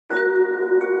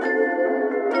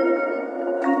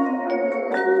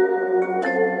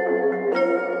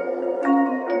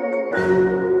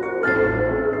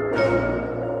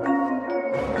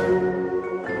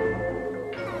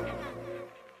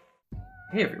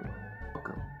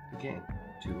again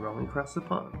to Rolling Across the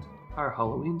Pond, our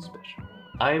Halloween special.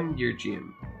 I'm your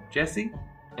GM, Jesse,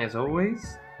 as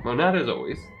always. Well, not as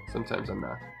always. Sometimes I'm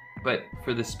not. But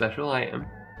for this special, I am.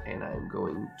 And I'm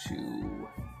going to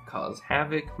cause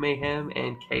havoc, mayhem,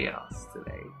 and chaos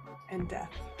today. And death.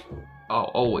 Oh,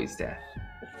 always death.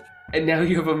 And now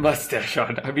you have a mustache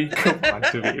on. I mean, come on,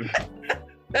 Davina.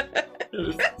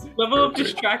 Level of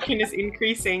distraction is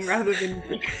increasing rather than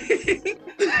decreasing.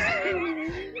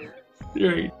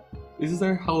 Right. This is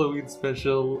our Halloween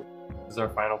special. This is our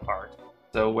final part.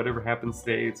 So whatever happens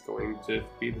today, it's going to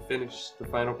be the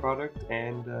final product.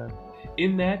 And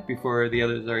in that, before the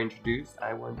others are introduced,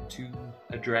 I want to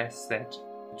address that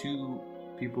two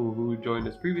people who joined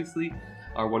us previously,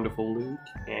 our wonderful Luke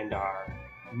and our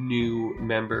new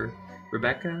member,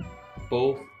 Rebecca,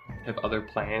 both have other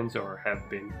plans or have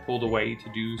been pulled away to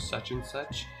do such and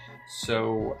such.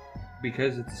 So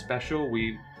because it's special,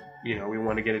 we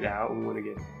want to get it out, we want to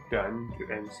get it done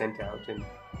and sent out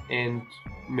and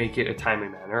make it a timely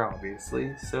manner,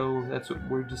 obviously. So that's what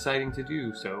we're deciding to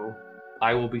do. So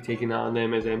I will be taking on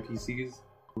them as NPCs.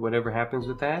 Whatever happens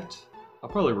with that, I'll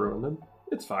probably ruin them.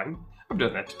 It's fine. I've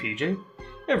done that to PJ.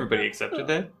 Everybody accepted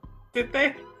that. Did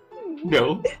they?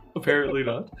 No, apparently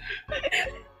not.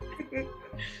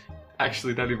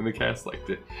 Actually, not even the cast liked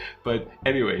it. But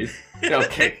anyways,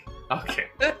 okay.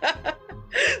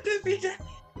 Davina.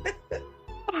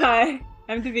 Hi,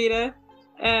 I'm Davina,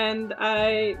 and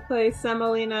I play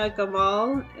Semolina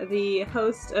Gamal, the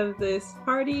host of this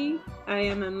party. I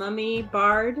am a mummy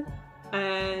bard,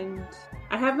 and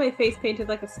I have my face painted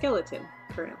like a skeleton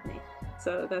currently.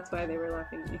 So that's why they were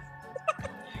laughing at me.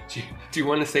 Do you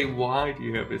want to say why do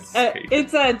you have this?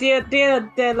 It's a Dia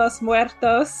de los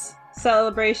Muertos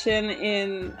celebration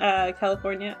in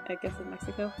California, I guess in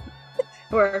Mexico,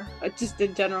 or just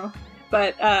in general.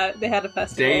 But they had a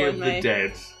festival. Day of the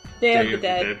Dead. Day of the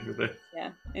Dead.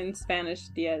 Yeah, in Spanish,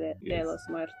 Dia de los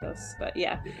Muertos. But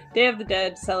yeah, Day of the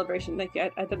Dead celebration. Like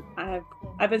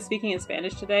I've been speaking in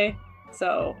Spanish today,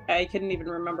 so I couldn't even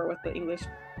remember what the English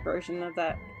version of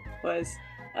that was.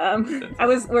 I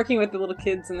was working with the little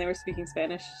kids and they were speaking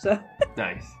Spanish, so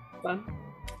nice. Fun.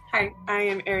 Hi, I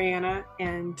am Ariana,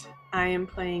 and I am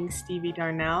playing Stevie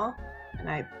Darnell, and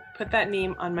I put that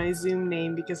name on my Zoom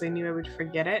name because I knew I would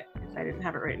forget it if I didn't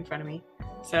have it right in front of me.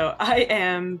 So I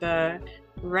am the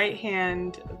right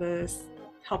hand, the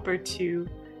helper to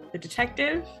the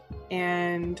detective,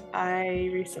 and I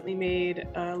recently made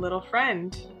a little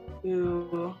friend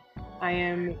who I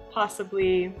am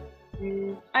possibly...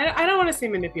 I don't want to say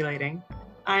manipulating.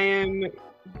 I am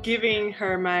giving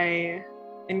her my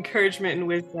encouragement and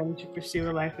wisdom to pursue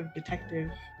a life of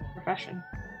detective profession.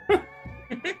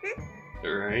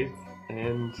 All right.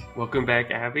 And welcome back,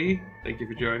 Abby. Thank you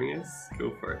for joining us.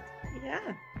 Go for it.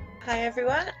 Yeah. Hi,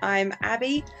 everyone. I'm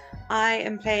Abby. I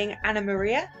am playing Anna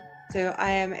Maria. So I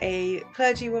am a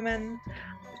clergywoman.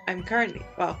 I'm currently,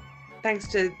 thanks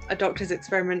to a doctor's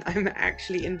experiment, I'm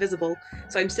actually invisible.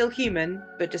 So I'm still human,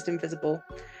 but just invisible.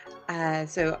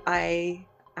 So I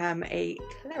am a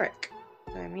cleric.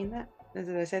 Do I mean that?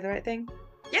 Did I say the right thing?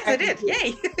 Yes, I did.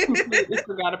 Yay! Completely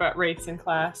forgot about race in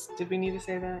class. Did we need to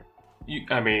say that?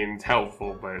 It's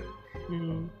helpful, but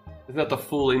it's not the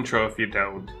full intro if you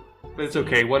don't. But it's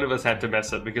okay. One of us had to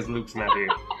mess up because Luke's not here.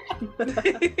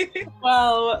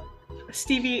 Well,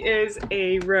 Stevie is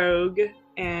a rogue,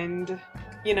 and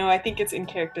I think it's in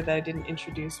character that I didn't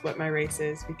introduce what my race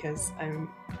is because I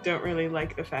don't really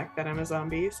like the fact that I'm a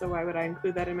zombie, so why would I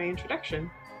include that in my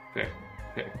introduction? Okay.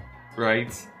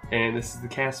 Right, and this is the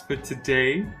cast for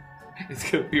today. It's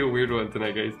gonna be a weird one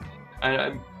tonight, guys.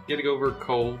 I'm getting over a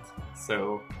cold,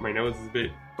 so my nose is a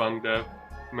bit bunged up,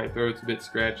 my throat's a bit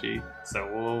scratchy, so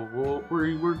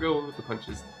we're going with the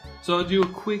punches. So I'll do a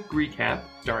quick recap,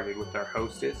 starting with our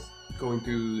hostess, going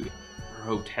through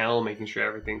hotel, making sure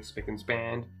everything's spick and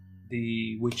span.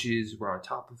 The witches were on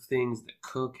top of things. The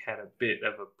cook had a bit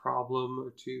of a problem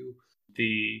or two.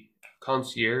 The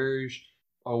concierge,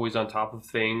 always on top of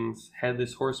things.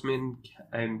 Headless Horseman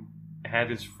and had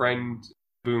his friend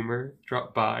Boomer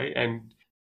drop by, and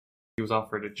he was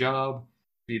offered a job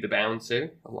to be the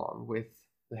bouncer along with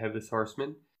the Headless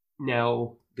Horseman.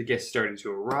 Now the guests started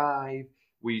to arrive.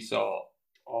 We saw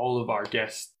all of our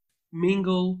guests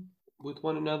mingle with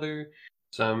one another.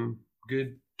 Some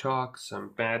good talks,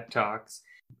 some bad talks.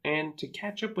 And to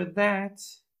catch up with that,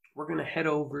 we're going to head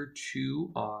over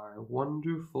to our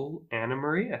wonderful Anna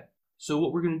Maria. So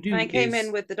what we're going to do I came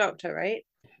in with the doctor, right?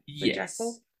 Yes.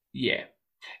 Jackal? Yeah.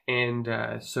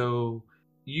 And so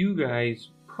you guys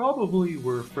probably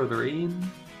were further in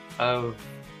of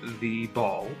the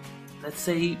ball. Let's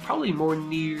say probably more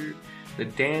near the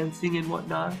dancing and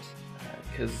whatnot.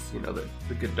 because, you know,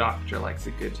 the good doctor likes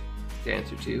a good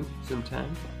dance or two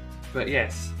sometimes. But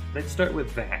yes, let's start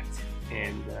with that.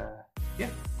 And, yeah,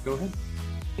 go ahead.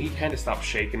 He kind of stops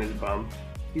shaking his bum.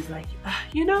 He's like,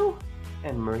 you know,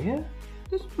 Anna Maria,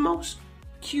 this most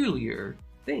peculiar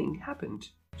thing happened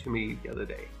to me the other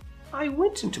day. I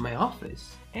went into my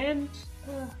office and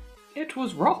it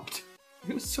was robbed.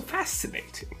 It was so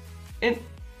fascinating. And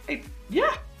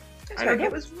yeah. I don't know.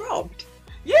 It was robbed?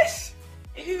 Yes.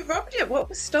 Who robbed it? What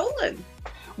was stolen?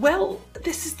 Well,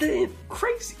 this is the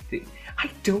crazy thing. I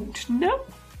don't know.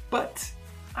 But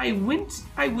I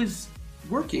was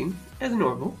working as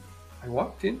normal. I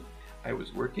walked in, I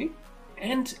was working,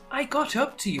 and I got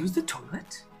up to use the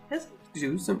toilet, as I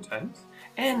do sometimes.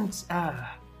 And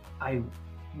I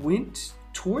went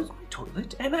towards my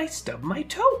toilet and I stubbed my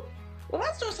toe. Well,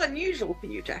 that's not unusual for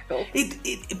you, Jekyll.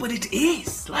 But it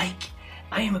is. Like,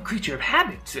 I am a creature of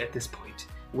habit at this point,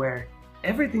 where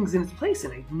everything's in its place,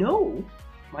 and I know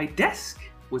my desk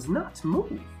was not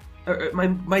moved.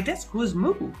 My desk was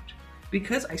moved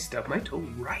because I stubbed my toe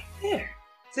right there.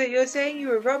 So you're saying you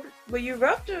were robbed? Were you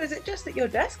robbed, or is it just that your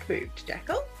desk moved,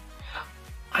 Jekyll?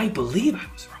 I believe I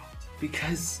was robbed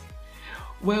because,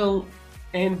 well,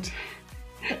 and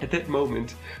at that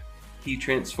moment, he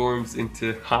transforms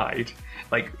into Hyde,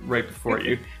 like right before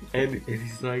you, and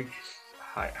he's like,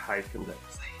 Hyde comes up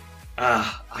and says,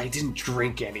 I didn't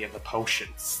drink any of the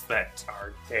potions that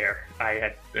are there. I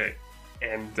had,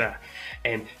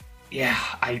 and yeah,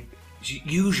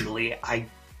 usually I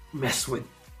mess with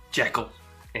Jekyll,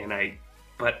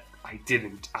 but I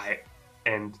didn't.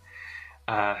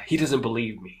 He doesn't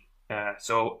believe me.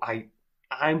 So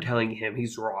I'm telling him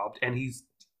he's robbed, and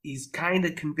he's kind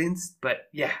of convinced, but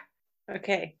yeah.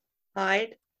 Okay,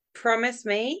 Hyde, promise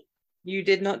me you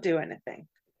did not do anything.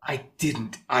 I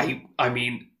didn't. I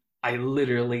mean, I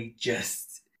literally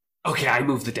just... Okay, I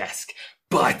moved the desk,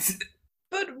 but...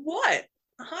 But what?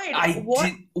 Hyde,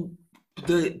 what?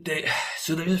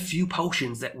 So there's a few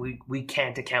potions that we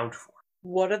can't account for.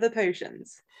 What are the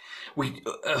potions?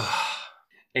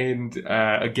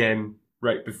 Again,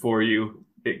 right before you,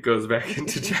 it goes back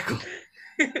into Jekyll.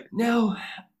 Now,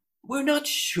 we're not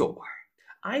sure.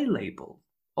 I labeled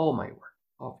all my work,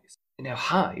 obviously. And now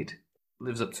Hyde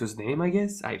lives up to his name, I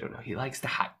guess? I don't know. He likes to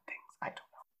hide things. I don't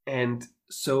know. And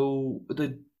so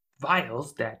the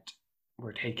vials that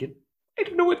were taken, I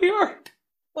don't know what they are.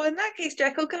 Well, in that case,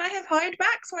 Jekyll, can I have Hyde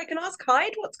back so I can ask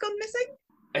Hyde what's gone missing?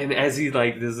 And as he,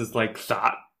 there's this,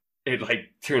 thought, it,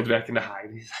 turns back into Hyde.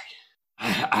 He's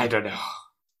like, I don't know.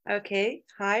 Okay,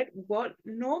 Hyde, what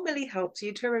normally helps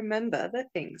you to remember the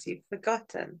things you've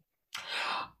forgotten?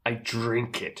 I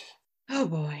drink it. Oh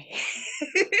boy.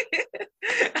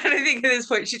 And I think at this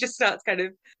point she just starts kind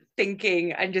of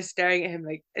thinking and just staring at him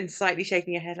and slightly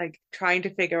shaking her head, trying to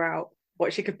figure out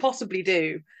what she could possibly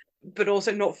do, but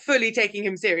also not fully taking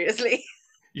him seriously.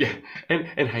 Yeah,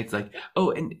 and Hyde's like,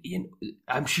 oh, and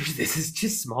I'm sure this is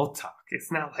just small talk.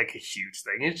 It's not a huge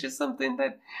thing. It's just something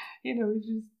that, just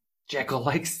Jekyll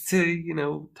likes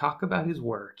to, talk about his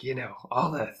work,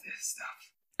 all that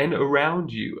stuff. And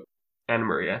around you, Anna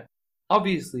Maria,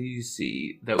 obviously you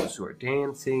see those who are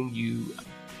dancing. You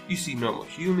see normal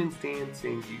humans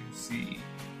dancing. You see...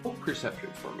 Roll perception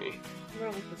for me.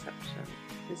 Roll perception.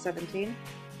 Is 17?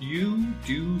 You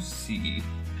do see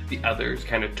the others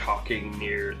kind of talking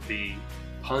near the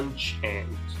punch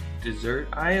and dessert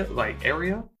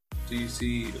area. So you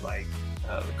see the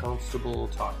constable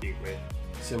talking with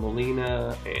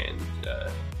Semolina,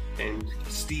 and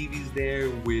Stevie's there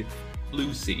with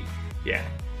Lucy. Yeah,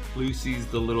 Lucy's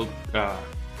the little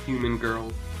human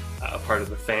girl, part of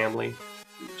the family.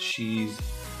 She's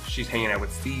hanging out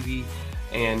with Stevie,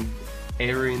 and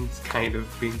Aaron's kind of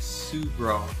being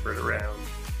super awkward around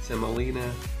Semolina.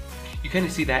 You kind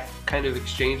of see that kind of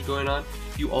exchange going on.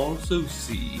 You also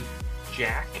see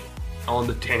Jack on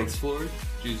the dance floor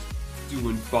just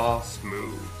doing boss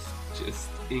moves. Just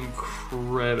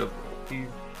incredible.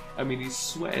 He's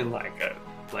sweating like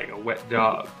a wet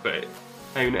dog, but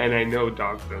and I know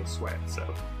dogs don't sweat,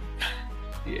 so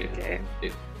yeah. Okay.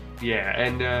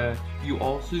 And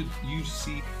you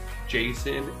see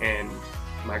Jason and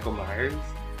Michael Myers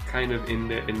kind of in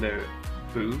the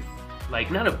booth.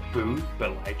 Not a booth,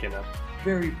 but in a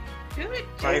very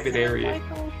private area.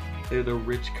 Michael? They're the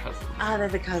rich cousins. Ah, they're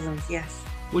the cousins, yes.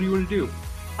 What do you want to do?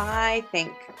 I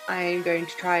think I'm going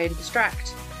to try and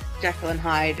distract Jekyll and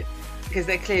Hyde, because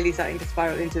they're clearly starting to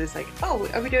spiral into this, oh,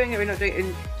 are we doing it, we're not doing it?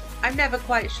 And I'm never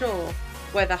quite sure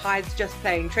whether Hyde's just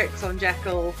playing tricks on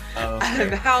Jekyll,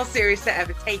 how serious to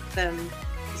ever take them.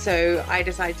 So I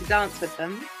decide to dance with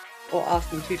them, or ask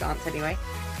them to dance anyway.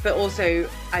 But also,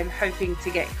 I'm hoping to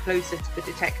get closer to the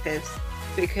detectives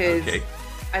because Okay.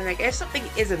 I'm like, if something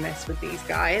is amiss with these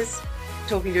guys,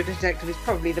 talking to a detective is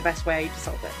probably the best way to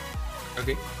solve it.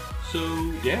 Okay. So,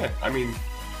 yeah, I mean,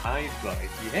 I'd like,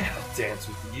 yeah, I'll dance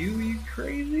with you. Are you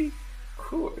crazy? Of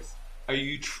course. Are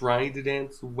you trying to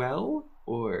dance well,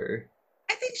 or...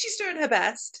 I think she's doing her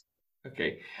best.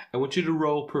 Okay, I want you to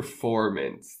roll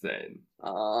performance then.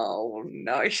 Oh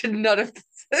no, I should not have.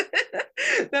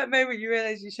 That moment you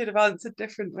realize you should have answered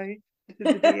differently to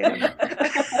the DM.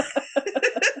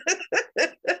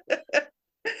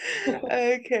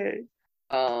 Okay.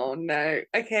 Oh no.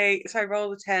 Okay, so I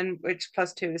roll a 10, which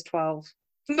plus 2 is 12.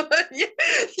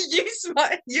 You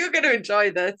smart. You're going to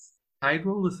enjoy this. I'd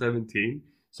roll a 17,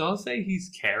 so I'll say he's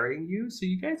carrying you, so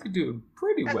you guys are doing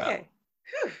pretty well. Okay.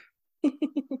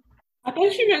 I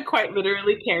think she meant quite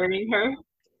literally carrying her.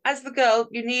 As the girl,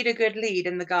 you need a good lead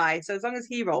in the guy, so as long as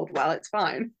he rolled well, it's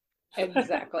fine.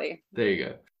 Exactly. There you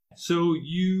go. So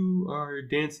you are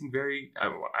dancing very,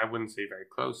 I wouldn't say very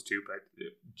close to, but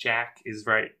Jack is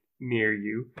right near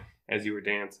you as you were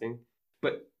dancing.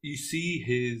 But you see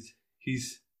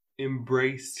he's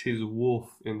embraced his wolf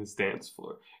in this dance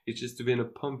floor. It's just been a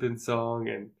pumping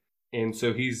song, and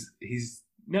so he's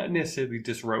not necessarily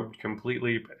disrobed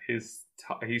completely, but he's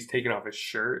taken off his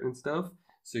shirt and stuff.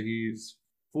 So he's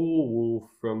full wolf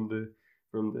from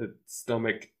the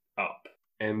stomach up.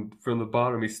 And from the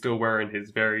bottom, he's still wearing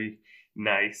his very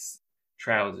nice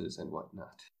trousers and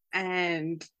whatnot.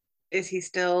 And is he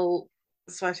still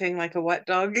sweating like a wet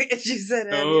dog? As you said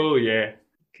earlier. Oh, yeah.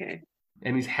 Okay.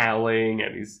 And he's howling,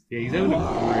 and he's having a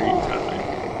great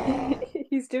time.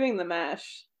 He's doing the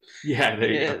mash. Yeah,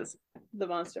 there you go. Yes. The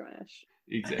monster mash.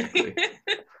 Exactly.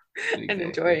 And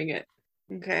enjoying it.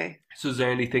 Okay. So is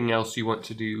there anything else you want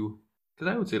to do?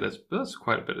 Because I would say that's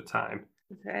quite a bit of time.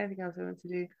 Is there anything else I want to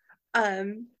do?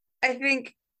 I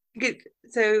think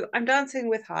so. I'm dancing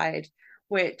with Hyde,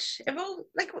 which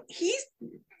he's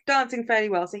dancing fairly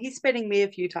well, so he's spinning me a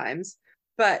few times.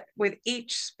 But with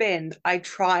each spin, I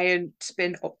try and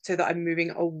spin up so that I'm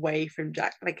moving away from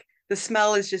Jack. Like the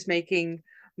smell is just making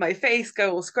my face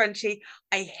go all scrunchy.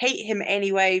 I hate him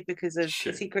anyway because of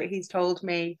Sure. the secret he's told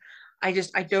me. I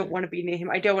don't want to be near him.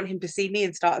 I don't want him to see me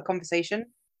and start a conversation.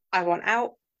 I want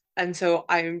out, and so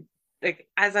I'm like,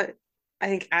 I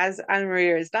think as Anna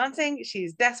Maria is dancing,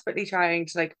 she's desperately trying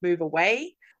to move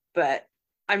away, but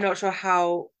I'm not sure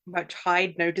how much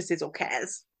Hyde notices or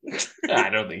cares.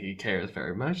 I don't think he cares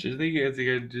very much. I think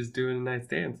he's just doing a nice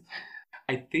dance.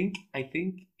 I think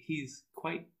he's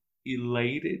quite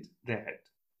elated that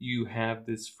you have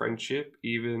this friendship,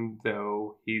 even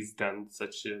though he's done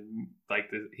such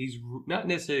he's not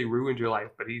necessarily ruined your life,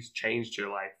 but he's changed your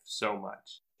life so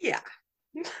much. Yeah.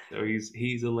 So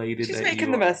he's elated. She's that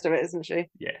making the best of it, isn't she?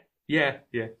 Yeah.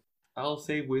 I'll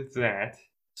say with that,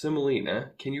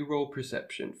 Similina, can you roll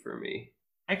perception for me?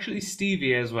 Actually,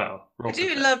 Stevie as well. I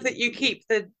do love that you keep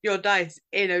your dice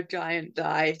in a giant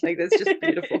die. That's just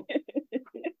beautiful.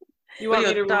 You want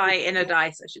me to die in a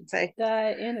dice, I should say.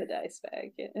 Die in a dice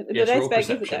bag. The Yes, dice roll bag is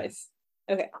the perception. dice.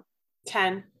 Okay.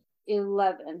 10.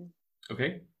 11.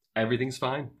 Okay, everything's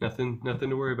fine. Nothing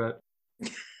to worry about.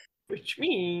 Which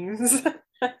means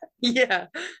Yeah.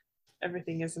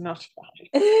 everything is not fine.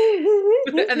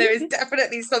 And there is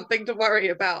definitely something to worry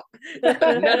about.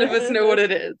 None of us know what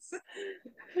it is.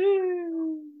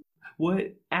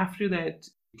 What after that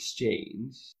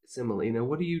exchange, Similina?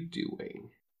 What are you doing?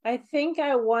 I think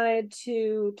I wanted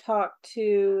to talk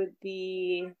to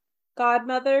the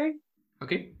godmother.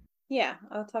 Okay. Yeah,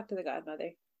 I'll talk to the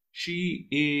godmother. She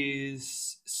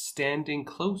is standing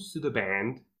close to the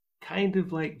band, kind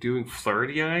of doing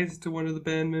flirty eyes to one of the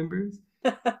band members,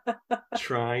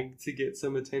 trying to get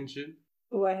some attention.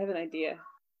 Oh, I have an idea.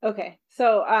 Okay,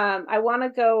 so I want to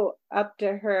go up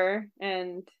to her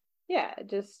and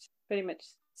just pretty much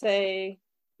say,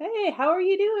 "Hey, how are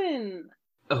you doing?"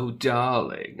 Oh,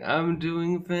 darling, I'm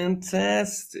doing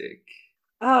fantastic.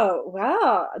 Oh,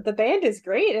 wow, the band is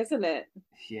great, isn't it?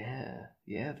 Yeah,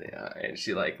 they are. And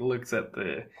she looks at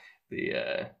the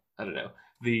I don't know,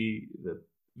 the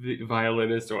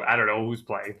violinist, or I don't know who's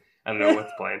playing. I don't know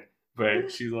what's playing,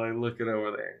 but she's looking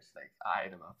over there. She's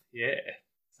eyeing him up. Yeah,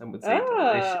 some would say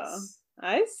delicious.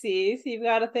 I see. So you've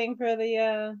got a thing for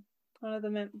the one of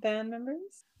the band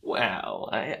members? Well,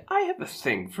 I have a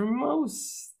thing for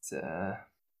most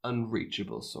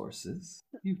unreachable sources.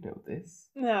 You know this.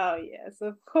 Oh, yes,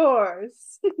 of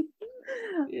course.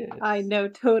 Yes. I know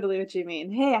totally what you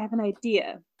mean. Hey, I have an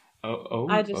idea. Do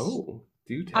tell.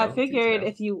 I figured do tell.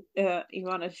 if you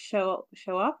want to show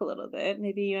off a little bit,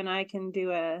 maybe you and I can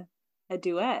do a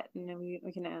duet, and then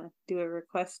we can do a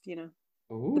request. The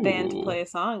band to play a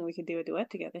song. We could do a duet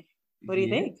together. What do you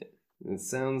think? It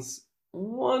sounds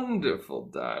Wonderful,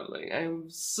 darling. I'm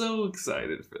so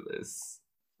excited for this.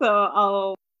 So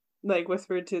I'll like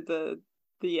whisper to the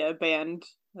band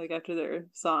like after their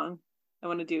song. I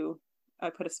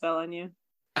put a spell on you.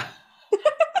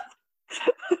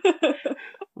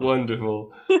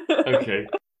 Wonderful. Okay.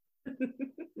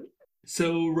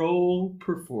 So roll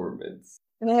performance.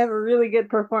 And I have a really good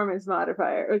performance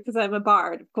modifier because I'm a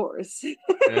bard, of course.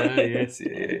 Yes,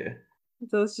 yeah.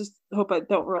 So let's just hope I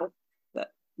don't roll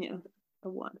that, a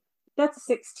 1. That's a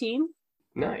 16.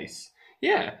 Nice.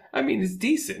 Yeah, I mean, it's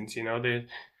decent. The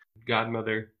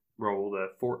godmother rolled a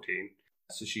 14,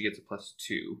 so she gets a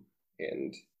 +2,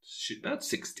 and that's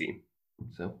 16.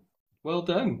 So, well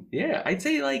done. Yeah, I'd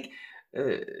say,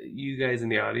 you guys in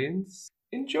the audience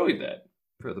enjoyed that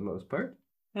for the most part.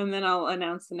 And then I'll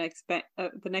announce the next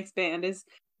band is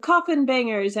Coffin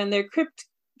Bangers and their Crypt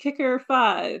Kicker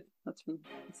 5. That's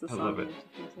the song. I love it.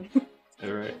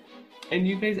 All right. And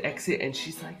you guys exit, and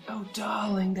she's like, "Oh,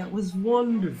 darling, that was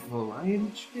wonderful. I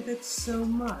enjoyed it so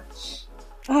much."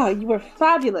 Oh, you were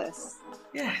fabulous.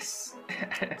 Yes,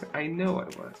 I know I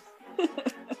was.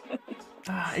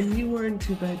 And you weren't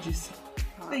too bad yourself.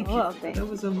 Thank you. Thank that you.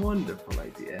 was a wonderful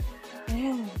idea.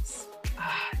 Yes.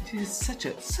 It is such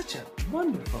a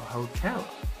wonderful hotel.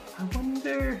 I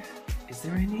wonder, is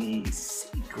there any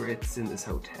secrets in this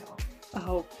hotel?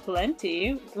 Oh,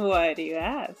 plenty. Why do you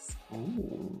ask?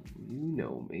 Oh, you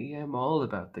know me. I'm all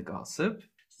about the gossip.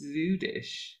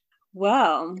 Zudish.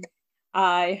 Well,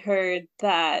 I heard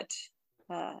that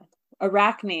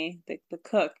Arachne, the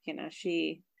cook,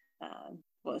 she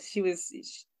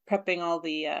was prepping all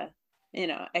the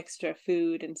extra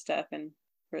food and stuff, and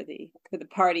for the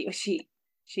party, she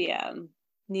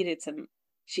needed some.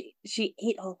 She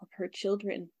ate all of her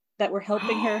children that were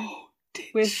helping her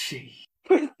Did she?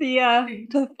 with the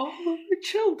Ate all of her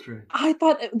children. I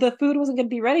thought the food wasn't going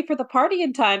to be ready for the party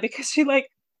in time because she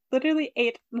literally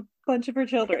ate a bunch of her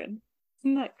children.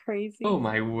 Isn't that crazy? Oh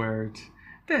my word.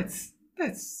 That's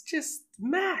just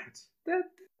mad.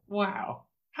 Wow.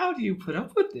 How do you put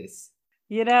up with this?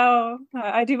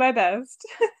 I do my best.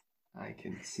 I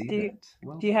can see that.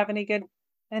 Well, do you have any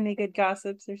good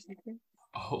gossips or something?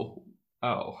 Oh.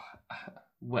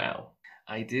 Well,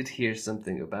 I did hear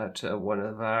something about one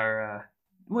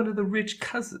of the rich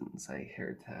cousins. I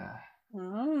heard.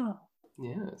 Oh.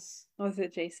 Yes. Was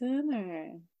it Jason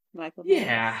or Michael?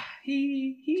 Yeah,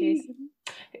 he. Jason.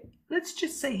 Let's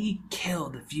just say he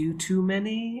killed a few too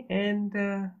many and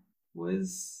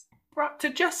was brought to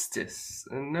justice.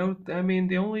 And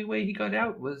the only way he got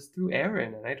out was through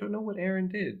Aaron, and I don't know what Aaron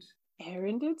did.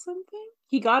 Aaron did something?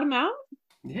 He got him out?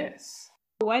 Yes.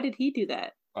 Why did he do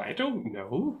that? I don't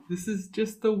know. This is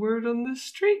just the word on the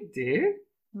street, dear.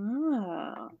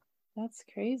 Oh, that's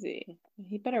crazy.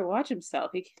 He better watch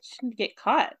himself. He shouldn't get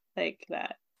caught like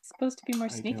that. He's supposed to be more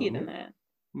sneaky than that.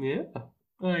 Yeah,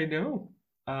 I know.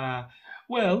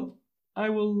 Well, I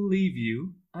will leave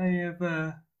you. I have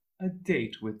a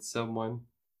date with someone.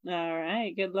 All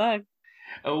right, good luck.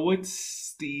 What's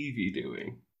Stevie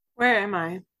doing? Where am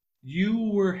I? You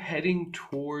were heading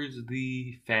towards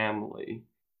the family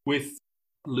with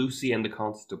Lucy and the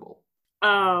constable.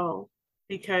 Oh,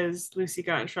 because Lucy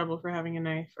got in trouble for having a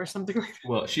knife or something like that.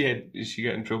 Well, she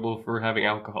got in trouble for having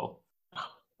alcohol. Oh,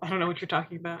 I don't know what you're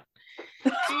talking about.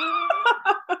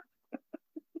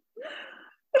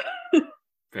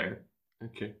 Fair.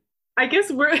 Okay. I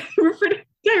guess we're pretty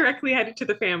directly headed to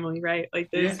the family, right? Like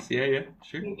this. Yes, yeah,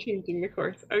 sure. Changing the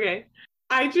course. Okay.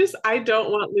 I don't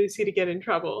want Lucy to get in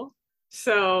trouble.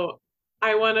 So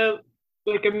I want to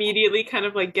immediately kind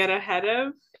of get ahead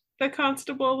of the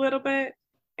constable a little bit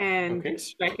and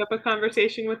strike up a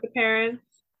conversation with the parents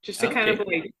just to kind of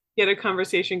get a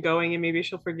conversation going, and maybe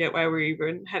she'll forget why we're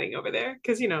even heading over there.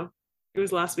 Because, it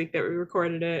was last week that we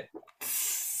recorded it.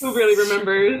 Who really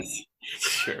remembers?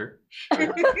 Sure.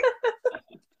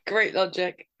 Great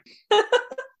logic.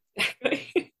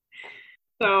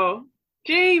 So,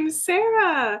 James,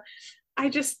 Sarah, I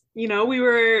just, we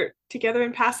were together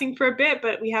in passing for a bit,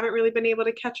 but we haven't really been able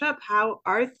to catch up. How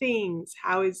are things?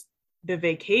 How is the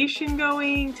vacation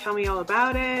going? Tell me all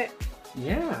about it.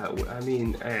 Yeah,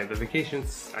 the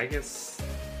vacations, I guess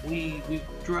we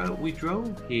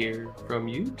drove here from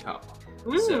Utah.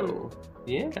 Ooh. So,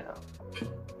 yeah.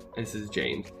 This is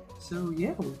James. So,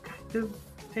 yeah, we've kind of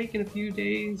taken a few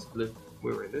days. We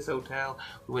were in this hotel.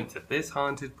 We went to this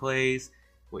haunted place.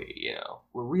 We're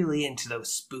really into those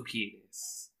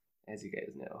spookies, as you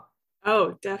guys know.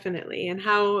 Oh, definitely. And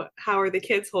how are the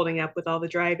kids holding up with all the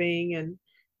driving and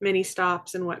many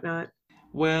stops and whatnot?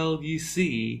 Well, you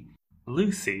see,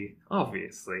 Lucy,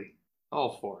 obviously,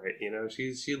 all for it.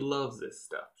 She loves this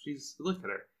stuff. Look at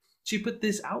her. she put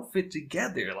this outfit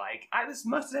together. Like, this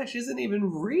mustache isn't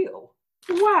even real.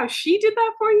 Wow, she did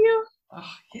that for you?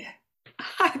 Oh, yeah.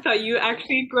 I thought you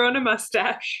actually grown a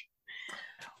mustache.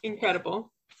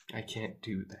 Incredible. I can't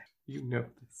do that. You know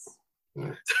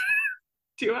this.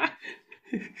 Do I?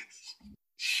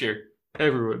 Sure.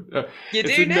 Everyone. You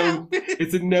do now?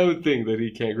 It's a known thing that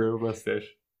he can't grow a mustache.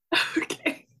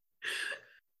 Okay.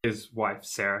 His wife,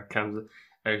 Sarah, comes,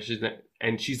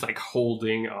 she's like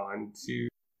holding on to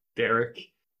Derek,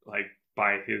 like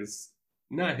by his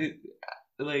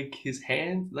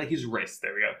hand, like his wrist.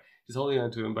 There we go. She's holding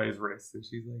on to him by his wrist, and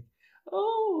she's like,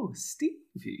 "Oh,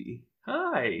 Stevie,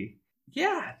 hi.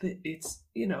 Yeah, it's,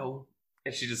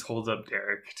 and she just holds up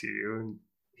Derek to you, and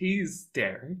he's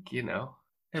Derek,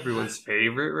 everyone's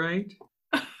favorite, right?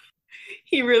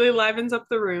 He really livens up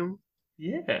the room.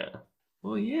 Yeah.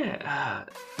 Well, yeah.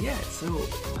 So,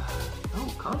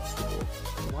 Constable,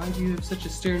 why do you have such a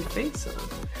stern face on?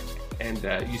 And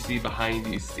you see behind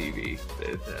you, Stevie,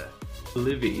 that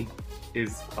Livy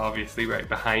is obviously right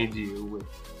behind you, with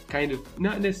kind of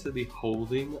not necessarily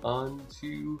holding on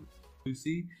to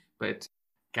Lucy, but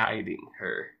guiding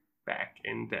her back.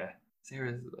 And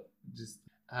Sarah's just,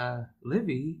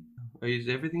 Livy, is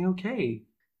everything okay?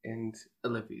 And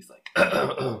Livy's like,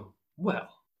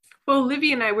 Well,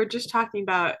 Livy and I were just talking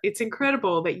about, it's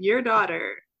incredible that your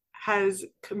daughter has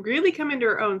really come into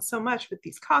her own so much with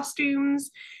these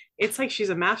costumes. It's like she's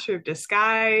a master of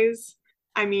disguise.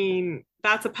 I mean,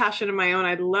 that's a passion of my own.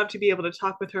 I'd love to be able to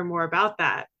talk with her more about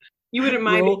that. You wouldn't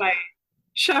mind if I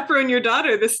chaperone your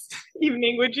daughter this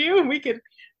evening, would you? And we could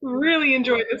really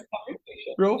enjoy this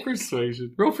conversation. Roll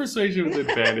persuasion. Roll persuasion with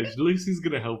advantage. Lucy's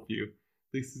going to help you.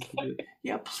 Lucy's going to,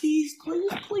 yeah, please.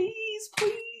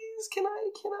 Can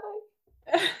I?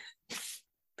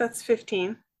 That's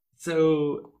 15.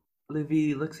 So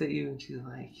Livy looks at you and she's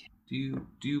like, do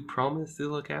you promise to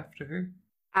look after her?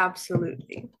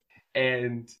 Absolutely.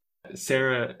 And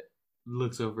Sarah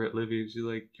looks over at Livy and she's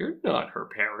like, you're not her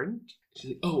parent.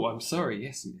 She's like, oh, I'm sorry.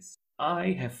 Yes, miss.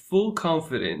 I have full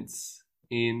confidence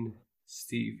in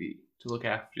Stevie to look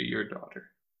after your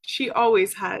daughter. She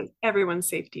always has everyone's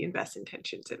safety and best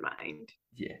intentions in mind.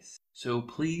 Yes. So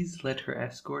please let her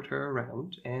escort her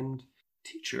around and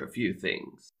teach her a few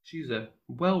things. She's a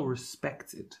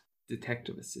well-respected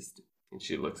detective assistant. And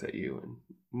she looks at you and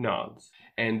nods.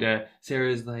 And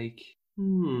Sarah's like, what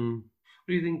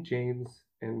do you think, James?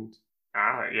 And,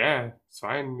 yeah, it's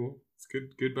fine. It's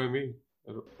good by me.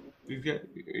 We've got,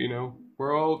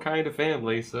 we're all kind of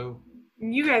family, so...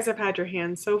 You guys have had your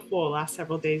hands so full last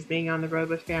several days being on the road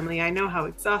with family. I know how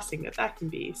exhausting that can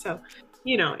be. So,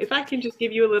 if I can just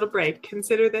give you a little break,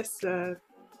 consider this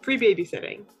free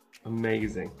babysitting.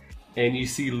 Amazing. And you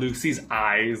see Lucy's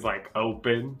eyes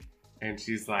open, and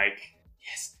she's like,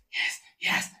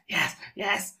 yes.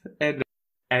 And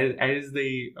as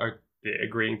they are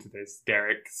agreeing to this,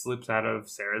 Derek slips out of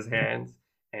Sarah's hands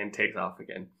and takes off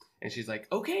again. And she's like,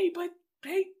 okay, but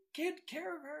hey, get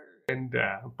care of her. And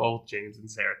both James and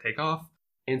Sarah take off.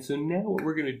 And so now what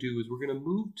we're going to do is we're going to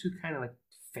move to kind of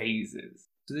phases.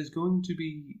 So there's going to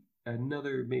be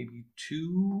another maybe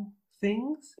 2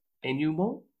 things. And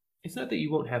it's not that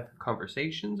you won't have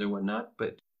conversations or whatnot,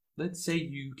 but let's say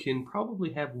you can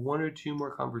probably have 1 or 2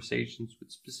 more conversations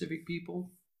with specific people.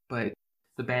 But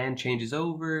the band changes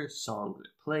over, songs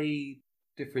are played,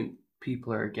 different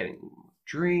people are getting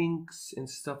drinks and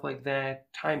stuff like that.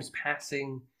 Time's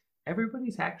passing.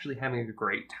 Everybody's actually having a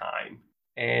great time.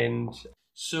 And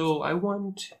so I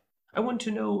want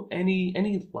to know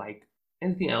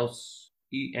anything else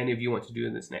any of you want to do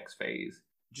in this next phase.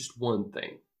 Just one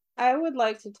thing. I would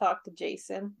like to talk to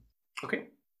Jason. Okay.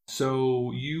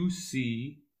 So you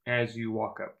see, as you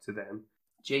walk up to them,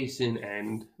 Jason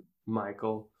and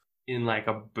Michael in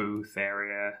a booth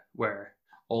area where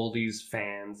all these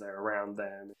fans are around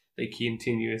them. They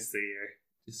continuously are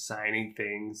just signing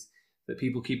things that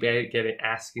people keep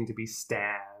asking to be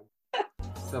stabbed,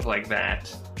 stuff like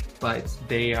that. But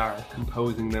they are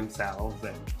composing themselves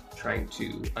and trying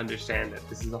to understand that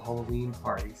this is a Halloween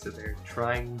party, so they're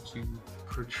trying to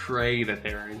portray that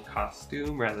they're in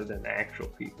costume rather than actual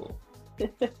people.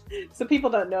 So people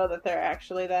don't know that they're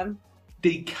actually them?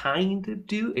 They kind of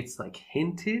do. It's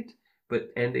hinted,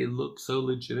 and they look so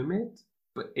legitimate,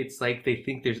 but it's they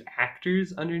think there's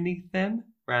actors underneath them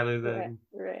rather than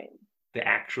right. The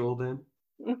actual them.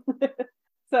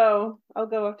 So I'll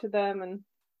go up to them, and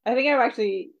I think I'll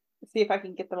actually see if I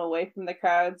can get them away from the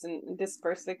crowds and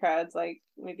disperse the crowds.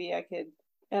 Maybe I could,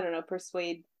 I don't know,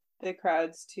 persuade the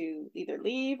crowds to either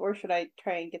leave, or should I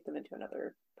try and get them into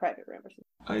another private room or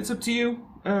something? It's up to you.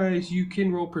 You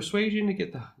can roll persuasion to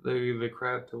get the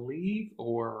crowd to leave,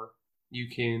 or you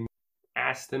can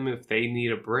ask them if they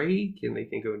need a break and they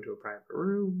can go into a private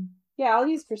room. Yeah, I'll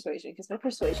use persuasion because my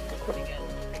persuasion is pretty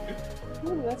good.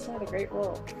 Ooh, that's not a great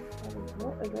roll. That is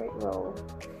not a great roll.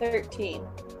 13.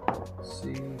 Let's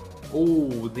see.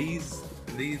 Oh, these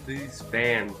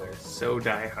fans are so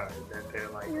diehard that they're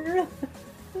like,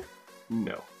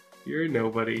 no, you're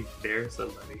nobody. They're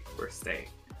somebody. We're staying.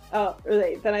 Oh,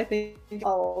 really? Then I think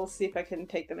I'll see if I can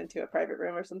take them into a private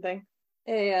room or something.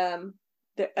 A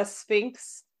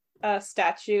sphinx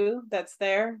statue that's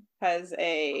there has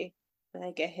a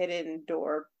hidden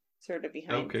door sort of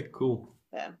behind. Okay, cool.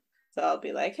 Yeah. So I'll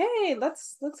be like, hey,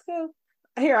 let's go.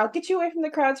 Here, I'll get you away from the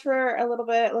crowds for a little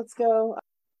bit. Let's go.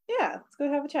 Yeah, let's go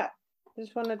have a chat. I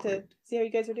just wanted to see how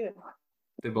you guys are doing.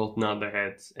 They both nod their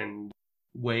heads and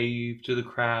wave to the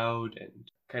crowd and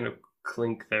kind of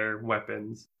clink their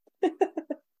weapons.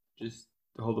 Just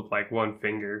hold up like one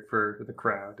finger for the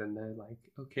crowd, and they're like,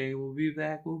 okay, we'll be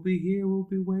back, we'll be here, we'll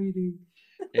be waiting.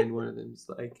 And one of them's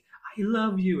like, I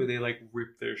love you, and they like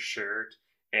rip their shirt,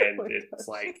 and it's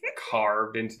like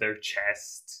carved into their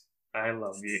chest. I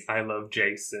love you, I love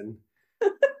Jason. Are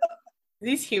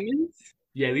these humans?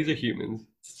 Yeah, these are humans.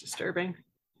 It's disturbing.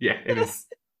 Yeah, it is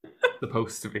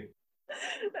supposed to be.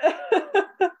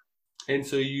 And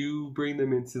so you bring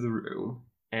them into the room,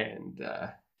 and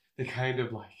they kind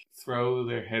of like throw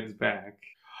their heads back.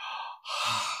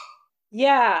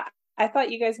 Yeah, I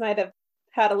thought you guys might have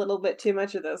had a little bit too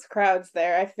much of those crowds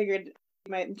there. I figured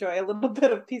you might enjoy a little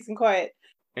bit of peace and quiet.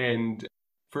 And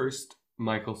first,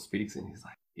 Michael speaks, and he's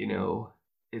like, you know,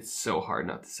 it's so hard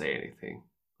not to say anything.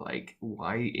 Like,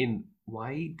 why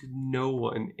did no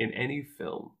one in any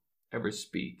film ever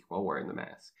speak while wearing the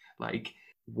mask? Like,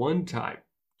 one time,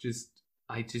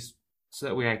 so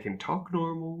that way I can talk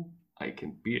normal, I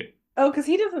can be it. Oh, because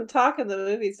he doesn't talk in the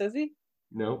movies, does he?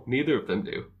 No, neither of them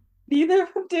do. Neither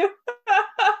of them do.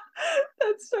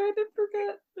 That's sorry to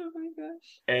forget. Oh my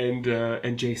gosh.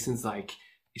 And Jason's like,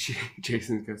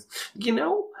 Jason goes, you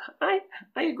know, I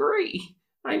agree.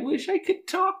 I wish I could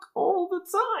talk all the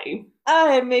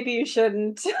time. Maybe you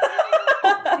shouldn't.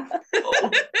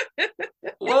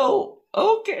 Well,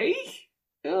 okay.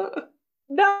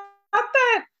 Not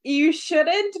that you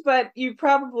shouldn't, but you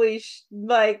probably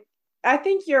like. I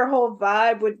think your whole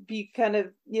vibe would be kind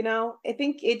of, you know. I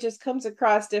think it just comes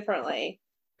across differently.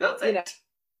 Does it? You know,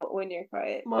 when you're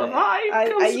quiet. My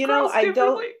vibe comes I differently.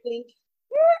 don't think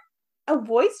a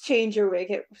voice changer would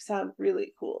make it sound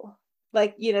really cool.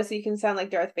 Like, you know, so you can sound like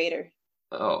Darth Vader.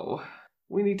 Oh,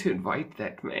 we need to invite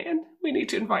that man. We need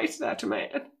to invite that man.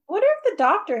 Wonder if the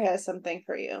doctor has something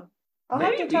for you. I'll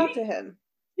have to talk to him.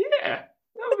 Yeah, that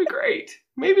would be great.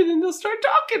 Maybe then they'll start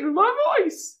talking in my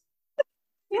voice.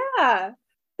 Yeah.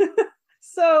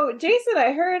 So, Jason,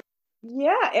 I heard,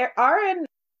 Aaron,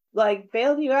 like,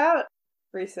 bailed you out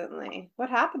recently. What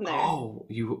happened there? Oh,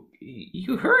 you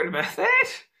heard about that?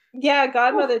 Yeah,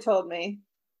 Godmother told me.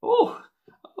 Oh.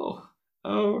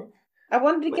 I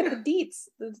wanted to get the deets.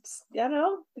 The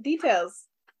details.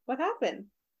 What happened?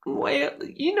 Well,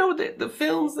 you know that the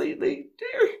films they're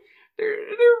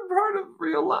part of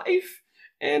real life,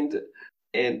 and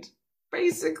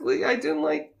basically I didn't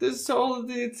like this all of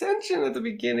the attention at the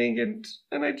beginning,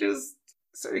 and I just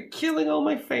started killing all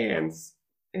my fans.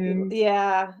 And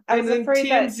yeah, I was then afraid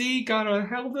TMZ got a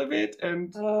hold of it,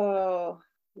 and oh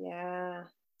yeah.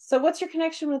 So what's your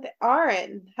connection with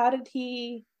Aaron? How did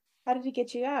he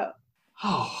get you out?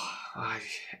 Oh,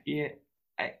 yeah.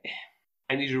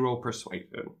 I need to roll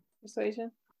persuasion.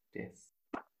 Persuasion? Yes.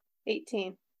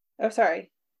 18. Oh, sorry.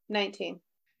 19.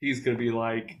 He's gonna be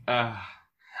like, I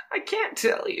can't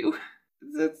tell you.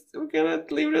 We're gonna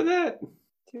leave it at that.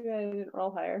 Too bad I didn't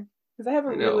roll higher. Because I have a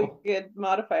really good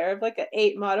modifier. I have like an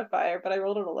 8 modifier, but I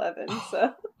rolled an 11,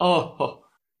 so. Oh,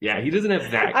 yeah, he doesn't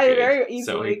have that I good, very easily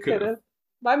so he could have.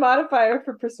 My modifier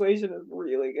for persuasion is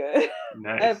really good.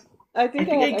 Nice. I think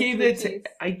I gave it.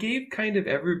 I gave kind of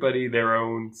everybody their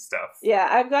own stuff. Yeah,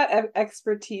 I've got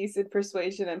expertise in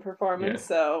persuasion and performance,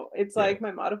 so it's like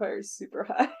my modifier is super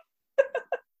high.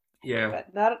 Yeah,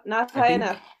 but not high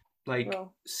enough. Like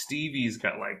Stevie's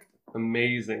got like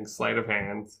amazing sleight of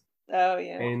hand. Oh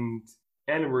yeah. And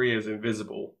Anna Maria's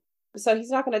invisible. So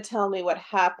he's not going to tell me what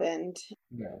happened.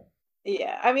 No.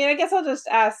 Yeah, I mean, I guess I'll just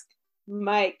ask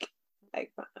Mike,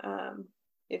 like,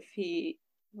 if he.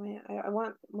 I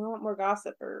want more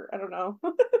gossip, or I don't know.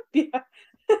 Yeah.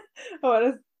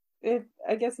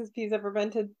 I guess has Pease ever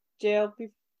been to jail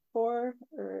before,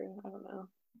 or I don't know.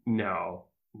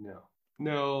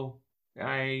 No.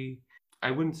 I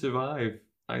wouldn't survive.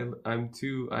 I live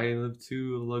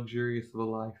too luxurious of a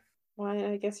life.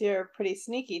 Well, I guess you're pretty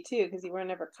sneaky too, because you were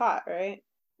never caught, right?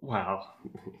 Well,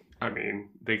 I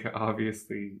mean, they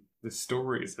obviously the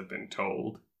stories have been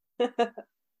told.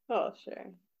 Oh,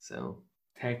 sure. So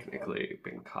technically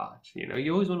been caught.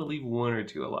 You always want to leave one or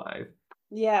two alive.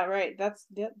 Yeah, right.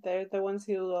 They're the ones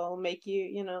who will make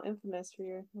you, infamous for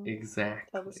your Exactly.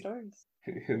 tell the stories.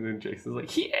 And then Jason's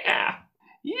like, yeah.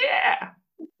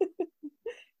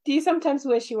 Do you sometimes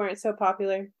wish you weren't so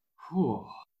popular? Whew.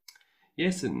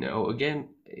 Yes and no. Again,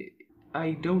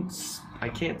 I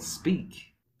can't speak,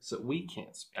 so we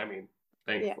can't. I mean,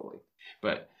 thankfully,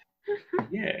 but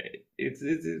yeah,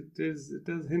 it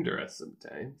does hinder us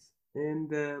sometimes. And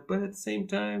but at the same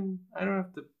time, I don't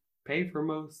have to pay for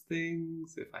most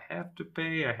things. If I have to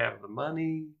pay, I have the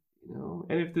money.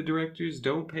 And if the directors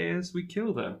don't pay us, we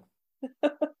kill them.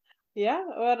 Yeah,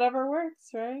 whatever works,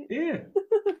 right? Yeah,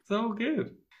 it's all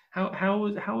good.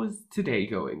 How is today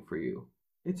going for you?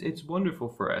 It's wonderful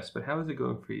for us, but how is it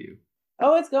going for you?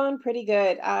 Oh, it's going pretty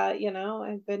good. I've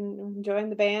been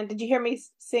enjoying the band. Did you hear me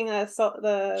sing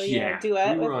the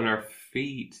duet? We were on our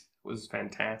feet. It was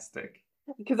fantastic.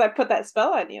 Because I put that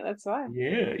spell on you. That's why.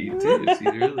 Yeah, you did.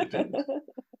 You really did.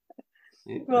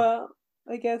 Yeah. Well,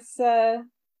 I guess. Do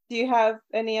you have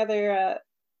any other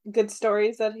good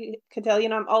stories that he could tell?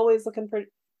 I'm always looking for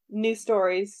new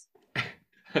stories.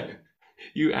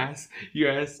 You asked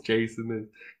Jason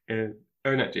this,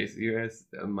 or not Jason. You asked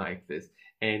Mike this,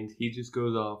 and he just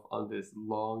goes off on this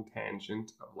long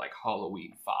tangent of like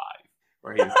Halloween 5,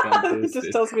 where he's done this.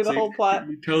 Just tells me the whole plot.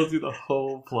 He tells you the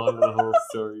whole plot of the whole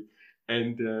story,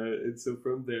 and so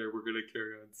from there we're gonna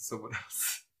carry on to someone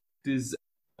else. Does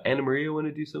Anna Maria want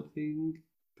to do something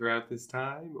throughout this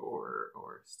time, or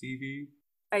Stevie?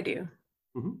 I do.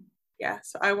 Mm-hmm. Yeah,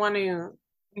 so I want to.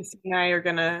 Stevie and I are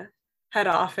gonna head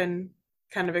off and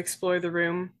kind of explore the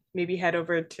room. Maybe head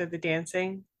over to the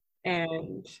dancing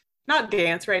and not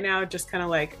dance right now, just kind of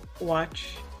like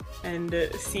watch and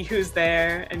see who's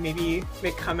there and maybe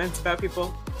make comments about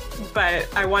people. But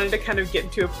I wanted to kind of get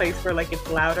into a place where like it's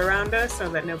loud around us so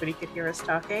that nobody could hear us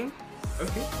talking.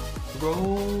 Okay.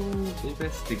 Roll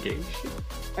investigation.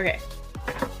 Okay.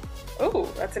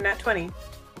 Oh, that's a nat 20.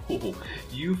 Ooh,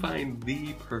 you find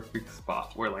the perfect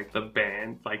spot where like the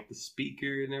band, like the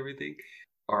speaker and everything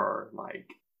are like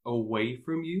away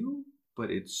from you, but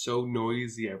it's so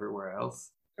noisy everywhere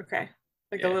else. Okay.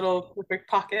 Like a little perfect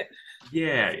pocket.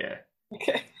 Yeah.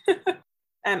 Okay.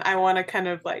 And I want to kind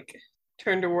of like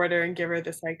turn toward her and give her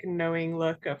this like knowing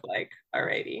look of like,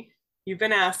 alrighty, you've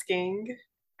been asking.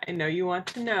 I know you want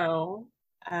to know.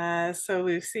 So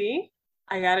Lucy,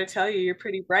 I gotta tell you, you're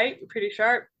pretty bright, you're pretty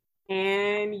sharp,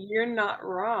 and you're not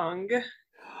wrong.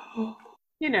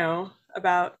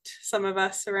 About some of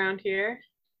us around here.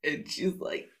 And she's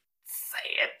like, say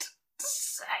it.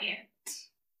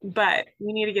 But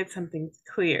we need to get something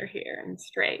clear here and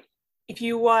straight. If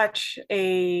you watch have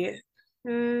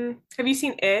you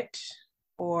seen It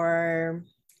or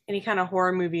any kind of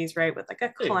horror movies, right? With like a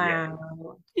clown.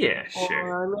 Yeah, sure.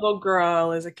 Or a little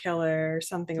girl is a killer or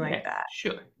something like that.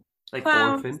 Sure. Like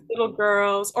Clowns, Orphan. Little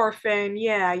girls, Orphan,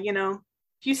 yeah, if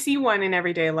you see one in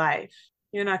everyday life,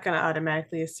 you're not going to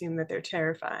automatically assume that they're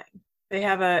terrifying. They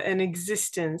have an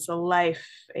existence, a life,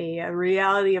 a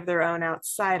reality of their own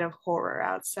outside of horror,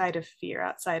 outside of fear,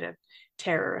 outside of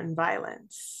terror and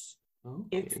violence.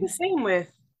 Okay. It's the same with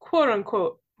quote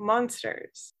unquote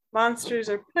monsters. Monsters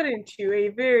are put into a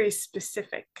very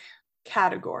specific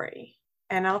category.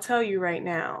 And I'll tell you right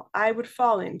now, I would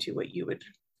fall into what you would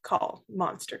call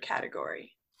monster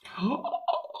category.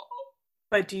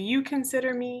 But do you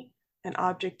consider me an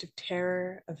object of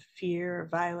terror, of fear, or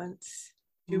violence?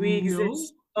 Do we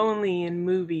exist only in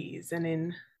movies and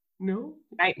in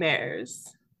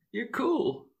nightmares? You're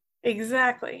cool.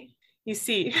 Exactly. You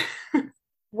see,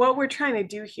 what we're trying to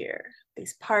do here,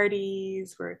 these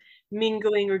parties, we're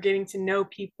mingling, we're getting to know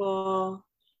people,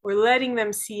 we're letting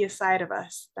them see a side of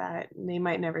us that they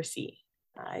might never see.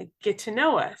 Get to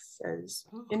know us as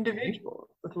individuals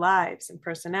with lives and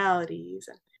personalities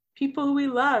and people who we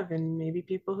love and maybe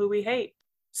people who we hate.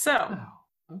 So,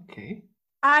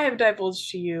 I have divulged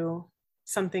to you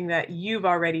something that you've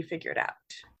already figured out.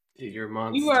 You're a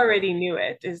monster. You already knew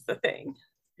it, is the thing.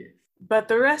 Yes. But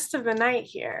the rest of the night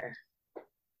here,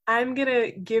 I'm going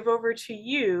to give over to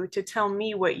you to tell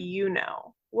me what you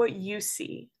know, what you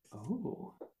see.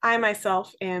 Oh. I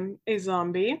myself am a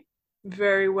zombie.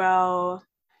 Very well.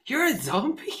 You're a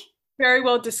zombie? Very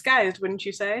well disguised, wouldn't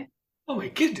you say? Oh my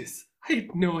goodness. I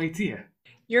had no idea.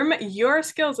 Your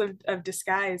skills of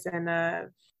disguise and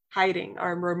hiding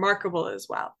are remarkable as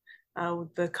well.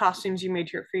 The costumes you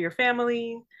made for your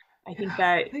family, I think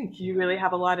that you really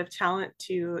have a lot of talent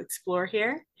to explore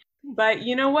here. But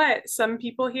you know what? Some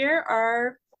people here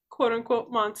are quote unquote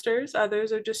monsters,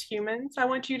 others are just humans. I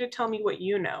want you to tell me what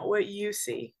you know, what you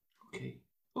see.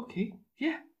 Okay,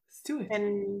 yeah, let's do it.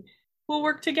 And we'll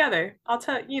work together. I'll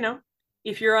tell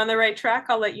if you're on the right track,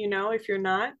 I'll let you know. If you're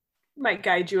not, might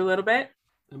guide you a little bit.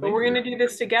 But we're going to do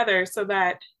this together so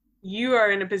that you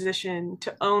are in a position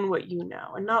to own what you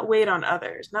know and not wait on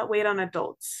others, not wait on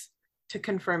adults to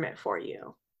confirm it for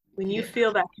you. When you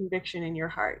feel that conviction in your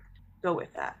heart, go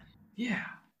with that. Yeah.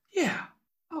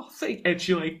 Oh, and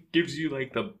she like gives you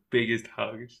like the biggest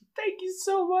hug. Thank you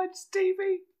so much,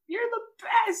 Stevie. You're the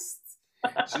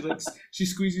best. She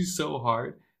squeezes you so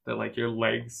hard that like your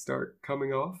legs start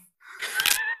coming off.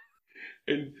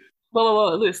 And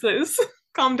whoa, Luce.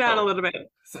 Calm down a little bit.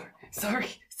 Sorry.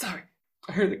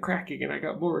 I heard the cracking and I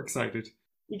got more excited.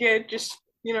 You good? Just,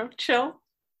 chill.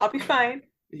 I'll be fine.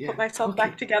 Yeah. Put myself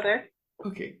back together.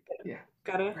 Okay. Yeah.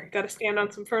 Gotta stand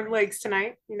on some firm legs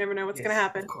tonight. You never know what's gonna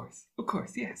happen. Of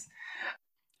course, yes.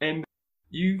 And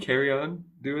you carry on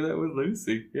doing that with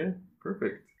Lucy. Yeah,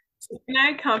 perfect. So can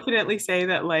I confidently say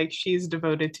that like she's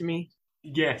devoted to me?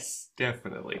 Yes,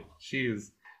 definitely. She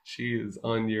is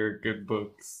on your good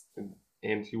books,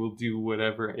 and she will do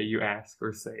whatever you ask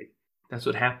or say. That's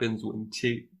what happens when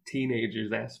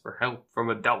teenagers ask for help from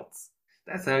adults.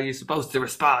 That's how you're supposed to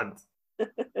respond.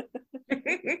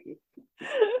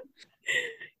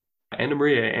 Anna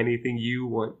Maria, anything you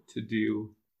want to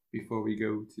do before we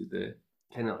go to the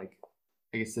kind of like,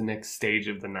 I guess, the next stage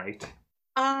of the night?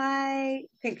 I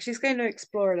think she's going to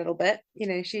explore a little bit.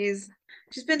 She's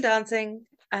been dancing,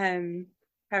 having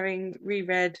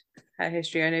reread her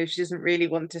history. I know she doesn't really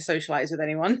want to socialize with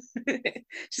anyone.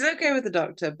 She's okay with the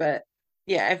doctor, but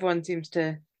yeah, everyone seems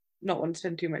to not want to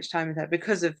spend too much time with her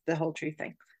because of the whole tree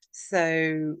thing.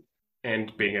 So,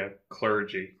 and being a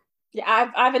clergy.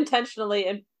 Yeah, I've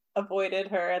intentionally avoided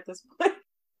her at this point.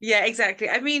 Yeah, exactly.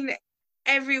 I mean,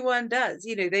 everyone does.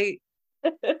 They.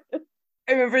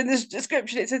 I remember in this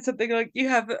description it said something like, you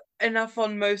have enough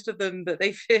on most of them that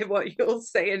they fear what you'll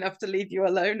say enough to leave you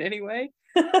alone anyway.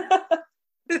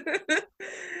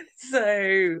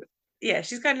 So, yeah,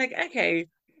 she's kind of like, okay,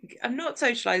 I'm not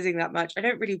socializing that much. I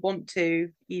don't really want to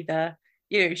either.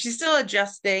 She's still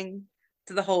adjusting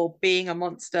to the whole being a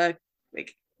monster,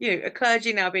 like, a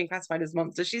clergy now being classified as a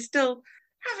monster. She's still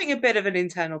having a bit of an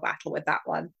internal battle with that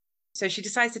one. So she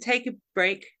decides to take a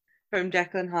break from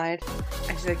Jekyll and Hyde.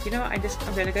 And she's like,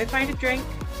 I'm going to go find a drink.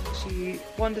 She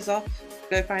wanders off,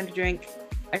 go find a drink.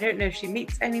 I don't know if she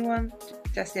meets anyone.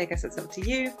 Jesse, I guess it's up to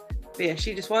you. But yeah,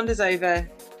 she just wanders over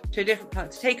to a different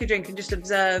part to take a drink and just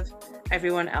observe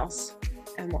everyone else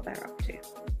and what they're up to.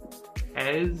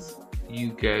 As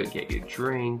you go get your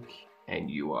drink and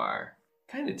you are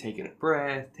kind of taking a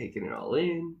breath, taking it all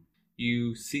in,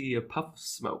 you see a puff of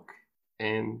smoke.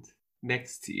 And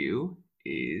next to you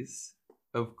is,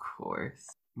 of course,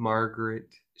 Margaret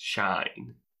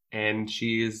Shine. And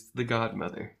she is the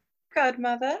godmother.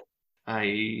 Godmother?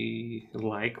 I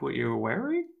like what you're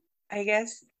wearing. I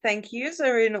guess thank yous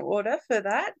are in order for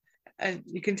that. And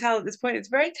you can tell at this point it's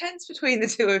very tense between the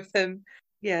two of them.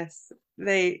 Yes,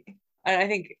 I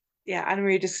think, yeah, Anna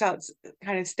Maria just starts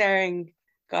kind of staring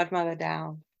Godmother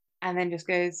down and then just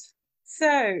goes,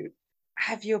 so,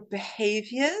 have your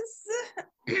behaviors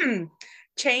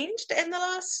changed in the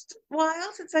last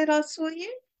while since I last saw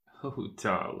you? Oh,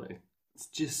 darling. Let's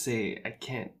just say I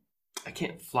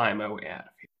can't fly my way out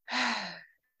of here.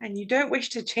 And you don't wish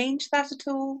to change that at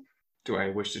all? Do I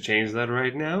wish to change that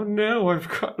right now? No, I've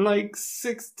got like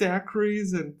 6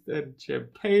 daiquiris and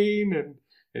champagne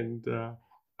and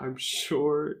I'm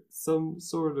sure some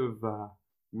sort of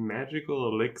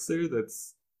magical elixir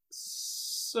that's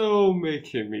so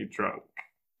making me drunk.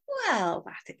 Well,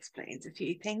 that explains a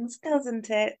few things, doesn't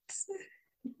it?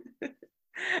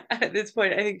 At this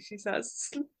point, I think she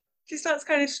starts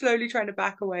kind of slowly trying to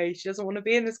back away. She doesn't want to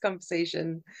be in this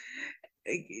conversation.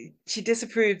 She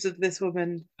disapproves of this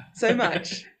woman so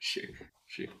much.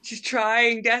 She's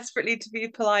trying desperately to be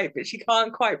polite, but she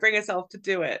can't quite bring herself to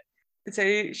do it. And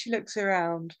so she looks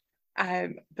around.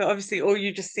 But obviously all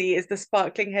you just see is the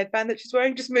sparkling headband that she's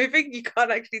wearing just moving. You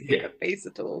can't actually see her face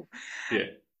at all. Yeah.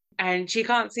 And she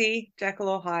can't see Jekyll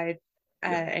or Hyde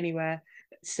anywhere.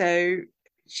 So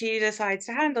she decides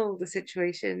to handle the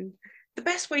situation the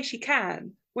best way she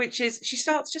can, which is she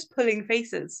starts just pulling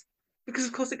faces because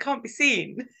of course it can't be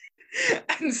seen.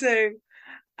 And so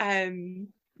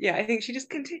I think she just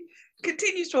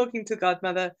continues talking to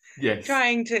Godmother,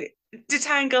 trying to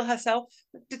detach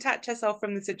herself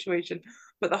from the situation,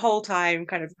 but the whole time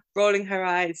kind of rolling her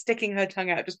eyes, sticking her tongue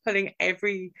out, just pulling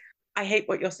every I hate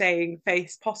what you're saying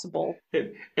face possible.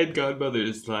 And Godmother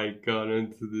is like gone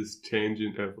into this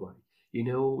tangent of like, you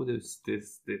know, this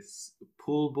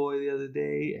pool boy the other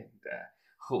day, and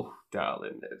oh,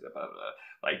 darling, there's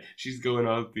like she's going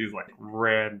on with these like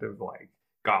random like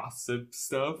gossip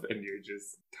stuff, and you're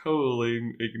just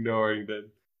totally ignoring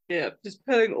them. Yeah, just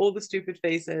pulling all the stupid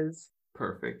faces.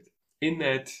 Perfect. In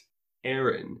that,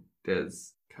 Aaron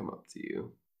does come up to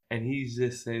you, and he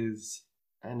just says,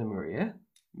 Anna Maria,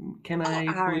 can I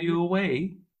pull Aaron. you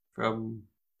away from...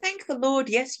 Thank the Lord,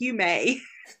 yes, you may.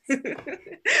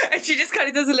 And she just kind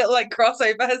of does a little like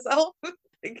crossover herself.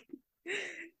 Like,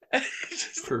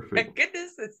 just, Perfect. my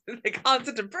goodness, it's like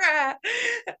answer to prayer.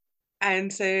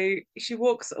 And so she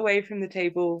walks away from the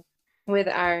table with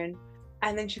Aaron,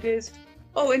 and then she goes,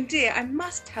 oh, and dear, I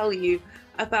must tell you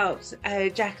about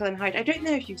Jekyll and Hyde. I don't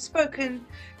know if you've spoken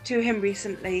to him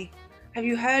recently. Have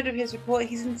you heard of his report?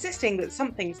 He's insisting that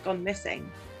something's gone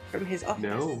missing from his office.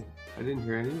 No, I didn't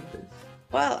hear any of this.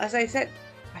 Well, as I said,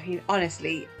 I mean,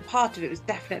 honestly, part of it was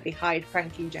definitely Hyde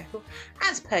pranking Jekyll,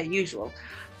 as per usual.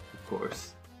 Of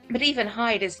course. But even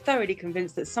Hyde is thoroughly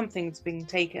convinced that something's been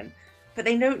taken, but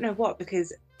they don't know what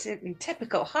because, in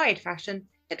typical Hyde fashion,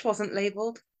 it wasn't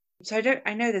labelled. So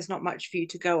I know there's not much for you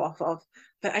to go off of,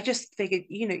 but I just figured,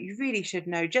 you really should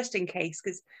know just in case,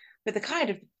 because with the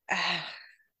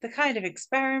kind of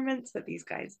experiments that these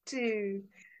guys do,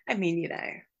 I mean,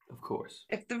 Of course.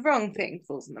 if the wrong thing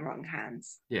falls in the wrong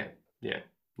hands. Yeah,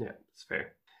 it's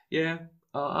fair. Yeah,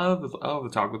 I'll have a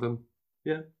talk with him.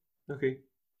 Yeah, okay.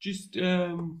 Just,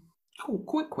 cool,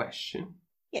 quick question.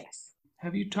 Yes.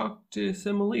 Have you talked to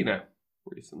Semolina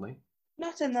recently?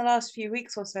 Not in the last few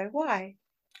weeks or so. Why?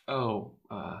 Oh,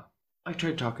 I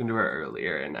tried talking to her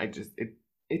earlier, and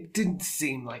it didn't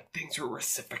seem like things were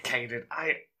reciprocated.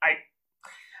 I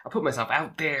put myself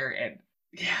out there, and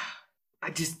yeah, I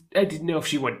didn't know if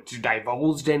she wanted to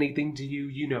divulge anything to you.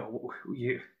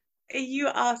 Are you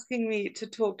asking me to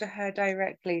talk to her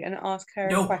directly and ask her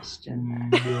No. a question?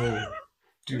 No,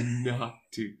 do not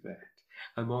do that.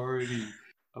 I'm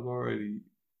already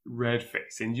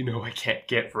red-faced, and I can't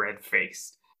get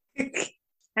red-faced.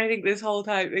 I think this whole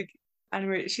time, like,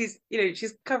 Anna-Maria, she's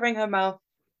covering her mouth,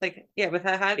 like, yeah, with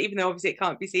her hand, even though obviously it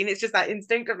can't be seen. It's just that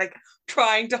instinct of like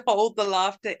trying to hold the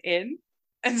laughter in.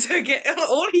 And so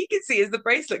all he can see is the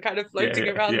bracelet kind of floating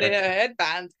around her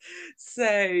headband.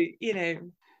 So,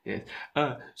 Yes.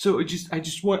 So I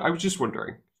was just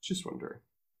wondering.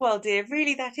 Well, dear,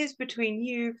 really, that is between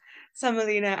you,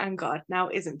 Semolina, and God, now,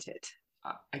 isn't it?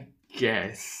 I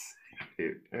guess.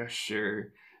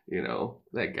 Sure.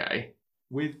 That guy.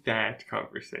 With that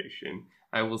conversation,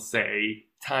 I will say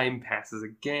time passes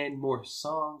again. More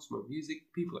songs, more music.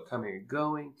 People are coming and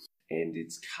going. And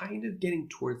it's kind of getting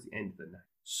towards the end of the night.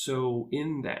 So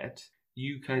in that,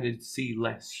 you kind of see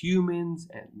less humans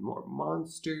and more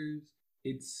monsters.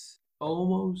 It's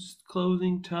almost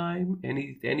closing time.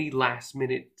 Any last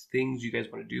minute things you guys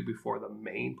want to do before the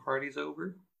main party's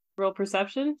over? Roll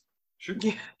perception. Sure.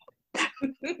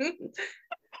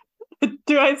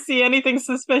 Do I see anything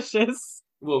suspicious?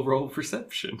 Well, roll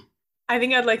perception. I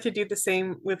think I'd like to do the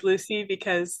same with Lucy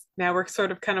because now we're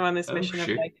sort of kind of on this mission of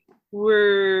sure. like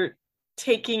we're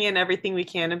taking in everything we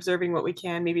can, observing what we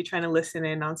can, maybe trying to listen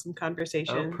in on some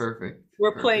conversations. Oh, perfect.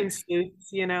 We're playing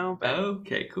suits, but...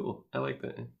 Okay, cool. I like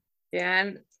that. Yeah,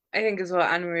 and I think as well,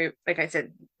 Anna-Maria, like I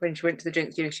said, when she went to the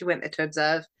drinks, she went there to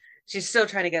observe. She's still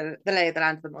trying to get the lay of the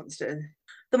land of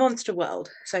the monster world.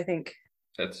 So I think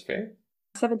that's fair.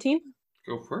 17.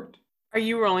 Go for it. Are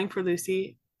you rolling for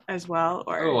Lucy as well,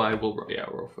 or? Oh, I will. Yeah,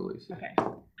 roll for Lucy. Okay.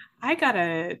 I got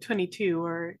a 22,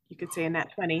 or you could say a nat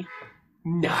 20.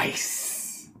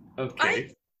 Nice.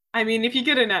 Okay. I mean, if you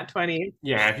get a nat 20.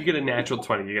 Yeah, if you get a natural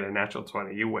 20, you get a natural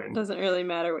 20. You win. Doesn't really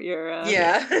matter what your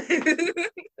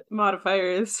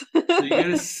modifier is. So you get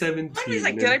a 17. I was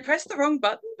like, did I press the wrong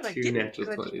button? But I didn't.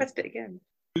 Natural I just pressed it again.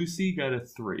 Lucy got a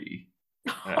 3.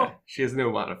 She has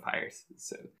no modifiers.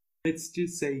 So let's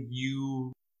just say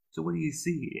you. So what do you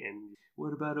see? And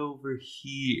what about over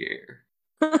here?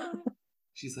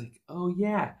 She's like, oh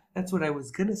yeah, that's what I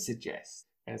was gonna suggest,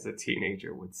 as a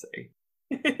teenager would say.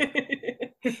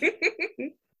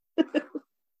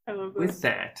 I love With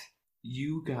that,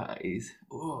 you guys,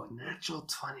 natural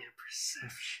 20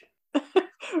 perception.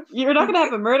 You're not gonna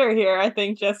have a murder here, I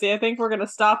think, Jesse. I think we're gonna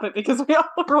stop it because we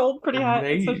all rolled pretty high,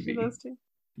 especially those two.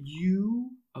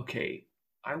 Okay,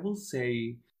 I will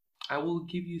say, I will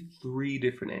give you 3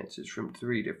 different answers from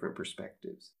 3 different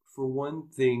perspectives. For one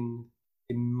thing,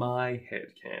 in my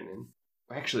headcanon,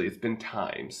 actually it's been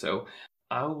time, so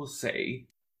I will say,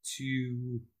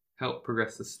 to help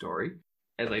progress the story,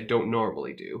 as I don't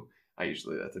normally do, I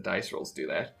usually let the dice rolls do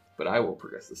that, but I will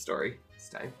progress the story this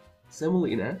time.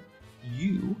 Semolina,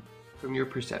 you from your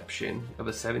perception of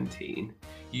a 17,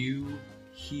 you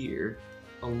hear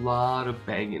a lot of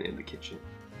banging in the kitchen.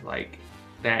 Like,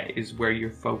 that is where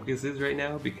your focus is right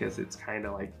now, because it's kind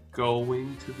of like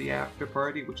going to the after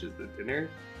party, which is the dinner.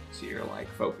 So you're like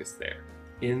focused there.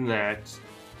 In that,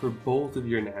 for both of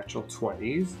your natural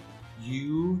 20s,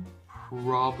 you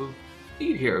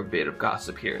hear a bit of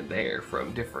gossip here and there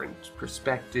from different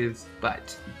perspectives,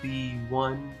 but the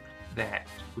one that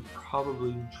would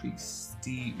probably intrigue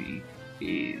Stevie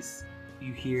is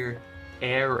you hear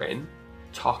Aaron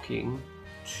talking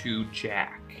to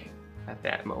Jack at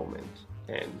that moment,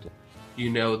 and you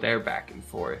know they're back and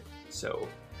forth, so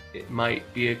it might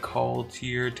be a call to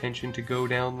your attention to go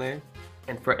down there.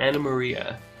 And for Anna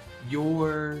Maria,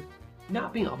 you're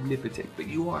not being omnipotent, but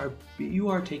you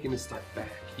are taking a step back.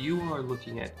 You are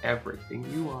looking at everything.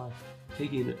 You are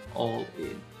taking it all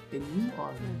in, and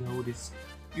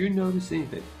you're noticing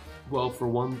that. Well, for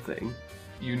one thing,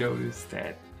 you notice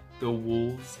that the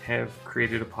wolves have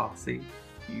created a posse.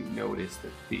 You notice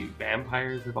that the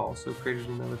vampires have also created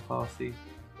another posse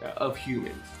of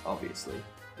humans, obviously.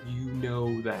 You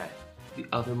know that the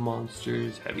other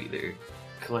monsters have either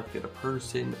collected a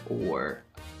person or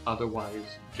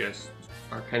otherwise just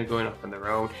are kind of going off on their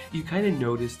own. You kind of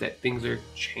notice that things are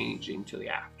changing to the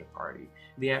after party.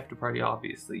 The after party,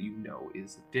 obviously, you know,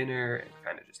 is a dinner and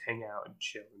kind of just hang out and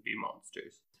chill and be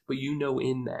monsters. But you know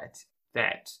in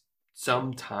that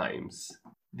sometimes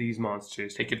these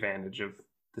monsters take advantage of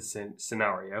the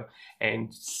scenario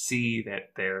and see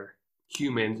that their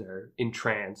humans are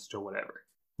entranced or whatever.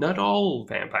 Not all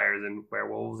vampires and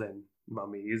werewolves and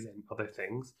mummies and other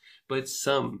things, but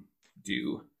some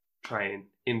do try and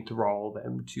enthrall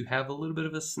them to have a little bit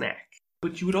of a snack.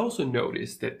 But you would also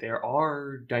notice that there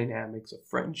are dynamics of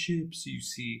friendships. You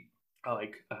see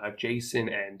Jason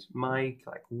and Mike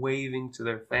like waving to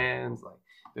their fans, like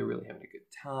they're really having a good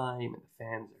time, and the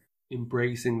fans are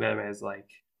embracing them as like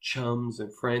chums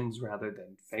and friends rather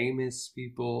than famous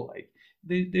people. Like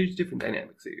there's different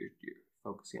dynamics that you're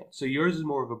focusing on. So yours is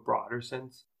more of a broader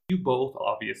sense. You both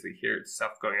obviously hear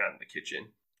stuff going on in the kitchen,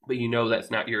 but you know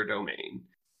that's not your domain.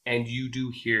 And you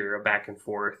do hear a back and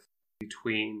forth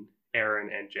between Aaron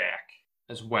and Jack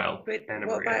as well. Wait, Anna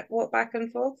what, Maria. what back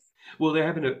and forth? Well, they're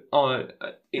having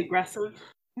Aggressive?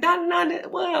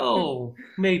 Well,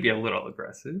 maybe a little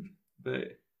aggressive,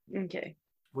 but Okay.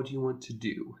 what do you want to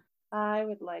do? I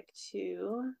would like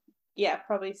to,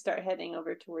 probably start heading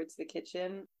over towards the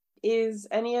kitchen. Is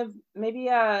any of maybe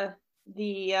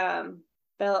the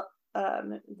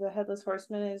Headless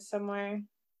Horseman is somewhere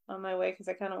on my way, because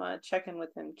I kind of want to check in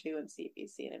with him too and see if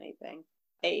he's seen anything.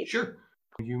 Abe. Sure.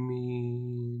 You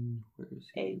mean where is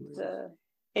he?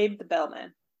 Abe the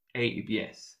Bellman. Abe,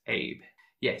 yes. Abe.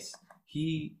 Yes.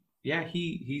 He's at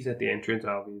the entrance,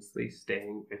 obviously,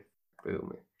 staying with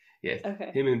Boomer. Yes.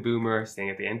 Okay. Him and Boomer are staying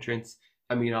at the entrance.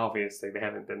 I mean, obviously, they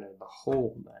haven't been there the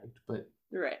whole night, but...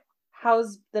 Right.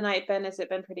 How's the night been? Has it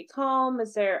been pretty calm? I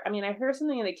heard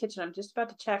something in the kitchen. I'm just about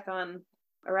to check on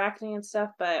Arachne and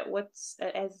stuff, but what's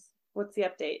the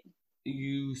update?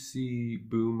 You see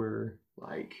Boomer,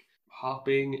 like,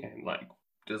 hopping and, like,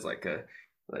 does, like,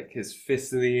 his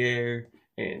fist in the air,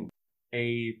 and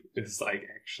Abe is, like,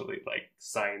 actually, like,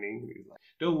 signing. He's like,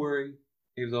 don't worry,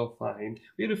 it was all fine.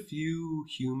 We had a few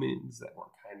humans that were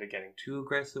kind of getting too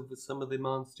aggressive with some of the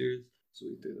monsters, so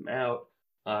we threw them out.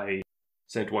 I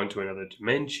sent one to another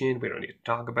dimension. We don't need to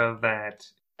talk about that.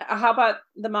 How about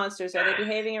the monsters? Are they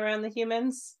behaving around the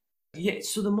humans? Yeah,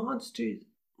 so the monsters...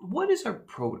 What is our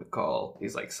protocol?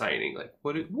 He's like signing, like,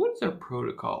 what is our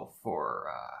protocol for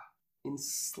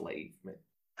enslavement?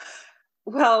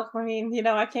 Well,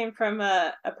 I came from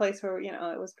a place where,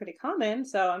 it was pretty common.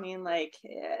 So,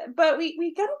 but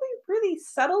we gotta be really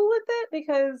subtle with it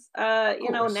because,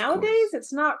 nowadays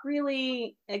it's not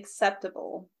really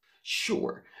acceptable.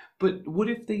 Sure. But what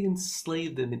if they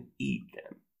enslave them and eat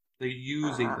them? They're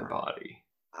using the body.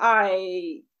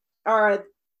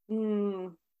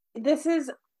 This is,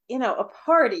 a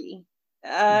party.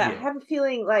 I have a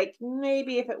feeling like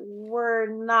maybe if it were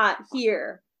not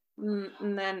here,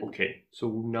 and then okay, so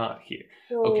not here.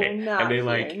 So okay, not and they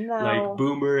here, no. like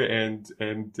Boomer and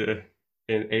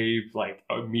Abe like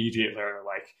immediately are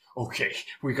like, okay,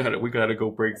 we gotta go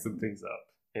break some things up,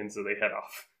 and so they head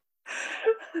off.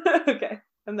 Okay,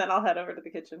 and then I'll head over to the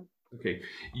kitchen. Okay,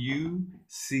 you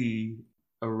see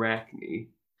Arachne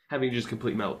having just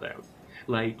complete meltdown.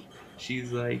 Like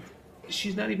she's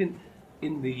not even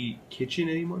in the kitchen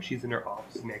anymore. She's in her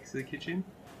office next to the kitchen,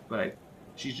 but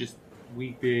she's just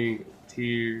weeping,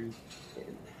 tears.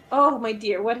 Oh my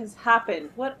dear, what has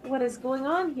happened? What is going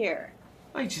on here?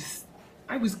 I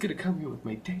was gonna come here with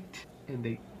my date, and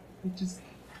they just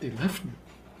They left me.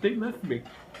 They left me.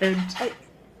 And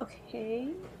Okay.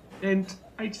 and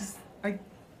I just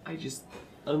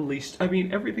unleashed. I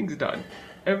mean, everything's done.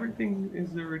 Everything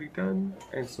is already done,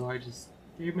 and so I just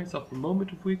gave myself a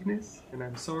moment of weakness, and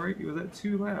I'm sorry. Was that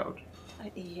too loud?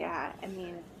 Yeah, I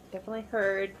mean, definitely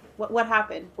heard. What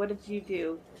happened? What did you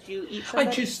do? Did you eat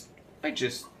I somebody?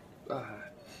 just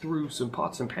threw some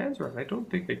pots and pans around. I don't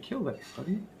think I killed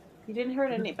anybody. You didn't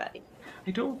hurt anybody.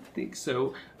 I don't think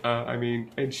so. I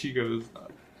mean, and she goes,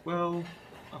 well,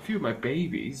 a few of my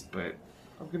babies, but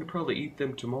I'm gonna probably eat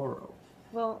them tomorrow.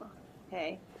 Well,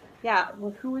 okay. Yeah,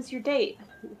 well, who was your date?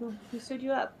 Who stood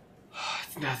you up?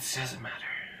 No, this doesn't matter.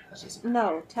 That doesn't matter.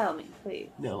 No, tell me, please.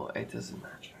 No, it doesn't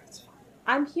matter. It's fine.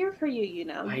 I'm here for you, you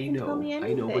know. You can tell me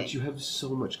anything. I know, but you have so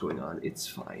much going on. It's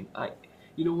fine.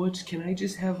 You know what? Can I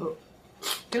just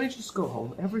go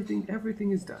home?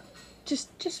 Everything is done.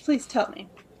 Just please tell me.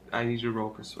 I need to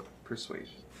roll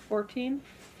persuasion. 14?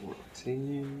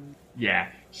 14. Yeah,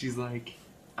 she's like,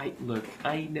 I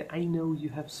know you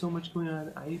have so much going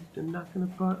on. I'm not gonna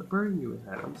burden you with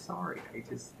that. I'm sorry.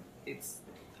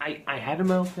 I had a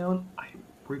meltdown. I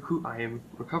am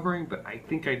recovering, but I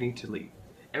think I need to leave.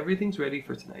 Everything's ready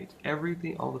for tonight.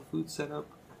 All the food's set up,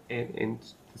 and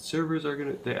the servers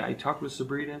are I talked with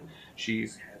Sabrina. She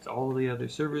has all the other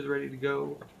servers ready to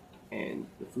go, and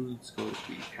the food's going to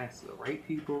be passed to the right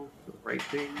people, the right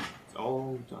things. It's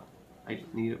all done. I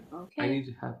just need Okay. I need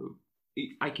to have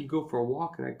I can go for a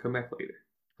walk and I can come back later.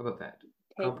 How about that?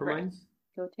 Take Compromise?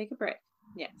 Go take a break.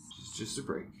 Yes. Just a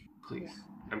break, please. Yeah.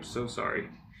 I'm so sorry.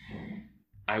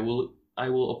 I will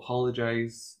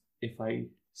apologize if I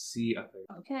see other.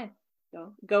 Okay.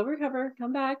 Go recover.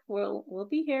 Come back. We'll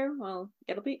be here. Well,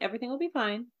 everything will be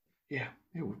fine. Yeah,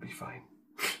 it would be fine.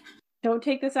 Don't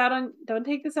take this out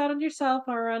on yourself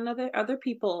or on other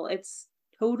people. It's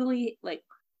totally like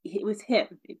it was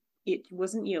him. It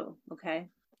wasn't you, okay?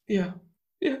 Yeah.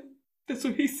 That's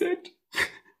what he said.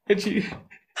 And she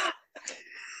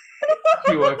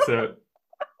walks out.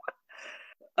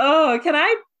 Oh, can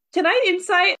I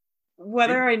insight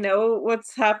whether I know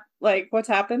what's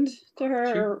happened to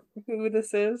her or who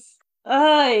this is?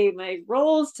 My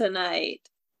rolls tonight.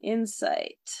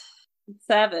 Insight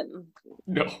 7.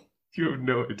 No, you have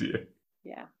no idea.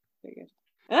 Yeah, figured.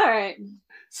 All right.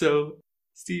 So,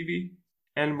 Stevie,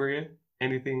 Anna Maria,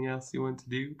 anything else you want to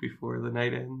do before the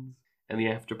night ends and the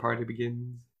after party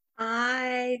begins?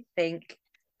 I think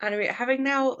Anna Maria, having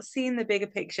now seen the bigger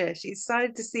picture, she's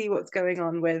started to see what's going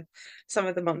on with some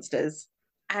of the monsters.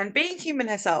 And being human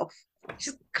herself,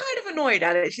 she's kind of annoyed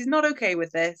at it. She's not okay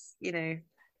with this,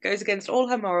 goes against all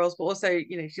her morals, but also,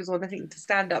 she's wanting to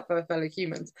stand up for her fellow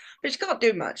humans. But she can't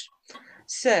do much.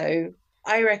 So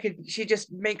I reckon she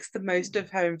just makes the most of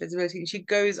her invisibility and she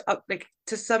goes up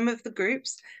to some of the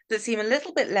groups that seem a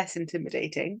little bit less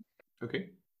intimidating.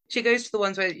 Okay. She goes to the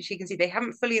ones where she can see they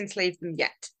haven't fully enslaved them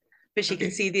yet, but she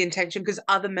can see the intention because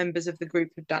other members of the group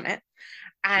have done it.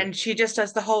 And she just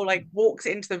does the whole walks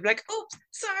into them oops,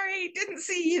 sorry, didn't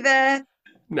see you there.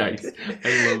 Nice. I love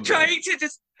that. Trying to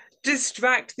just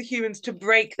distract the humans to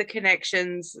break the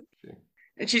connections. Okay.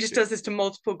 And she just does this to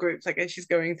multiple groups, as she's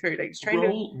going through, trying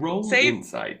to roll save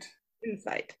insight.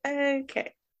 Insight.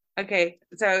 Okay.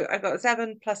 So I've got a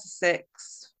 7 plus a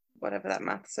 6, whatever that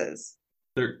math says.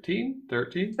 13.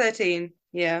 13.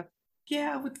 Yeah.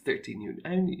 Yeah, with 13,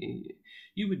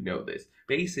 you would know this.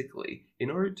 Basically,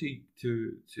 in order to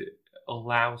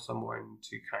allow someone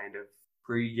to kind of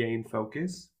regain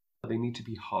focus, they need to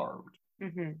be harmed.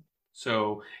 Mm-hmm.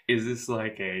 So, is this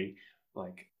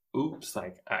oops,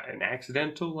 an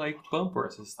accidental bump, or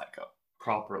is this a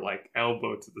proper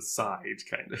elbow to the side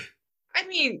kind of? I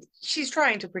mean, she's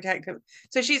trying to protect him,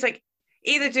 so she's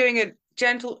either doing a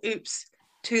gentle oops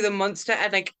to the monster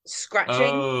and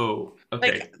scratching,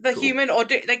 okay, the human, or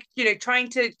trying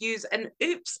to use an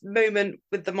oops moment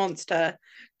with the monster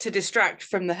to distract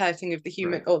from the hurting of the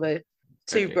human, or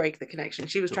break the connection.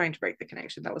 She was trying to break the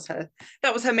connection. That was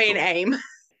her main aim.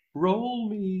 Roll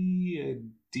me a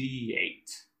D8.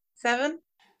 7?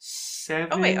 7.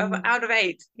 Oh wait, out of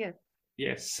 8. Yeah.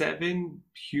 Yeah, 7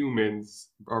 humans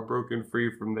are broken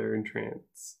free from their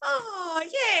entrance. Oh,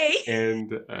 yay!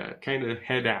 And kind of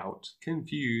head out.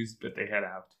 Confused, but they head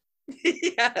out.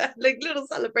 Yeah, little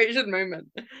celebration moment.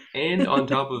 And on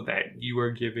top of that, you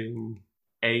are giving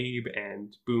Abe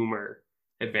and Boomer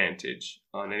advantage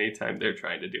on any time they're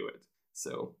trying to do it.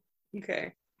 So,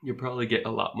 okay, you'll probably get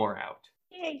a lot more out.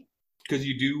 Yay! Because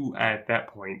you do, at that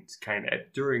point,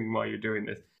 while you're doing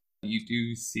this, you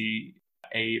do see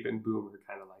Abe and Boomer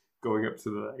kind of going up to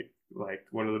the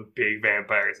one of the big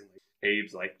vampires, and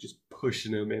Abe's just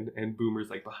pushing him, and Boomer's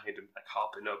behind him,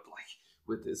 hopping up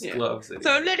with his gloves. And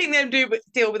so I'm letting them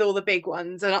deal with all the big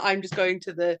ones, and I'm just going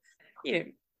to the,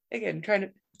 again trying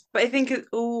to. But I think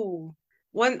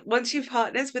once she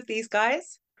partners with these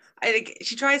guys, I think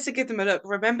she tries to give them a look,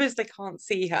 remembers they can't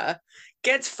see her,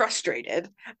 gets frustrated,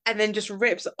 and then just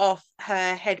rips off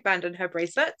her headband and her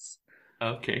bracelets.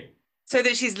 Okay. So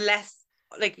that she's less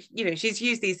she's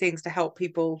used these things to help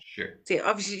people. Sure. See,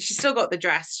 obviously she's still got the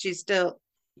dress. She's still,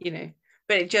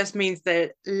 but it just means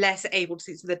they're less able to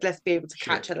see, so they'd less be able to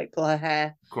catch her, like pull her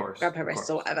hair, of course, grab her wrists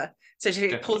or whatever. So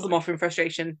she pulls them off in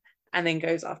frustration and then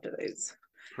goes after those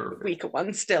weaker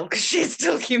ones still, because she's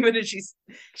still human and she's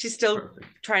still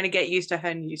trying to get used to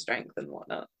her new strength and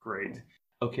whatnot. Great.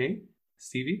 Okay,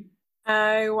 Stevie?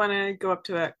 I want to go up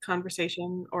to that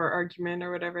conversation or argument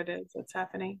or whatever it is that's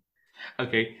happening.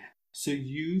 Okay, so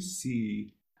you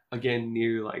see, again,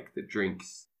 near like the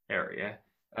drinks area,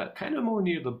 kind of more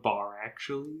near the bar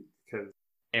actually, because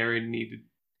Aaron needed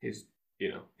his,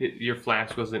 your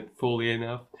flask wasn't fully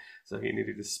enough, so he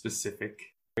needed a specific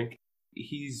drink.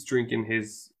 He's drinking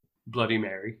his Bloody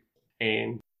Mary,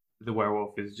 and the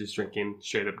werewolf is just drinking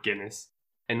straight up Guinness,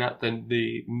 and not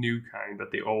the new kind, but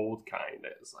the old kind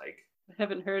that is like. I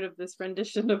haven't heard of this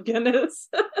rendition of Guinness.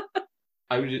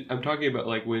 I'm talking about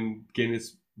like when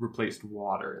Guinness replaced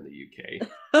water in the UK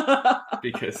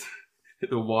because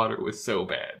the water was so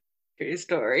bad. True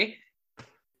story.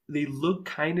 They look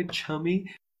kind of chummy.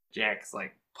 Jack's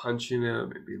like punching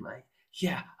him and being like,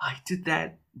 "Yeah, I did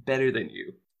that better than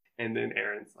you." And then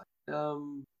Aaron's like,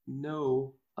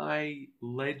 no, I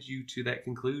led you to that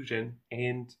conclusion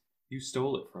and you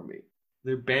stole it from me."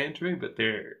 They're bantering, but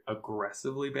they're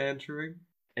aggressively bantering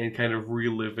and kind of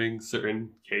reliving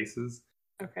certain cases.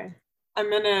 Okay. I'm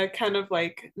gonna kind of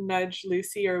like nudge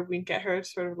Lucy or wink at her,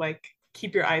 sort of like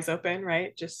keep your eyes open,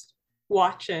 right? Just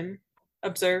watch and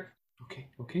observe.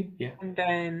 Okay, yeah. And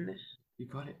then you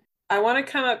got it. I want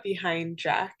to come up behind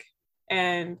Jack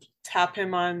and tap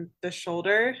him on the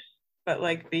shoulder, but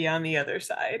like be on the other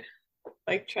side.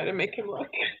 Like try to make him look.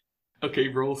 Okay,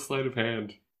 roll sleight of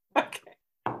hand. Okay.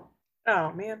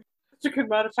 Oh man. That's a good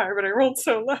modifier, but I rolled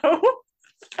so low.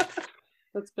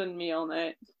 That's been me all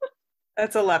night.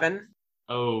 That's 11.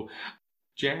 Oh,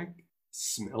 Jack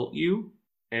smelt you,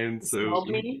 and so smelled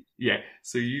me? Yeah,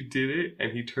 so you did it,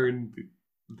 and he turned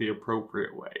the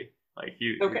appropriate way. Like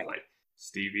he was like,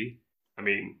 Stephanie.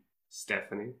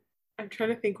 I'm trying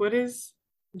to think. What is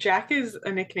Jack? Is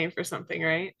a nickname for something,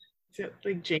 right? Is it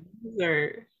like James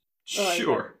or?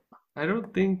 Sure. I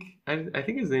don't think. I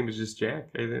think his name is just Jack.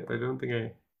 I don't think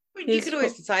I. You could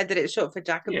always decide that it's short for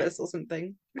Jacobus or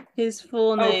something. His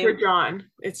full name. Oh, for John.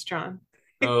 It's John.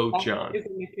 Oh, John.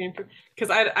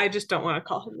 Because I just don't want to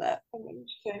call him that. I'm going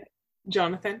to say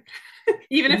Jonathan.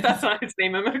 Even if that's not his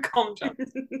name, I'm going to call him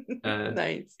Jonathan.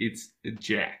 Nice. It's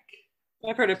Jack.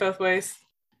 I've heard it both ways.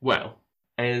 Well,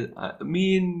 and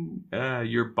me and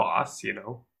your boss, the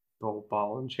old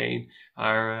ball and chain,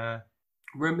 are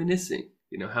reminiscing.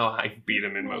 How I beat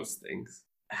him in most things.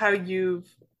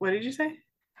 What did you say?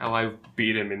 How I've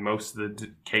beat him in most of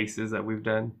the cases that we've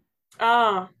done.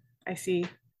 Oh, I see.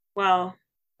 Well,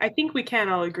 I think we can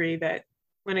all agree that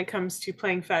when it comes to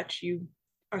playing fetch, you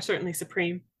are certainly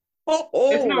supreme.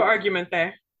 There's no argument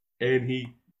there. And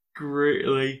he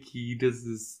does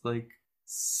this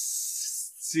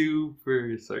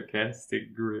super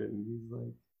sarcastic grin. He's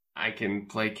like, "I can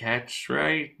play catch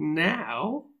right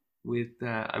now with,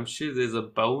 I'm sure there's a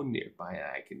bone nearby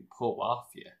I can pull off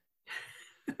you."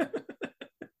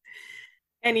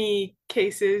 Any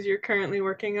cases you're currently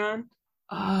working on?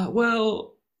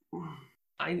 Well,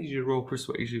 I need you to roll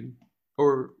persuasion.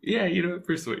 Or, yeah,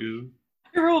 persuasion.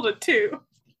 I rolled a 2.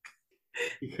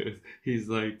 Because he's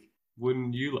like,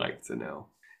 "Wouldn't you like to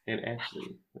know?" And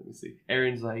actually, let me see.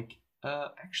 Aaron's like,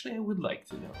 actually, I would like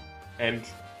to know. And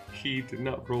he did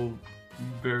not roll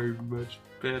very much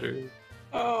better.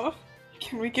 Oh,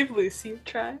 can we give Lucy a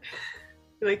try?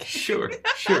 Sure.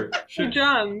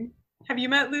 John, have you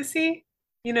met Lucy?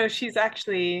 She's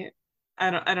actually,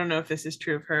 I don't know if this is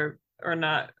true of her or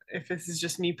not, if this is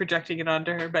just me projecting it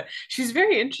onto her, but she's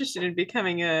very interested in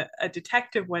becoming a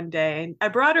detective one day. And I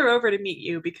brought her over to meet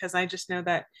you because I just know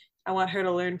that I want her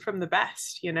to learn from the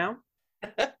best,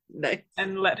 Nice.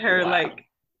 And let her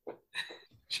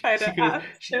try to ask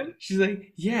him. She's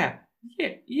like, yeah.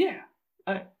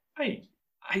 I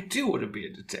do want to be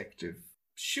a detective.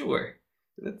 Sure.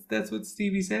 That's what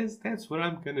Stevie says. That's what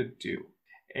I'm gonna do.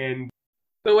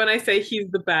 But when I say he's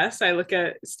the best, I look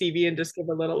at Stevie and just give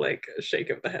a little a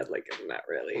shake of the head, not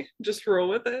really. Just roll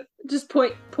with it. Just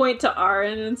point to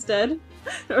Aaron instead,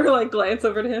 or glance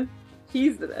over to him.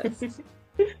 He's the best.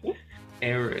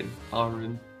 Aaron,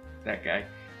 that guy,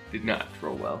 did not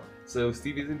roll well. So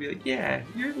Stevie's gonna be like, yeah,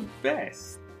 you're the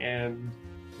best. And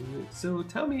so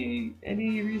tell me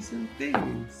any recent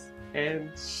things. And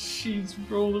she's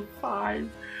rolled a 5.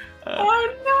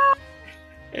 Oh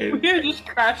no! And We're just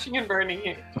crashing and burning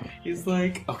it. he's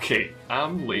like, okay,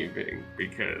 I'm leaving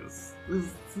because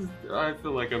I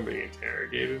feel like I'm being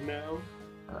interrogated now.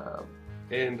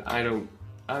 And I'm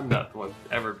not the one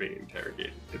ever being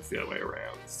interrogated. It's the other way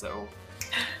around. So,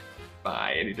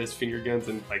 bye. And he does finger guns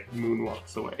and like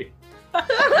moonwalks away. Because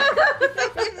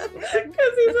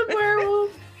he's a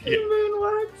werewolf. He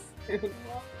Yeah.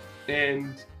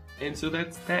 moonwalks. And so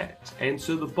that's that. And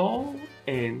so the ball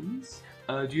ends.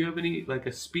 Do you have any like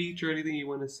a speech or anything you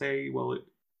want to say while it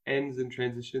ends and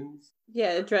transitions?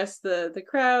 Yeah, address the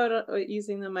crowd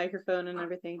using the microphone and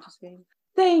everything. Just saying,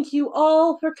 thank you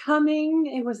all for coming.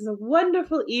 It was a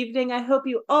wonderful evening. I hope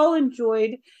you all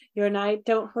enjoyed your night.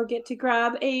 Don't forget to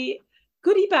grab a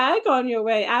goodie bag on your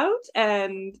way out,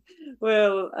 and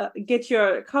we'll get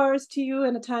your cars to you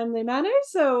in a timely manner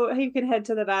so you can head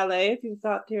to the valet if you've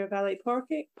got your valet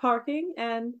parking.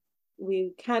 And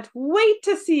we can't wait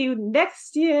to see you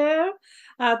next year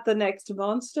at the next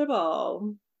Monster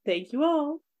Ball. Thank you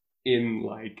all. In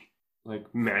like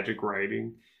magic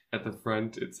writing at the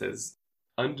front, it says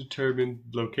undetermined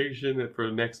location for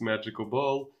the next magical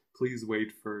ball. Please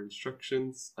wait for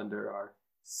instructions under our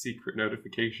secret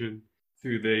notification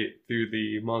through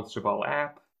the Monster Ball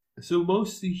app. So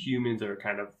most of the humans are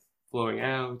kind of flowing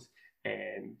out,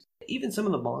 and even some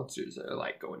of the monsters are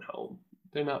like going home.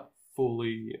 They're not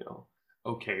fully,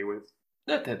 okay with,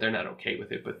 not that they're not okay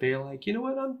with it, but they're like, you know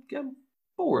what, I'm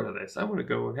bored of this. I want to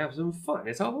go and have some fun.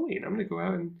 It's Halloween. I'm going to go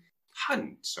out and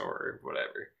hunt or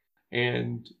whatever.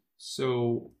 And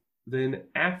so then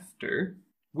after,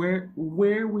 where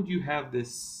would you have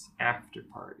this after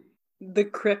party? The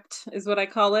crypt is what I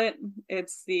call it.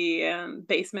 It's the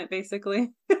basement,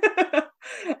 basically.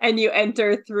 And you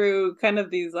enter through kind of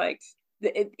these like,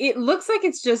 it looks like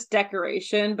it's just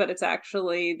decoration, but it's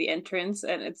actually the entrance,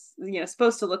 and it's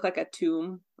supposed to look like a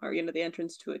tomb, or the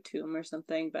entrance to a tomb or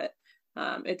something, but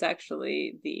it's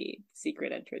actually the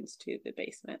secret entrance to the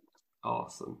basement.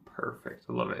 Awesome. Perfect.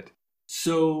 I love it.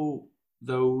 So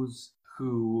those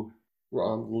who were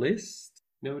on the list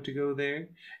know to go there.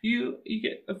 You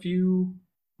get a few,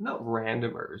 not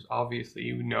randomers. Obviously,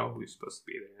 you know who's supposed to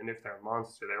be there, and if they're a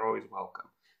monster, they're always welcome.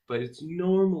 But it's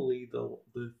normally the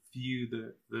few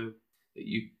that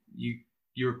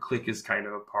your clique is kind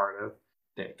of a part of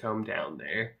that come down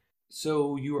there.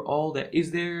 So you are all that.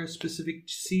 Is there a specific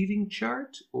seating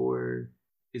chart, or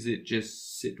is it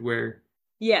just sit where?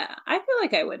 Yeah, I feel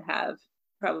like I would have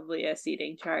probably a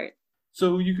seating chart.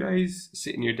 So you guys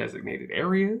sit in your designated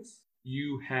areas.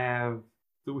 You have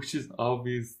the witches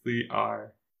obviously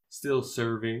are still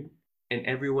serving, and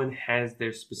everyone has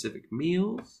their specific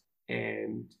meals,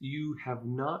 and you have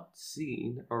not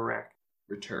seen Arachne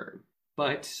return.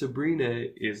 But Sabrina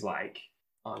is like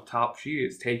on top. She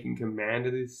is taking command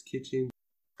of this kitchen.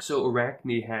 So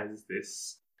Arachne has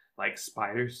this like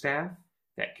spider staff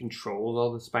that controls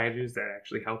all the spiders that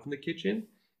actually help in the kitchen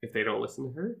if they don't listen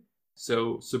to her.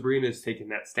 So Sabrina's taken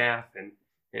that staff and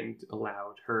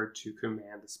allowed her to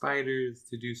command the spiders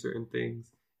to do certain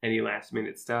things. Any last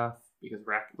minute stuff, because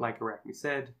like Arachne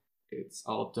said, it's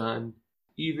all done.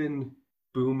 Even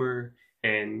Boomer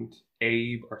and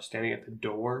Abe are standing at the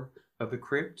door of the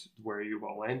crypt where you've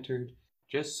all entered,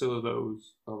 just so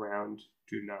those around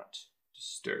do not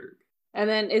disturb. And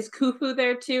then is Khufu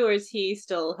there too, or is he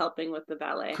still helping with the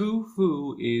valet?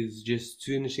 Khufu is just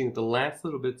finishing the last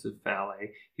little bits of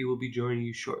valet. He will be joining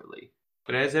you shortly.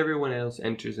 But as everyone else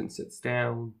enters and sits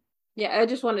down... Yeah, I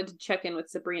just wanted to check in with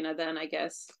Sabrina then, I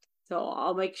guess. So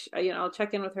I'll I'll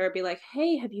check in with her, be like,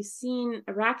 hey, have you seen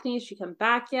Arachne? Has she come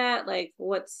back yet? Like,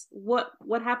 what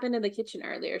happened in the kitchen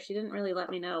earlier? She didn't really let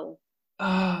me know.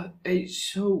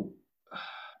 So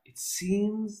it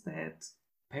seems that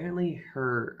apparently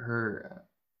her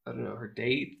I don't know, her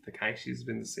date, the guy she's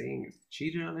been seeing,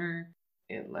 cheated on her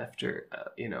and left her,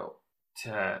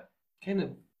 to kind of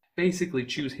basically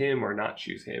choose him or not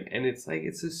choose him. And it's like,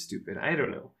 it's so stupid. I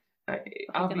don't know.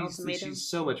 Obviously, she's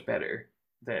so much better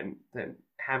than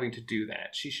having to do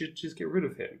that. She should just get rid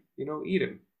of him. Eat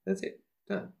him. That's it.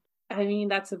 Done. I mean,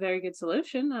 that's a very good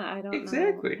solution. I don't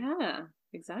exactly. know. Yeah,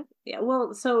 exactly. Yeah.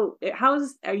 Well, so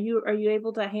are you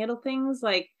able to handle things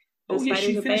like? Oh yeah,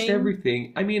 she finished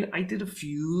everything. I mean, I did a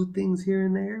few things here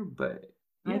and there, but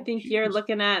yeah, I think you're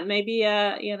looking at maybe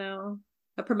a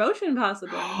promotion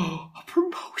possibly. A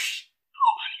promotion.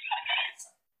 Oh my goodness.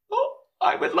 Oh,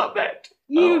 I would love that.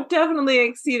 You definitely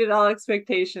exceeded all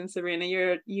expectations, Serena.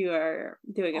 You are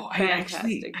doing a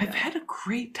fantastic job. I've had a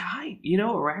great time.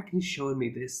 Arachne's showing me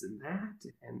this and that,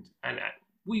 and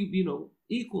we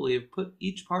equally have put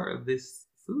each part of this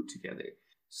food together.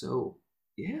 So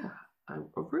yeah, I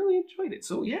really enjoyed it.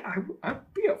 So yeah,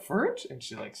 I'd be up for it. And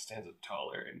she stands up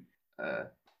taller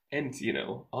and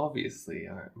obviously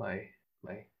my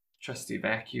trusty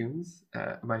vacuums,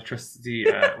 my trusty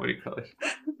what do you call it?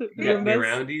 Get me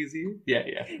around easy. Yeah.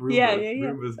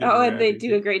 Roombas get and they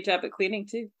do a great job at cleaning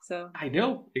too. So I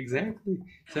know exactly.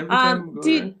 So every time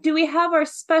do we have our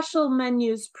special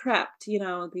menus prepped?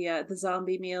 The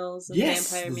zombie meals, and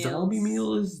vampire meals. The zombie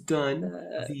meal is done.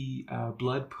 The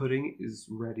blood pudding is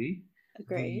ready.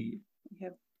 Great.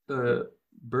 The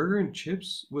burger and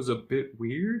chips was a bit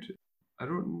weird. I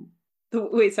don't.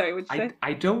 Wait, sorry. What'd you say?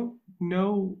 I don't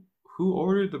know who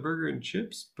ordered the burger and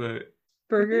chips, but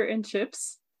burger and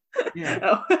chips. Yeah.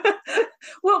 Oh.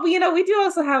 Well, we do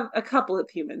also have a couple of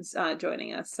humans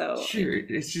joining us, so sure.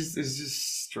 It's just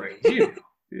strange.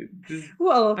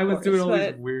 Well, I was doing all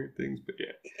these weird things, but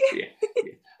yeah.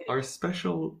 Our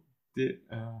special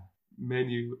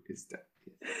menu is done.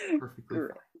 Perfectly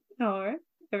fine. All right.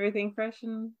 Everything fresh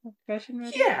and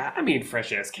ready? Yeah, I mean,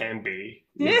 fresh as can be.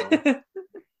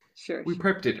 Sure. We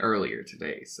prepped it earlier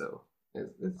today, so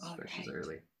it's fresh as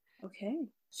early. Okay.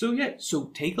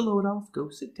 So take a load off, go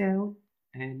sit down,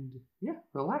 and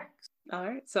relax. All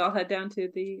right. So I'll head down to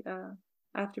the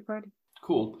after party.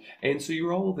 Cool. And so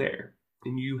you're all there,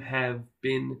 and you have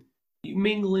been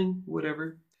mingling,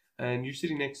 whatever, and you're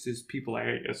sitting next to people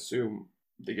I assume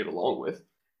they get along with.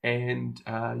 And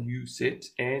you sit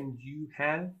and you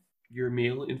have your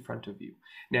meal in front of you.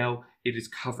 Now, it is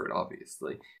covered,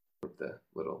 obviously, with the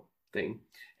little thing.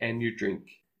 And your drink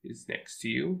is next to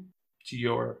you, to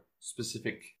your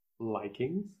specific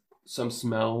likings. Some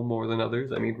smell more than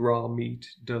others. I mean, raw meat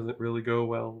doesn't really go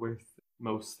well with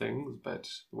most things, but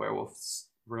the werewolves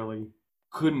really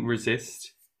couldn't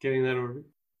resist getting that order.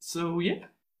 So, yeah.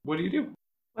 What do you do?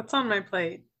 What's on my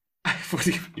plate?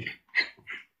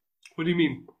 What do you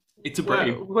mean? It's a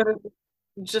brain. What is it?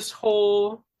 Just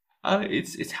whole?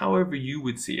 It's however you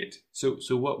would see it. So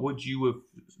what would you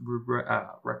have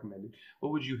recommended?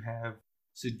 What would you have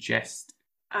suggested?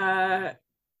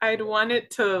 I'd want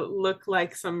it to look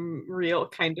like some real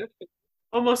kind of food.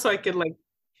 Almost so I could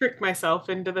trick myself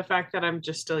into the fact that I'm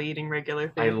just still eating regular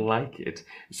food. I like it.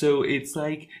 So it's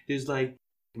there's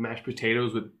mashed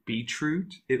potatoes with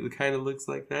beetroot. It kind of looks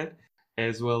like that,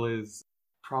 as well as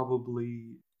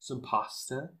probably some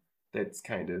pasta that's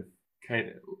kind of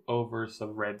over some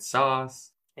red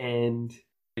sauce, and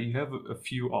you have a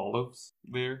few olives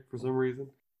there for some reason.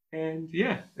 And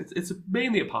yeah, it's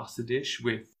mainly a pasta dish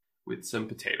with some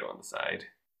potato on the side.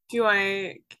 Do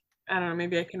I don't know,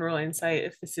 maybe I can roll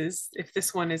insight if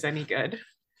this one is any good.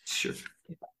 Sure.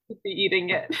 If I could be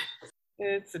eating it.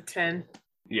 It's a 10.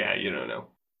 Yeah, you don't know.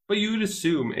 But you would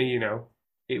assume,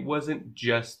 it wasn't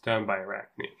just done by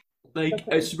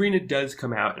Arachne. Serena does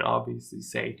come out and obviously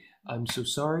say, I'm so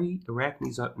sorry,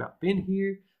 Arachne's not been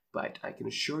here, but I can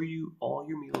assure you all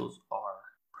your meals are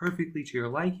perfectly to your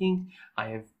liking.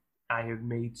 I have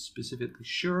made specifically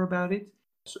sure about it.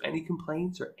 So any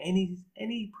complaints or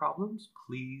any problems,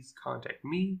 please contact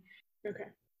me. Okay.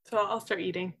 So I'll start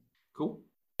eating. Cool.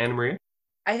 Anna Maria?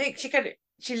 I think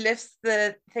she lifts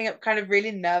the thing up kind of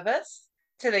really nervous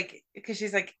to because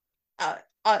she's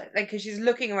because she's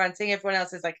looking around seeing everyone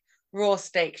else's raw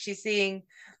steak. She's seeing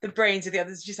the brains of the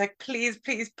others. She's like, please,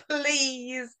 please,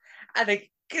 please. And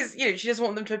because she doesn't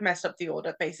want them to have messed up the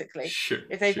order, basically. Sure.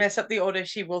 If they've messed up the order,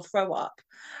 she will throw up.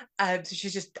 So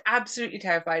she's just absolutely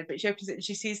terrified. But she opens it and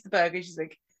she sees the burger.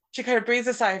 She kind of breathes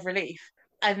a sigh of relief.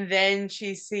 And then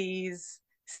she sees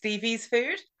Stevie's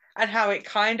food and how it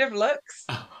kind of looks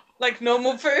like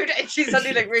normal food. And she's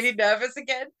suddenly really nervous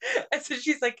again. And so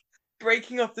she's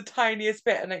breaking off the tiniest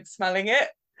bit and smelling it.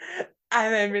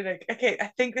 And then we're okay, I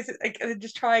think this is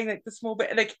just trying the small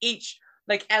bit, each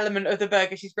element of the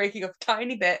burger, she's breaking off a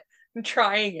tiny bit and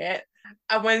trying it.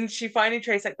 And when she finally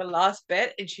tries the last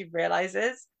bit and she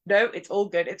realizes, no, it's all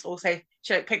good, it's all safe,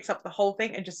 she picks up the whole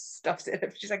thing and just stuffs it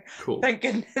in. She's cool. Thank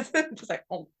goodness. Just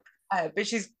oh. But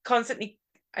she's constantly,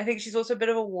 I think she's also a bit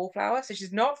of a wallflower, so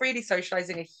she's not really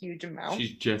socializing a huge amount.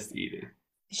 She's just eating.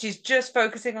 She's just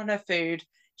focusing on her food.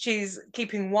 She's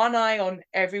keeping one eye on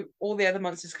all the other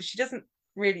monsters because she doesn't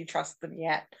really trust them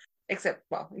yet, except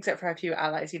for her few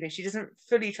allies. She doesn't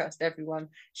fully trust everyone.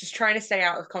 She's trying to stay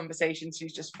out of conversations.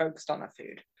 She's just focused on her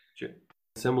food. Sure.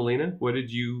 Semolina, what did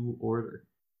you order?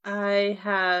 I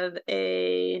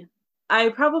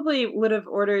probably would have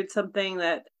ordered something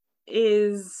that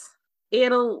is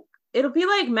it'll be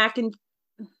like mac and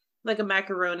like a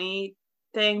macaroni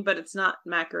thing, but it's not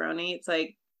macaroni. It's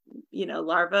like,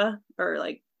 larva or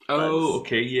like Oh, bugs.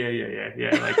 okay. Yeah.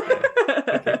 I like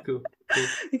that. Okay, cool.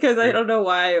 Because I don't know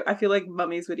why. I feel like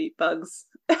mummies would eat bugs.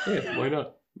 Yeah, why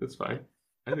not? That's fine.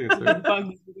 I think it's alright.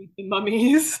 Bugs would eat the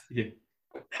mummies. Yeah.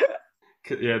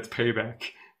 Yeah, it's payback.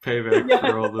 Payback Yeah.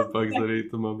 for all the bugs that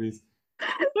ate the mummies.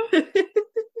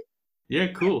 Yeah,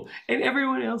 cool. And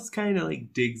everyone else kind of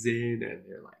like digs in and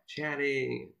they're like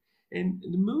chatting. And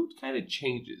the mood kind of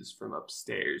changes from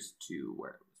upstairs to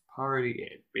where it was party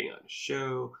and being on a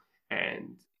show.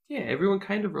 And yeah, everyone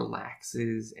kind of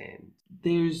relaxes and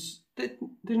there's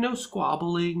no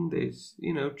squabbling. There's,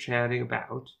 chatting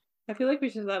about. I feel like we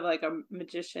should have like a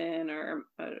magician or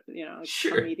a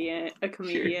Sure.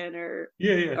 comedian or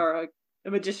Yeah. or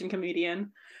a magician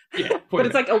comedian. Yeah, but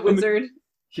it's like a wizard.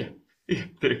 Yeah,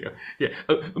 there you go. Yeah,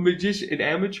 a magician, an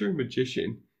amateur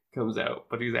magician comes out,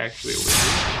 but he's actually a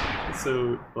wizard.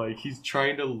 So, like, he's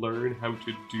trying to learn how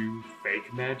to do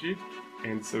fake magic,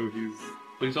 and so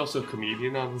he's also a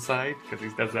comedian on the side, because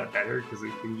he does that better, because he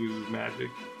can use his magic.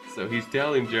 So he's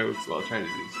telling jokes while trying to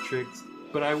do his tricks.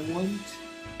 But I want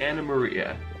Anna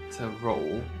Maria to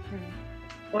roll.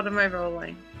 What am I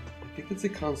rolling? I think it's a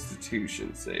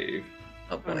Constitution save.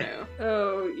 Oh boy. Oh no.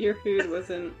 Oh, your food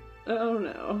wasn't. Oh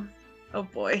no. Oh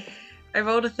boy. I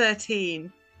rolled a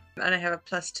 13 and I have a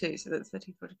 +2, so that's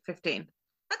 13, 14, 15.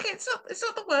 Okay, it's not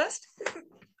the worst.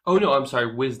 Oh no, I'm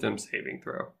sorry, Wisdom saving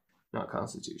throw, not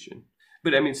Constitution.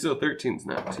 But I mean, still 13's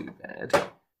not too bad.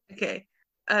 Okay.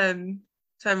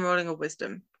 So I'm rolling a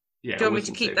wisdom. Yeah. Do you want me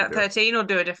to Wisdom keep saving that throw. 13 or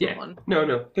do a different Yeah. one? No,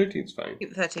 13's fine. Keep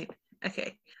the 13.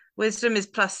 Okay. Wisdom is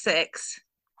 +6.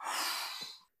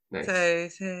 Nice.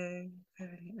 So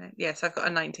yes, I've got a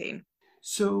 19.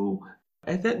 So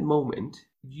at that moment,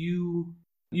 you're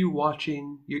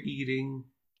watching, you're eating,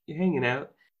 you're hanging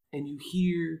out, and you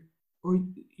hear, or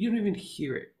you don't even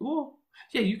hear it. Well,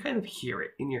 yeah, you kind of hear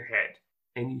it in your head,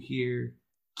 and you hear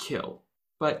kill.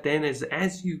 But then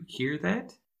as you hear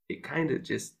that, it kind of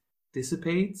just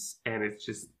dissipates, and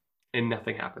and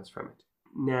nothing happens from it.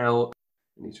 Now,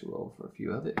 I need to roll for a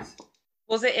few others.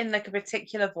 Was it in like a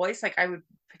particular voice? Like I would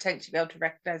potentially be able to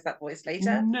recognize that voice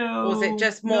later? No. Or was it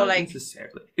just more not like...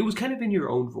 necessarily. It was kind of in your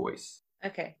own voice.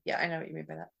 Okay, yeah, I know what you mean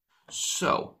by that.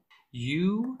 So,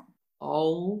 you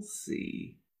all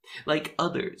see, like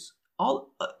others,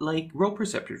 roll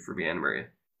perception for me, Anna Maria.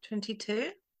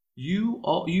 22?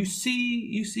 You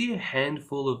see a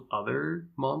handful of other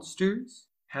monsters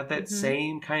have that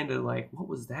same kind of like, what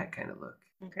was that kind of look?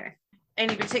 Okay.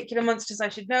 Any particular monsters I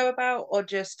should know about, or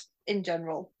just in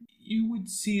general? You would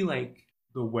see like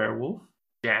the werewolf,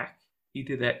 Jack. He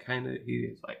did that kind of. He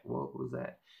is like, what was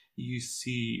that? You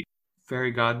see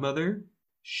Fairy Godmother.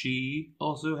 She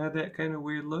also had that kind of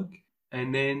weird look.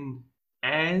 And then,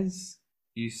 as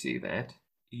you see that,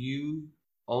 you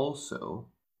also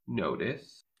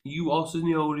notice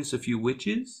a few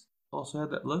witches also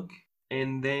had that look.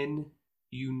 And then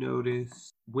you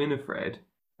notice Winifred.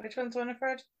 Which one's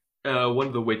Winifred? One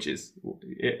of the witches.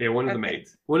 One of the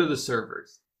maids. One of the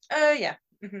servers. Oh, yeah.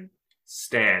 Mm-hmm.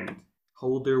 Stand,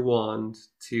 hold their wand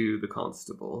to the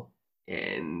constable,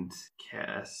 and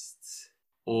cast.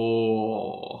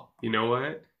 Oh, you know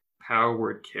what? Power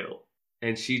word kill.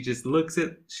 And she looks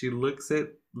at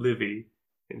Livy,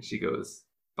 and she goes,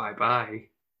 bye.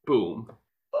 Boom.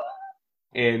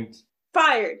 And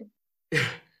Fired.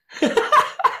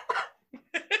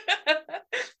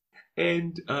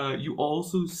 And you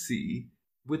also see,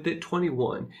 with that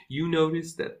 21, you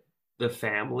notice that the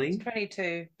family... It's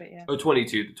 22, but yeah. Oh,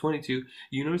 22. The 22,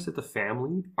 you notice that the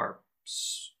family are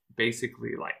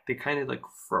basically like, they kind of like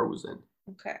frozen.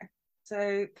 Okay.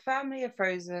 So, the family are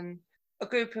frozen. A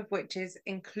group of witches,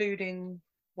 including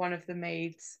one of the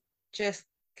maids, just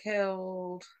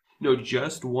killed... No,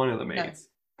 just one of the maids.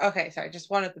 No. Okay, sorry,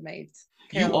 just one of the maids.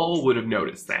 You all would have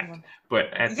noticed that. Someone. But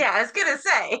yeah, I was going to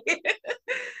say.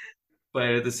 But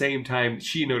at the same time,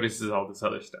 she notices all this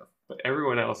other stuff. But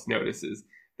everyone else notices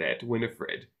that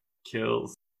Winifred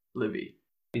kills Livy.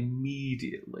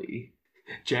 Immediately,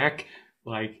 Jack,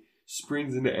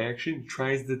 springs into action,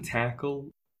 tries to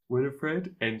tackle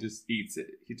Winifred, and just eats it.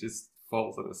 He just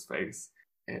falls on his face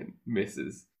and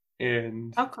misses.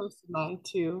 And how close am I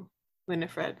to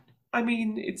Winifred? I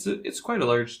mean, it's quite a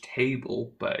large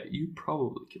table, but you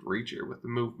probably could reach her with the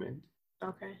movement.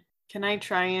 Okay. Can I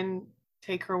try and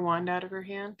take her wand out of her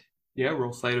hand? Yeah,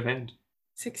 roll sleight of hand.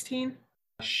 16?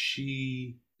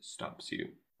 She stops you.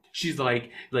 She's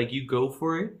like you go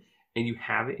for it, and you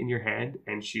have it in your hand,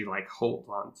 and she holds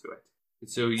on to it. And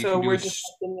so you can do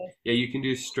you can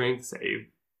do strength save,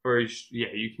 or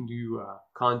you can do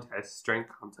strength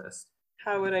contest.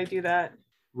 How would I do that?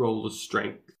 roll a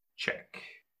strength check.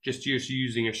 Just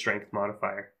using a strength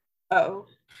modifier. Oh,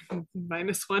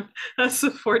 -1. That's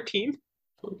a 14.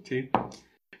 14.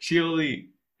 She only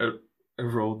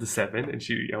rolled the 7, and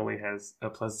she only has a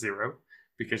 +0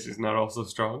 because she's not also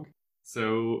strong.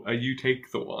 So you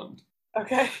take the wand.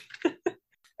 Okay.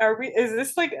 Are we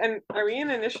in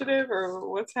initiative or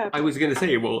what's happening? I was gonna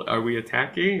say, well, are we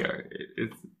attacking? Or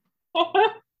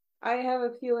I have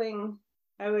a feeling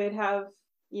I would have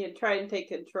try and take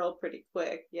control pretty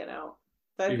quick, So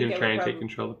you're gonna try and take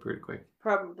control pretty quick.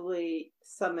 Probably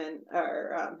summon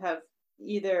or have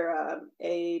either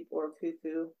Abe or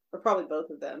Cuckoo, or probably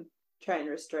both of them, try and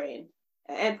restrain,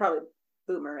 and probably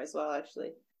Boomer as well.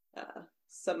 Actually,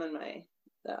 summon my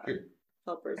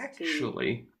helpers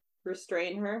to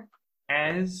restrain her.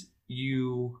 As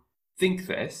you think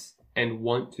this and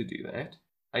want to do that,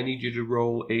 I need you to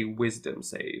roll a wisdom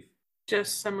save.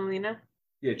 Just Semolina?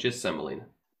 Yeah, just Semolina.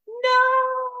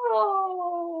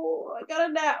 No! I got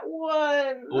a nat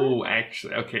 1! Oh,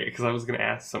 actually, okay, because I was going to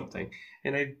ask something,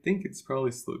 and I think it's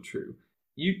probably still true.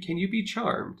 Can you be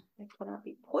charmed? I cannot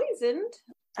be poisoned.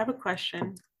 I have a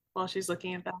question while she's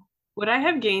looking at that. Would I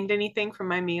have gained anything from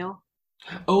my meal?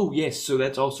 Oh, yes, so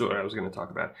that's also what I was going to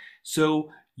talk about.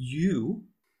 So you,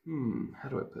 how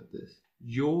do I put this?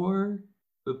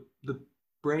 The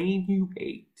brain you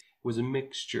ate was a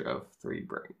mixture of 3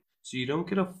 brains. So you don't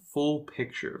get a full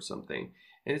picture of something.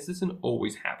 And this doesn't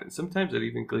always happen. Sometimes it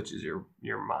even glitches your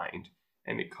mind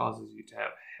and it causes you to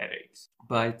have headaches.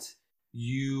 But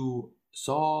you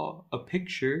saw a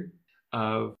picture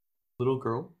of a little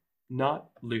girl, not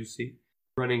Lucy,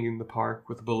 running in the park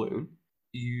with a balloon.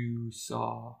 You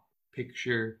saw a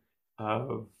picture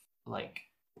of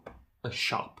like a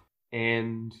shop,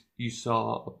 and you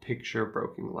saw a picture of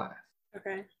broken glass.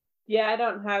 Okay. Yeah, I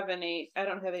don't have any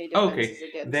defenses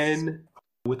against. Then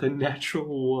with a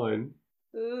natural 1,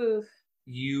 oof,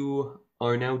 you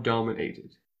are now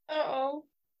dominated. Uh-oh.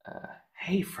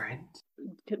 Hey, friend.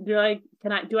 Do I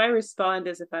respond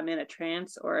as if I'm in a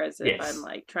trance or as if I'm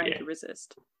like trying to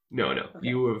resist? No. Okay.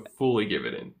 You have fully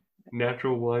given in.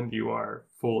 Natural 1, you are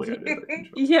fully under control.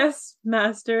 Yes,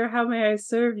 master. How may I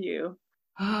serve you?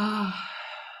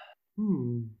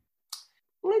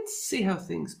 Let's see how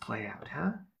things play out,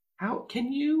 huh? How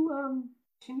can you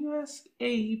ask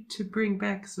Abe to bring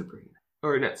back Sabrina?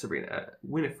 Or not Sabrina,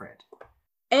 Winifred.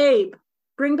 Abe,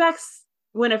 bring back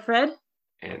Winifred.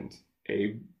 And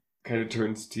Abe kind of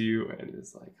turns to you and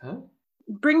is like, huh?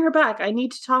 Bring her back. I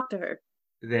need to talk to her.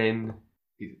 Then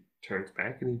he turns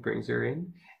back and he brings her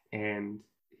in, and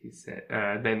he said,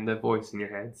 then the voice in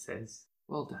your head says,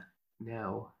 well done.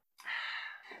 Now,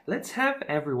 let's have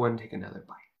everyone take another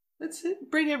bite. Let's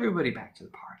bring everybody back to the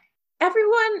party.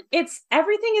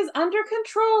 Everything is under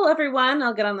control, everyone.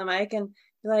 I'll get on the mic and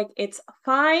be like, it's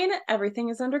fine. Everything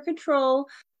is under control.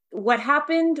 What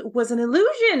happened was an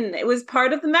illusion. It was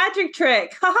part of the magic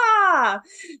trick. Ha ha!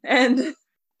 And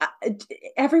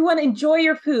everyone enjoy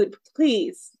your food,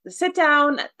 please. Sit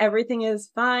down. Everything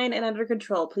is fine and under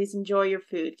control. Please enjoy your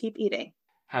food. Keep eating.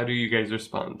 How do you guys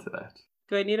respond to that?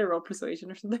 Do I need to roll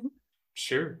persuasion or something?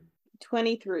 Sure.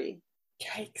 23.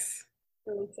 Yikes.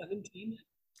 17.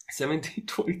 17,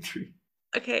 23.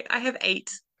 Okay, I have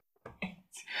 8.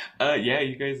 Yeah,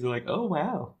 you guys are like, oh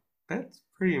wow, that's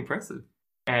pretty impressive.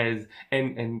 And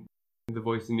the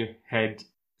voice in your head,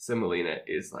 Semolina,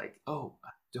 is like, oh,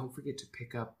 don't forget to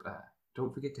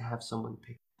have someone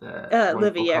pick the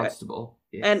Livy, constable.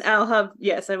 Yes. And I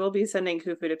will be sending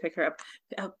Kufu to pick her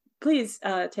up. Please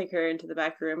take her into the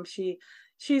back room.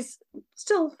 She's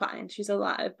still fine. She's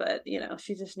alive, but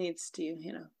she just needs to,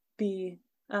 be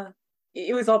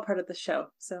it was all part of the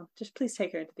show. So just please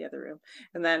take her into the other room.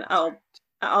 And then I'll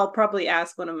probably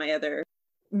ask one of my other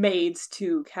maids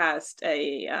to cast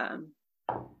the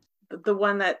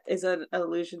one that is an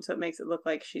illusion, so it makes it look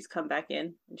like she's come back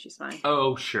in and she's fine.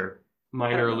 Oh, sure.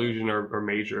 Minor illusion or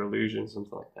major illusion,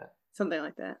 something like that. Something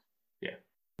like that. Yeah.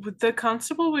 With the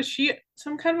constable, was she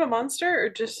some kind of a monster or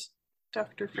just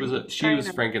Dr. Frankenstein? She was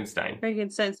Frankenstein.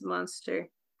 Frankenstein's monster.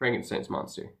 Frankenstein's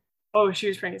monster. Oh, she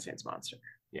was Frankenstein's monster.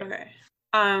 Yeah. Okay.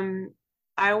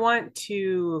 I want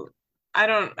to. I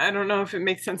don't know if it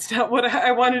makes sense now what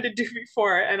I wanted to do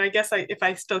before, and I guess if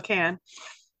I still can,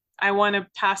 I want to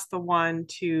pass the wand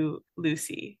to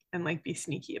Lucy and be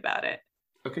sneaky about it.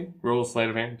 Okay. Roll a sleight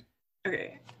of hand.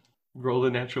 Okay. Roll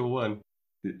a natural 1.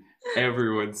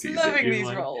 Everyone sees Loving it.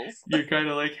 these rolls. You're kind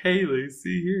of like, hey,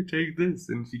 Lucy, here, take this.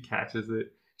 And she catches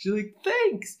it. She's like,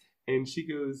 thanks. And she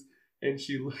goes, and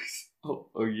she looks, oh,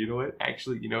 you know what?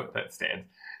 Actually, you know what? That stands.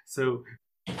 So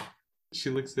she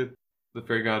looks at the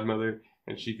fairy godmother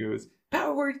and she goes,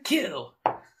 power word kill.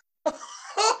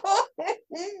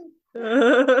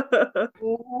 Oh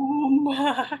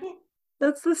my.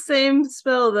 That's the same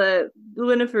spell that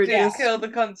Winifred To just... kill the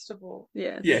constable.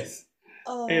 Yes. Yes.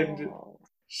 Oh. And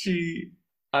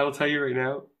I will tell you right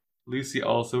now, Lucy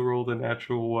also rolled a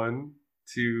natural 1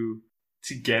 to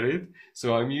get it.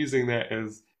 So I'm using that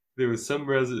as there was some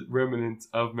remnants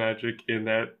of magic in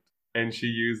that, and she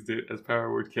used it as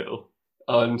power word kill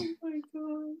on Oh my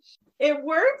gosh. It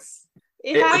works?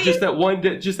 It has... just that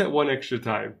one extra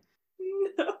time.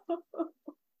 No.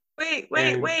 Wait.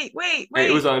 And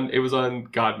it was on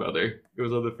Godmother. It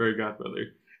was on the fairy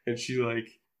Godmother, and she like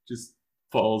just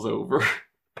falls over.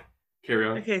 Carry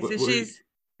on. Okay, so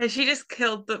has she just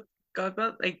killed the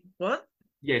godmother? Like what?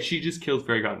 Yeah, she just killed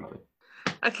fairy Godmother.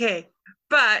 Okay,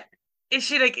 but is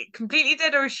she like completely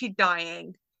dead or is she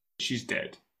dying? She's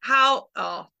dead. How?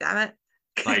 Oh, damn it!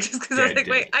 Like, just because I was like,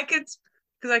 dead. wait, I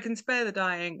can spare the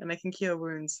dying and I can cure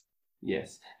wounds.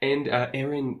 Yes, and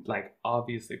Aaron like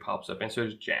obviously pops up, and so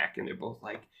does Jack, and they're both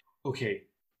like, "Okay,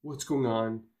 what's going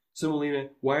on, Semolina?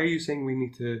 Why are you saying we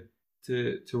need to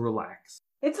relax?"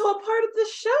 It's all part of the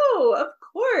show, of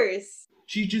course.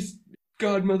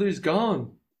 Godmother's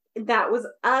gone. That was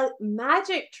a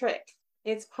magic trick.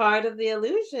 It's part of the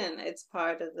illusion. It's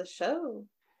part of the show.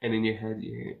 And in your head,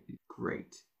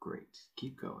 great,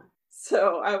 keep going.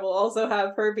 So I will also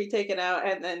have her be taken out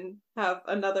and then have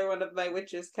another one of my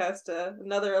witches cast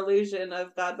another illusion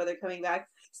of Godmother coming back.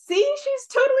 See, she's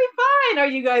totally fine. Are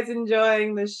you guys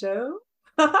enjoying the show?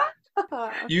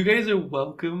 You guys are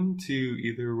welcome to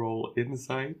either roll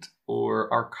Insight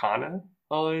or Arcana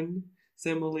on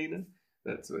Semolina.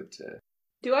 That's what...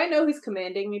 Do I know who's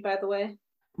commanding me, by the way?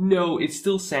 No, it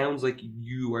still sounds like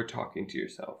you are talking to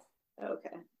yourself.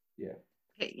 Okay. Yeah.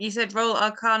 You said roll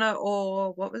Arcana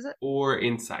or what was it? Or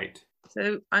Insight.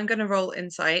 So I'm gonna roll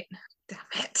Insight. Damn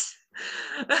it!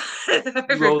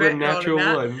 You rolled a natural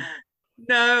 1.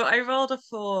 No, I rolled a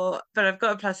 4, but I've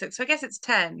got a +6, so I guess it's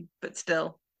 10. But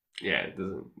still. Yeah, it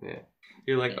doesn't. Yeah,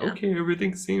 you're like, Yeah. okay,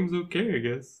 everything seems okay, I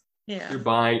guess. Yeah. You're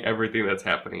buying everything that's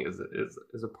happening as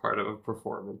a part of a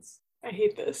performance. I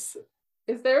hate this.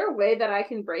 Is there a way that I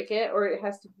can break it, or it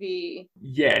has to be...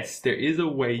 Yes, there is a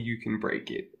way you can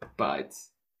break it, but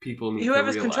people need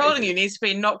Whoever's to realize controlling it. you needs to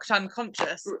be knocked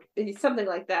unconscious. Something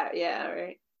like that, yeah,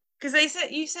 right. Because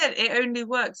you said it only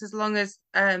works as long as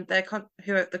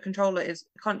whoever the controller is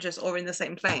conscious or in the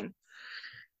same plane.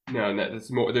 No,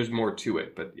 that's more. There's more to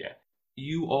it, but yeah,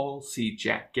 you all see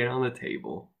Jack get on the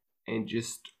table and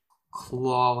just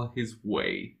claw his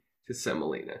way to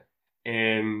Semolina,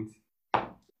 and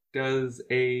does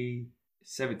a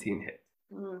 17 hit.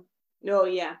 No,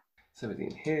 yeah.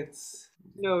 17 hits.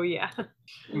 No, yeah.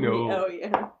 No. Oh,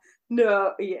 yeah.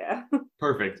 No, yeah.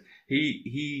 Perfect.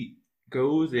 He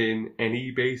goes in and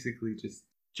he basically just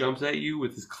jumps at you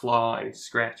with his claw and he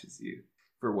scratches you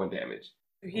for 1 damage.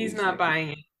 He's not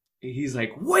buying it. He's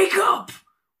like, wake up!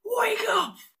 Wake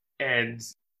up! And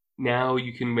now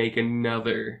you can make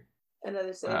another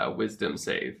save. wisdom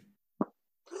save.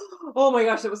 Oh my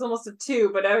gosh, it was almost a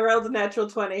 2, but I rolled a natural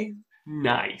 20.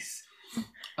 Nice.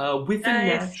 With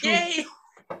a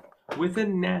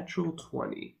natural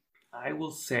 20, I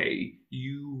will say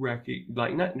you not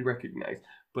recognize,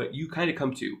 but you kind of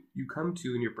come to. You come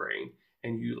to in your brain,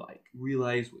 and you like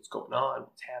realize what's going on,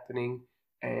 what's happening,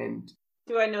 and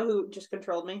do I know who just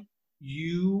controlled me?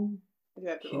 You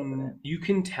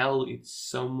can tell it's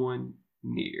someone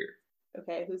near.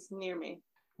 Okay, who's near me?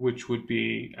 Which would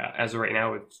be, as of right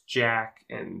now, it's Jack,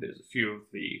 and there's a few of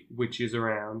the witches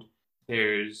around.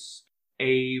 There's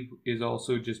Abe is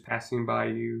also just passing by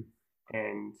you,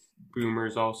 and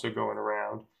Boomer's also going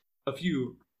around. A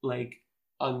few, like,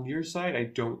 on your side, I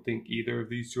don't think either of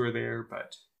these two are there,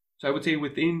 but... So I would say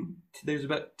there's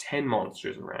about 10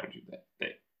 monsters around you that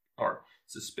are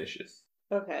suspicious.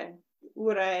 Okay.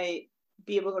 Would I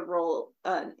be able to roll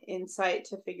an insight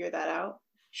to figure that out?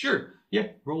 Sure. Yeah,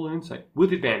 roll an insight.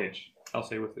 With advantage. I'll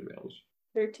say with advantage.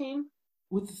 13?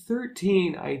 With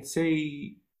 13, I'd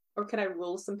say... Or can I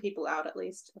rule some people out at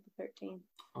least with the 13?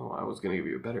 Oh, I was going to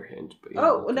give you a better hint. But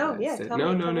no, yeah.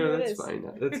 No, that's fine.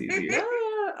 That's easier.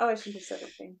 I should have said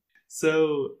anything.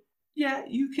 So, yeah,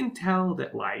 you can tell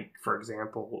that, like, for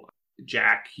example,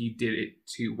 Jack, he did it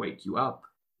to wake you up.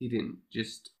 He didn't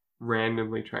just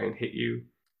randomly try and hit you.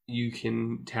 You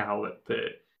can tell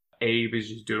that Abe is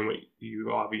just doing what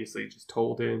you obviously just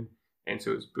told him. And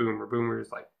so it's Boomer.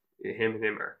 Boomer's like, him and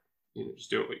him are, just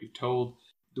doing what you told.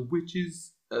 The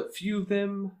witches, a few of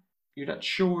them, you're not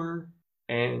sure.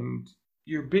 And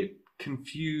you're a bit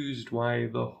confused why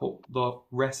the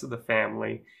rest of the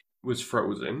family was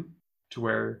frozen to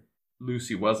where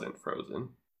Lucy wasn't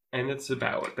frozen. And that's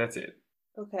about it. That's it.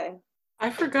 Okay. I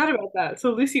forgot about that.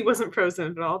 So Lucy wasn't frozen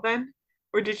at all then?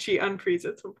 Or did she unfreeze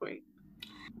at some point?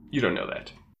 You don't know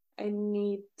that. I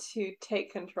need to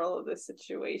take control of this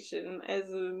situation as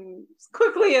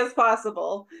quickly as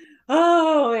possible.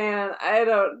 Oh man, I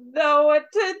don't know what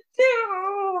to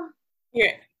do.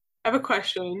 Yeah, I have a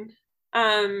question.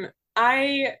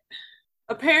 I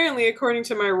apparently, according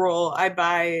to my role, I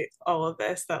buy all of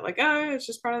this that like, oh, it's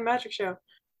just part of the magic show.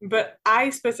 But I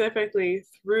specifically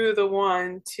threw the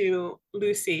wand to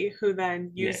Lucy, who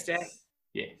then used it.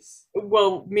 Yes.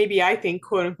 Well, maybe I think,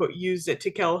 quote unquote, used it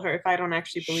to kill her if I don't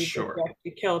actually believe Sure. that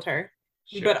she killed her.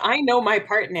 Sure. But I know my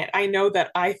part in it. I know that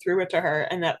I threw it to her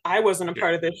and that I wasn't a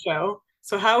part of this show.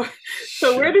 So how?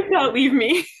 So where does that leave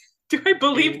me? Do I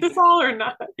believe this all or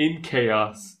not? In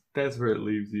chaos. That's where it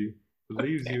leaves you. It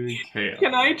leaves you in chaos.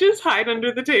 Can I just hide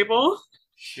under the table?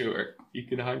 Sure. You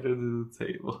can hide under the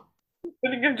table. I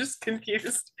think I'm just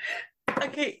confused.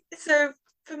 Okay, so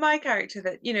for my character,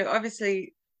 that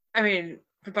obviously, I mean,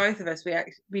 for both of us,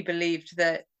 we believed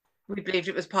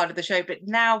it was part of the show, but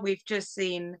now we've just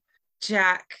seen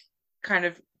Jack kind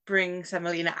of bring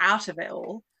Semolina out of it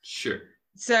all. Sure.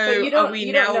 So you don't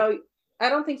know. I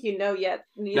don't think you know yet.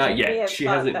 Not yet. She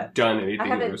hasn't done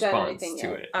anything in response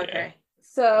to it. Okay. Yeah.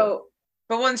 So,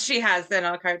 but once she has, then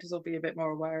our characters will be a bit more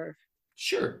aware of.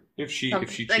 Sure. If she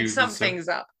chooses like something's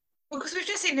up. Well, because we've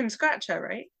just seen him scratch her,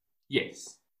 right?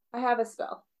 Yes. I have a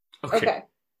spell. Okay.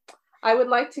 I would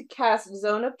like to cast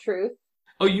Zone of Truth.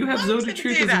 Oh, you have Zone of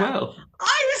Truth as well.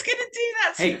 I was going to do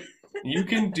that. Hey, you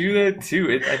can do that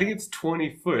too. I think it's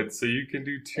 20 foot, so you can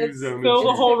do two Zone of Truth. Fill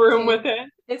the whole room with it.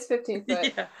 It's 15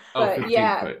 foot. Yeah. But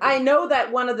 15 foot. I know that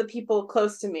one of the people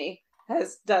close to me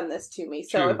has done this to me.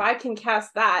 So True. if I can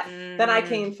cast that, then I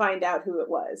can find out who it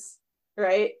was.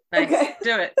 Right? Nice. Okay.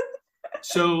 Do it.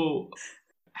 So,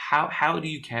 how do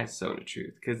you cast Zone of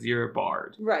Truth? Because you're a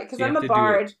bard. Right, because So you I'm have a to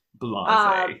bard. do it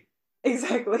blase.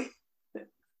 Exactly.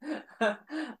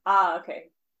 Okay.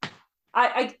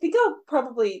 I think I'll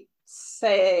probably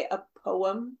say a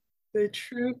poem. The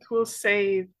truth will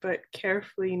save, but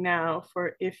carefully now,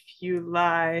 for if you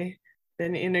lie,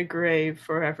 then in a grave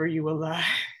forever you will lie.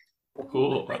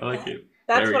 Cool. I like it.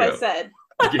 That's There we what go. I said.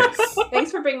 Yes.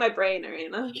 Thanks for bringing my brain,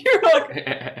 Arena. You're welcome.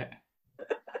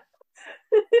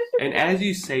 And as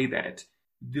you say that,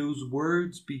 those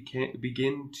words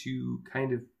begin to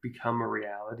kind of become a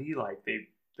reality. Like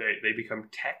they become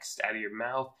text out of your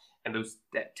mouth, and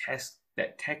that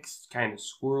text kind of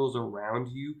swirls around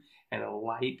you, and a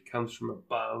light comes from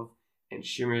above and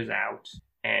shimmers out,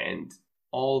 and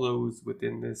all those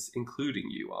within this, including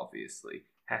you, obviously,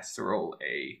 has to roll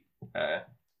a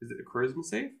is it a charisma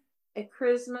save? A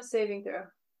charisma saving throw.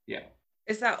 Yeah.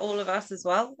 Is that all of us as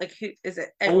well? Like, who is it?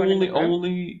 Everyone in the room?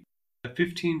 Only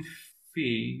 15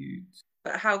 feet.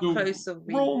 But how So close are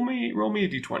we? Roll me a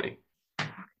d20.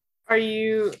 Are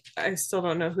you? I still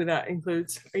don't know who that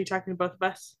includes. Are you talking to both of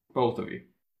us? Both of you.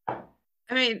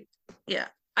 I mean, yeah,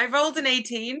 I rolled an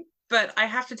 18, but I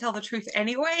have to tell the truth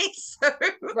anyway. So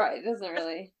Right, it doesn't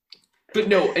really. But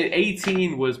no, an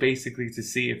 18 was basically to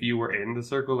see if you were in the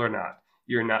circle or not.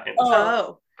 You're not in the circle.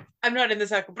 Oh, I'm not in the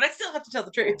circle, but I still have to tell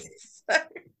the truth. So.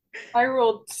 I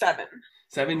rolled 7.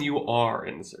 7, you are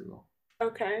in the circle.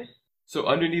 Okay. So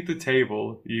underneath the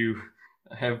table, you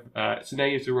have. So now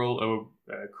you have to roll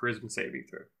a charisma saving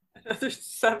throw. Another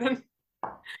 7.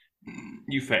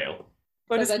 You fail.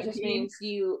 What So does that that just mean? means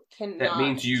you cannot. That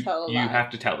means you tell a lie. have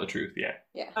to tell the truth. Yeah.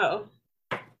 Yeah. Oh,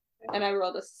 And I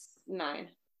rolled a 9.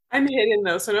 I'm hidden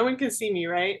though, so no one can see me,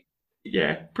 right?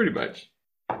 Yeah, pretty much.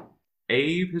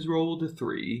 Abe has rolled a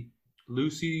 3.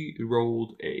 Lucy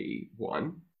rolled a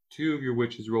 1. 2 of your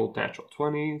witches rolled natural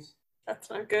 20s. That's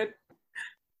not good.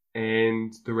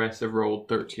 And the rest have rolled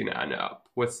 13 and up.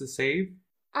 What's the save?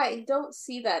 I don't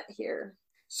see that here.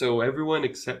 So everyone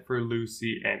except for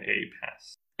Lucy and Abe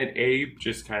has. And Abe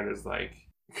just kind of is like...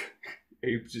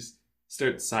 Abe just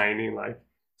starts signing like...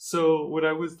 So when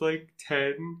I was like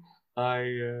 10,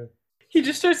 I... He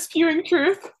just starts spewing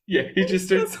truth. Yeah, he just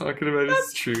starts talking about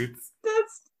his truths.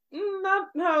 That's not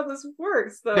how this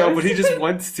works, though. No, but he just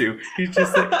wants to. He's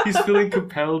just like, he's feeling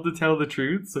compelled to tell the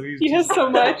truth, so he's He has so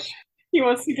much. He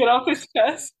wants to get off his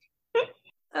chest.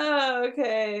 Oh,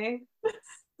 okay.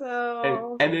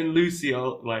 So. And then Lucy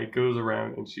goes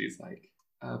around and she's like,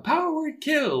 power word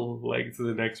kill, like to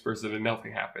the next person, and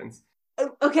nothing happens.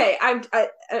 Okay, I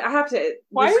have to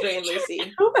Why restrain are you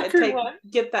Lucy. kill And everyone?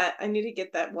 get that. I need to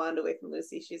get that wand away from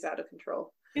Lucy. She's out of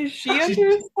control. Is she under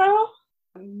a spell?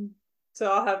 So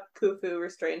I'll have Khufu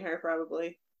restrain her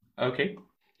probably. Okay.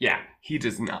 Yeah, he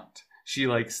does not. She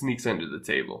sneaks under the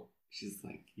table. She's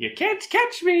like, you can't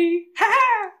catch me! Ha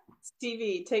ha!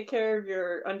 Stevie, take care of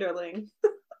your underling.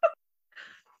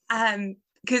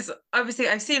 Because obviously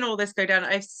I've seen all this go down.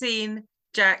 I've seen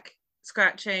Jack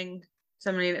scratching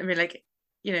somebody and be like,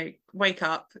 wake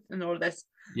up and all of this.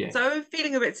 Yeah. So I'm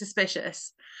feeling a bit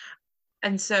suspicious.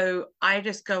 And so I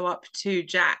just go up to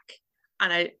Jack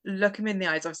and I look him in the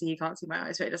eyes. Obviously, he can't see my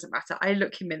eyes, so it doesn't matter. I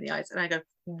look him in the eyes and I go,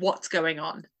 what's going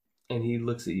on? And he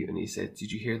looks at you and he said,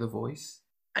 did you hear the voice?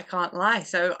 I can't lie.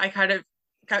 So I kind of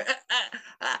go,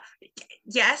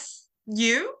 yes,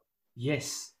 you?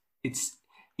 Yes.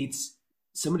 It's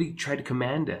somebody tried to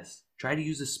command us, try to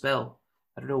use a spell.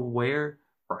 I don't know where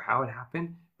or how it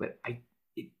happened, but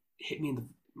it hit me in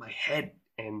my head,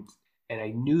 and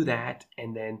I knew that,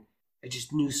 and then I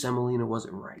just knew Semolina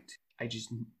wasn't right. I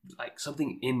just, like,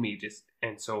 something in me just,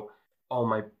 and so all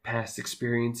my past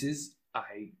experiences,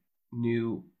 I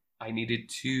knew I needed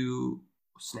to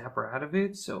snap her out of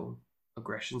it, so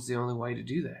aggression's the only way to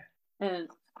do that. And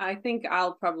I think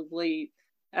I'll probably,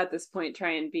 at this point,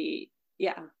 try and be,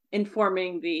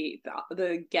 informing the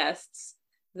guests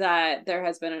that there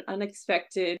has been an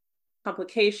unexpected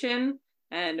complication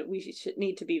and we should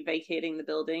need to be vacating the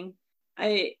building.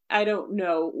 I don't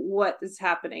know what is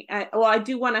happening. I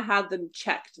do want to have them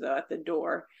checked though at the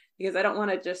door, because I don't want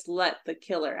to just let the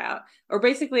killer out. Or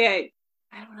basically, I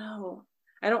don't know.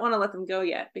 I don't want to let them go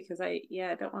yet because I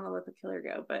don't want to let the killer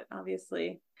go. But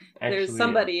obviously, there's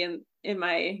somebody in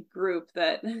my group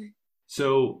that.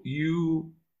 So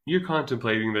you're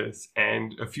contemplating this,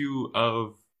 and a few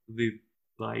of the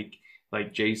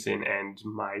like Jason and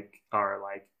Mike are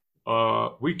like,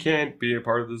 we can't be a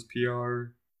part of this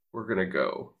PR. We're gonna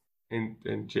go. And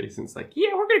Jason's like,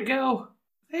 yeah, we're gonna go.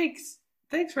 Thanks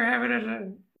for having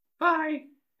us. Bye.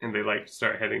 And they like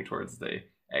start heading towards the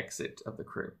exit of the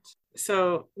crypt.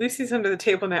 So Lucy's under the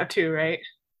table now too, right?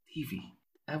 Evie,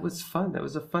 that was fun. That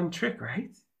was a fun trick,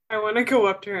 right? I want to go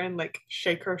up to her and like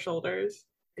shake her shoulders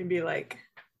and be like,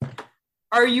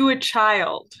 are you a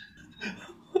child?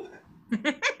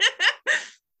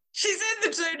 She's in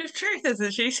the zone of truth,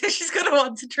 isn't she? So she's going to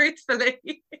answer truthfully.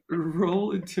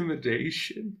 Roll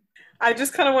intimidation. I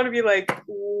just kind of want to be like,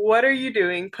 what are you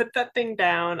doing? Put that thing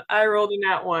down. I rolled a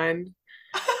nat 1.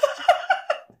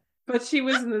 But she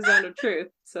was in the zone of truth,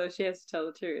 so she has to tell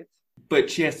the truth. But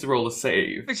she has to roll a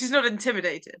save. But she's not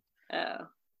intimidated. Oh.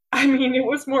 I mean, it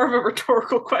was more of a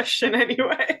rhetorical question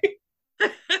anyway.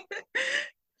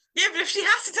 Yeah, but if she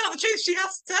has to tell the truth, she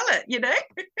has to tell it,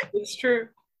 It's true.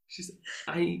 She's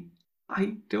I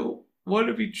don't want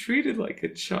to be treated like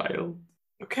a child.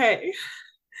 Okay.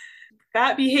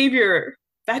 That behavior,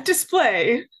 that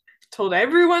display, told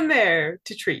everyone there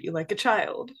to treat you like a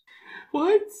child.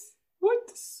 What?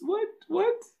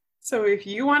 So if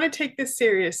you want to take this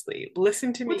seriously,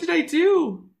 listen to me. What did I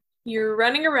do? You're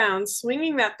running around,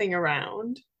 swinging that thing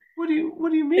around. What do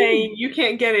you mean? Saying, you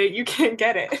can't get it, you can't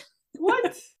get it.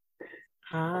 What?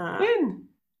 When?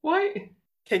 Why?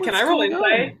 Okay, can I roll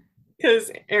insight?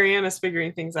 Because Ariana's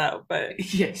figuring things out, but...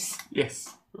 Yes.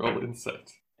 Roll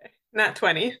insight. Nat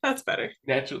 20, that's better.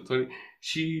 Natural 20.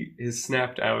 She is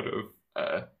snapped out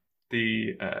of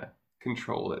the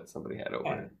control that somebody had over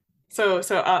her. So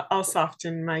I'll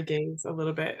soften my gaze a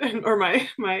little bit, or my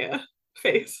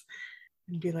face,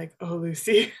 and be like, oh,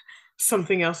 Lucy,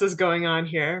 something else is going on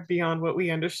here beyond what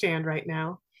we understand right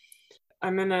now.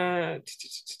 I'm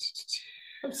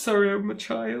sorry, I'm a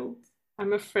child.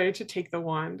 I'm afraid to take the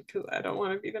wand because I don't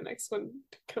want to be the next one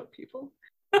to kill people.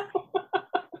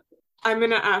 I'm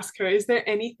going to ask her, is there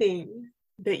anything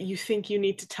that you think you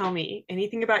need to tell me?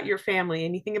 Anything about your family?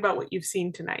 Anything about what you've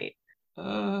seen tonight?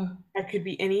 There could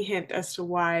be any hint as to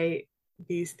why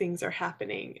these things are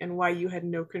happening and why you had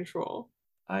no control.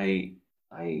 I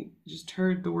just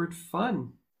heard the word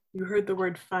fun. You heard the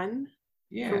word fun?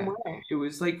 Yeah. From where? It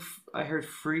was like, I heard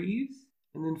freeze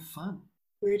and then fun.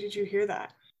 Where did you hear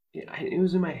that? It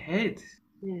was in my head.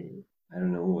 I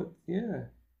don't know what, it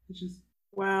just...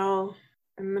 Well,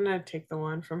 I'm gonna take the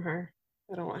wand from her.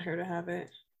 I don't want her to have it.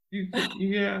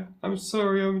 I'm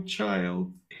sorry, I'm a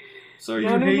child. Sorry,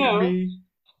 no, you hate me.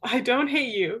 I don't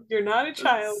hate you. You're not a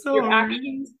child.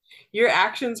 Sorry. Your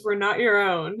actions were not your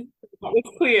own. That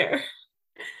was clear.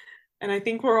 And I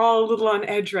think we're all a little on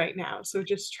edge right now. So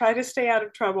just try to stay out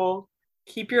of trouble.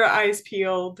 Keep your eyes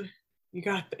peeled. You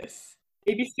got this.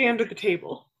 Maybe stay under the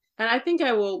table. And I think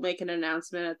I will make an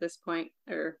announcement at this point,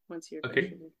 or once you're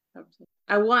okay.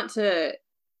 I want to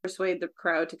persuade the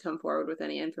crowd to come forward with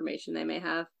any information they may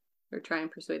have, or try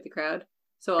and persuade the crowd.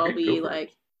 So I'll be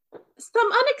like,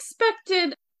 some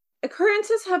unexpected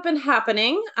occurrences have been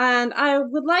happening, and I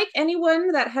would like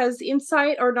anyone that has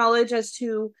insight or knowledge as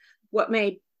to what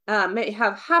may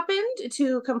have happened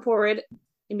to come forward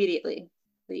immediately,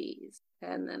 please.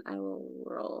 And then I will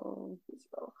roll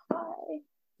high.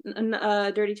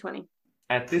 Dirty 20.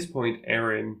 At this point,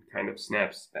 Aaron kind of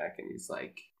snaps back and he's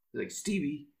like,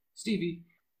 Stevie,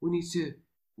 we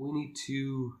need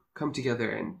to come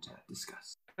together and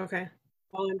discuss. Okay.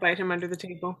 I'll invite him under the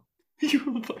table. You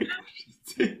invite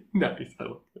him. Nice. I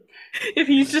love that. If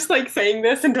he's just like saying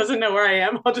this and doesn't know where I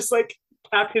am, I'll just like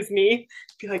tap his knee,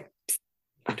 be like,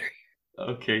 under here.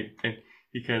 Okay, and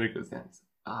he kind of goes down.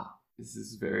 This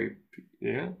is very,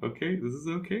 okay, this is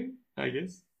okay, I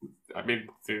guess. I mean,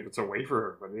 it's a way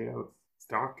for everybody, let's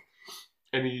talk.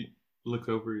 And he looks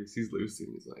over, he sees Lucy,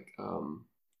 and he's like,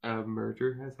 a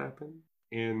murder has happened,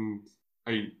 and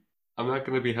I'm not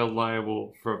going to be held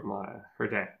liable for her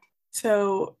dad.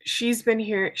 So she's been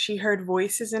here, she heard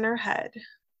voices in her head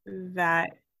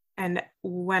and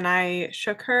when I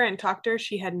shook her and talked to her,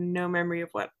 she had no memory of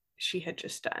what she had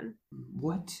just done.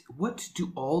 What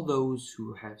do all those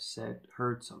who have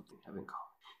heard something have in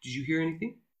common? Did you hear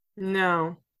anything?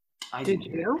 No. I didn't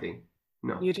hear anything.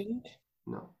 No. You didn't?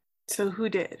 No. So who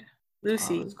did?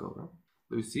 Lucy. Let's go around.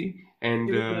 Lucy. And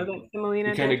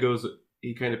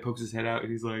he kind of pokes his head out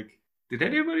and he's like, did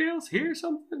anybody else hear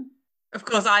something? Of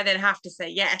course, I then have to say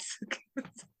yes.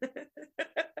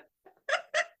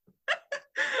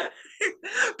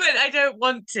 But I don't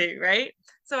want to, right?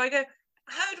 So I go,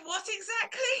 heard what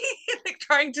exactly? Like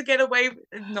trying to get away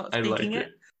with not speaking it.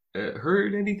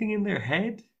 Heard anything in their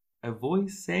head? A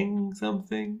voice saying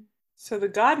something? So the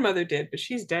godmother did, but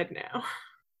she's dead now.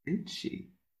 Did she?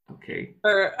 Okay.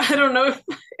 Or I don't know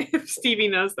if Stevie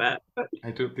knows that. But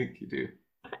I don't think you do.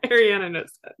 Ariana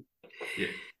knows that. Yeah.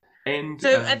 And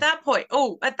so at that point,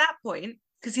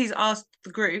 because he's asked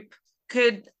the group,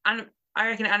 I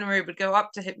reckon Anna Maria would go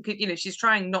up to him. She's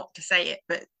trying not to say it,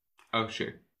 but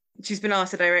sure. She's been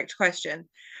asked a direct question,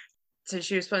 so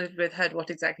she responded with "heard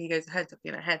what exactly?" He goes, "Heard something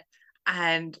in her head,"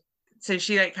 and so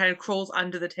she like kind of crawls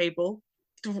under the table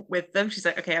with them. She's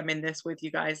like, "Okay, I'm in this with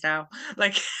you guys now."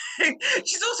 Like,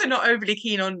 she's also not overly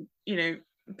keen on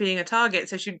being a target,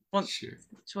 so she wants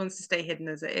to stay hidden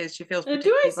as it is. She feels. Do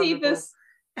I see vulnerable. This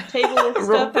table with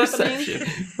stuff happening?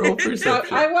 Roll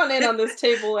perception. I want in on this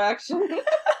table action.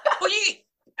 Well,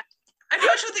 I'm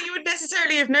not sure that you would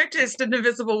necessarily have noticed an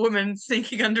invisible woman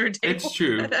sneaking under a table.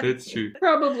 It's true.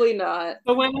 Probably not.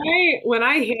 But when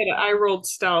I hit, I rolled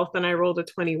stealth and I rolled a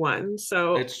 21.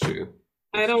 So it's true.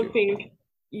 I don't think.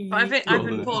 I've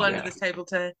been pulled under this table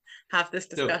to have this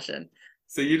discussion.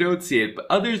 So you don't see it, but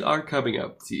others are coming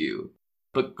up to you.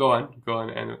 But go on,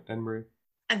 Anne Marie.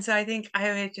 And so I think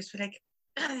I would just be like,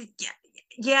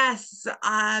 yes.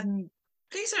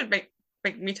 Please don't make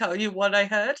me tell you what I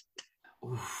heard.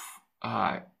 Oof.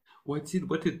 What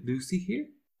did Lucy hear?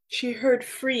 She heard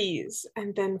freeze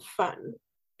and then fun.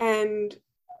 And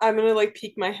I'm gonna like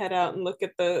peek my head out and look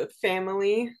at the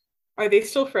family. Are they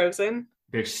still frozen?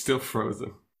 They're still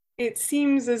frozen. It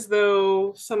seems as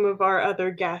though some of our other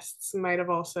guests might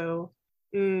have also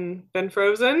been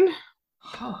frozen.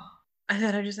 Huh. And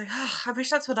then I'm just like, I wish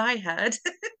that's what I heard.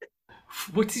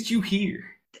 What did you hear?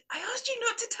 I asked you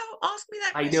not to ask me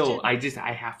that question. I know.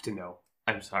 I have to know.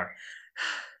 I'm sorry.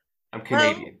 I'm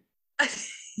Canadian.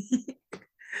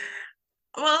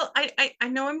 Well, I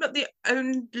know I'm not the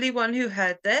only one who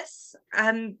heard this.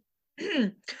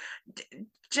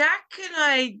 Jack and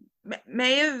I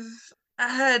may have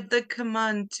heard the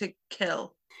command to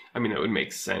kill. I mean, that would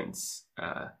make sense.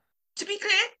 To be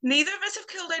clear, neither of us have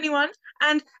killed anyone.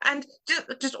 And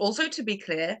just also to be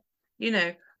clear,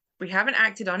 we haven't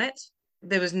acted on it.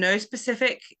 There was no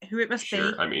specific who it must be.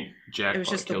 I mean, Jack. It was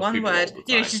just the one word.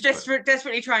 She's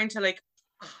desperately trying to like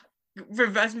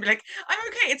reverse and be like, "I'm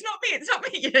okay. It's not me. It's not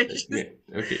me."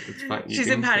 Okay, that's fine. She's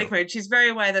in panic mode. She's very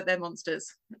aware that they're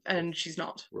monsters, and she's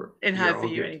not. In her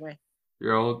view, anyway.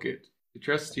 You're all good. I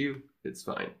trust you. It's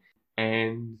fine.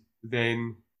 And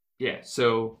then,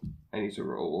 so I need to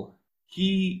roll.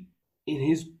 He, in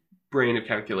his brain of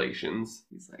calculations,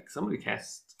 he's like, somebody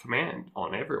casts command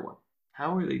on everyone.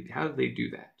 How did they do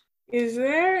that? Is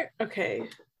there... Okay,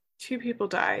 2 people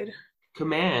died.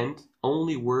 Command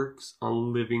only works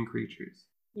on living creatures.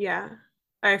 Yeah.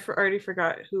 I already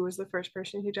forgot who was the first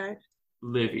person who died.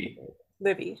 Livy.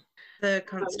 The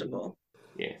constable.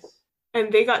 Yes.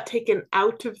 And they got taken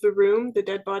out of the room, the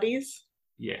dead bodies?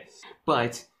 Yes.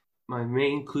 But my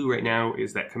main clue right now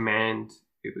is that command,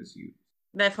 it was used.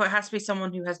 Therefore, it has to be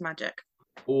someone who has magic.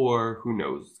 Or who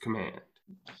knows command.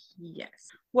 Yes.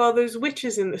 Well, there's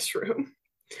witches in this room.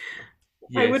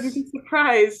 Yes. I wouldn't be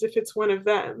surprised if it's one of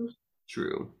them.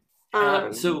 True.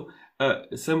 So,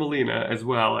 Semolina as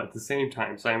well, at the same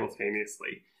time,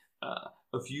 simultaneously,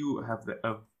 a few have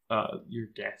your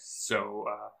guests. So,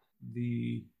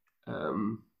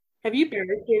 Have you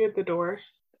barricaded the door?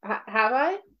 Have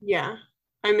I? Yeah.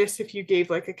 I missed if you gave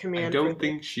like a I command. don't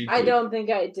think she did. I don't think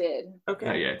I did. Okay.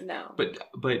 Not yet. No.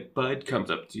 But Bud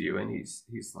comes up to you and he's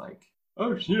like,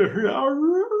 oh shit,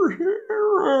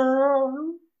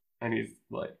 and he's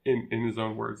like, in his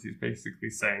own words, he's basically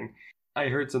saying, I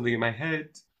heard something in my head.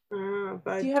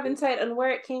 But Do you have insight on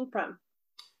where it came from?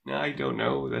 No, I don't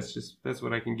know. That's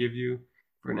what I can give you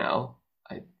for now.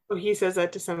 Oh, he says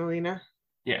that to Semolina.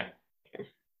 Yeah. Okay.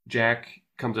 Jack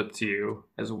comes up to you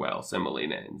as well,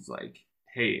 Semolina, and is like,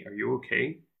 hey, are you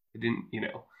okay? I didn't,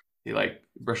 he like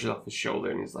brushes off his shoulder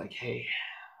and he's like, hey,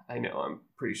 I know I'm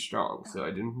pretty strong, so I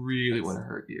didn't really want to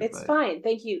hurt you. It's but fine.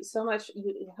 Thank you so much.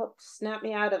 You helped snap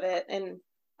me out of it, and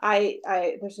I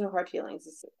there's no hard feelings.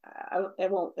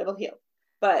 It won't. It'll heal.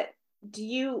 But did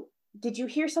you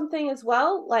hear something as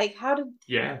well? Like how did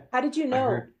you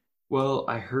know?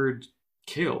 I heard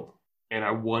kill, and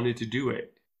I wanted to do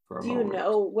it for a moment. Do you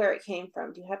know where it came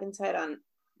from? Do you have insight on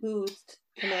who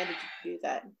commanded you to do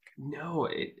that? No,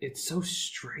 it's so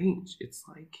strange. It's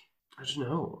like, I don't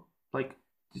know. Like,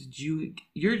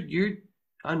 you're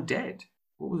undead.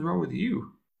 What was wrong with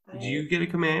you? Did you get a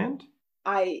command?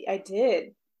 I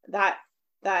did. That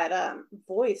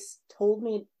voice told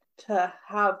me to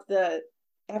have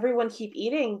everyone keep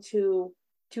eating to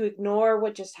ignore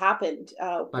what just happened.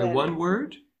 By one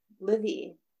word?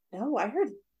 Livy. No, I heard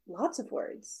lots of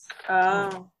words.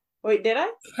 Oh. Wait, did I?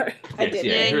 Sorry. I did.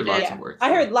 Yeah, I heard lots of words.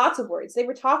 I heard lots of words. They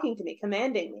were talking to me,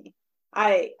 commanding me.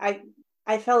 I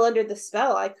fell under the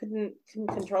spell. I couldn't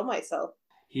control myself.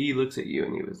 He looks at you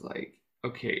and he was like,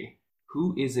 okay,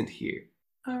 who isn't here?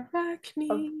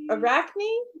 Arachne.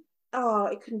 Arachne? Oh,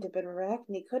 it couldn't have been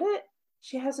Arachne, could it?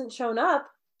 She hasn't shown up.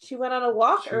 She went on a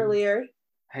walk earlier.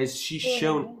 Has she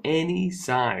shown any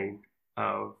sign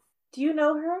of... Do you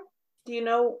know her? Do you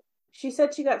know... She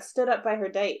said she got stood up by her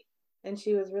date, and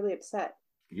she was really upset.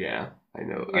 Yeah, I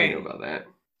know. Right. I know about that.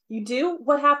 You do?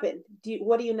 What happened?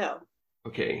 What do you know?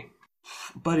 Okay.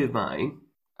 A buddy of mine,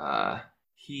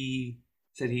 he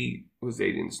said he was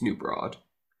dating this new broad,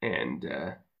 and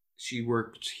she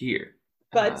worked here.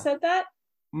 Bud said that?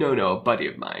 No, a buddy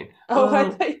of mine. Oh, I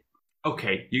thought...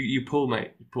 Okay, you pull my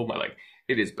leg.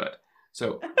 It is Bud.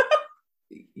 So,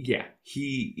 yeah,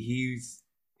 he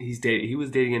was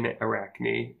dating an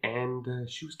Arachne, and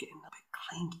she was getting a bit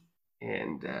clingy,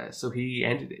 and so he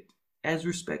ended it as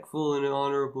respectful and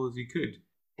honorable as he could.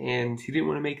 And he didn't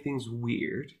want to make things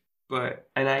weird,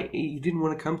 he didn't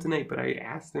want to come tonight, but I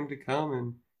asked him to come,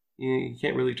 and he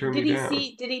can't really turn me down.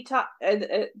 Did he talk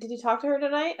to her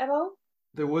tonight at all?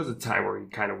 There was a time where he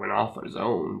kind of went off on his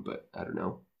own, but I don't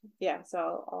know. Yeah,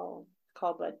 so I'll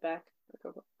call Bud back.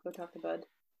 Go talk to Bud.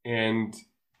 And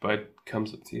Bud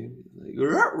comes up to you and he's like,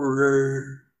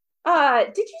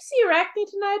 did you see Arachne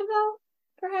tonight at all?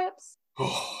 Perhaps?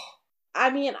 I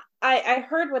mean, I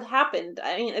heard what happened.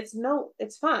 I mean, it's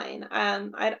fine.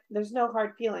 There's no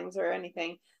hard feelings or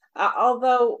anything.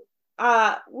 Although,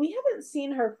 we haven't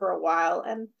seen her for a while,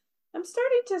 and I'm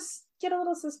starting to get a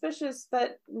little suspicious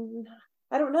that,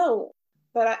 I don't know,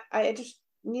 but I just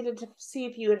needed to see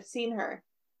if you had seen her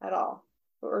at all,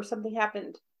 or something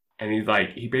happened. And he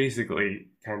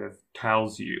basically kind of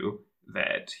tells you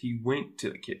that he went to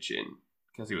the kitchen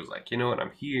because he was like, you know what, I'm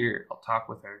here, I'll talk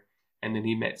with her. And then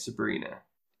he met Sabrina,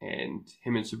 and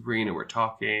him and Sabrina were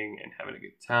talking and having a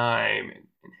good time and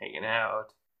hanging out.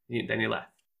 Then he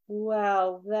left.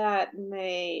 Well, that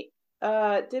may...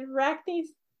 did Arachne...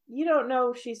 You don't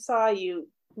know if she saw you.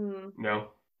 No.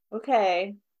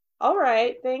 Okay. All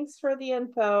right. Thanks for the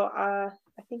info. I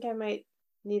think I might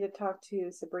need to talk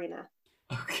to Sabrina.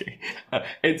 Okay.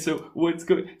 And so what's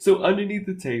going... So underneath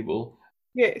the table...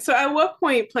 Yeah, so at what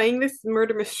point, playing this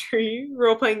murder mystery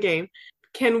role-playing game,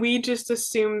 can we just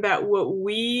assume that what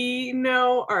we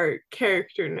know our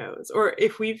character knows? Or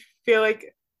if we feel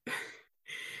like...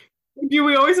 Do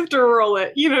we always have to roll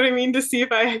it, you know what I mean, to see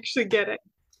if I actually get it?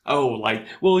 Oh,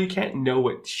 you can't know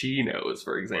what she knows,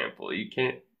 for example. You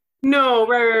can't... No,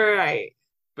 right.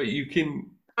 But you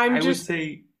can... I would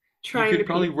say trying you to could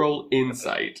probably roll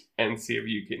insight and see if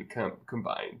you can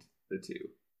combine the two.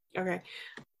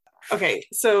 Okay,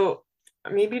 so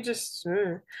maybe just...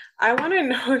 I want to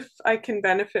know if I can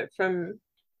benefit from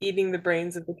eating the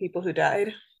brains of the people who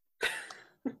died.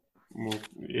 Well,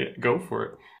 yeah, go for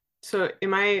it. So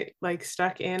am I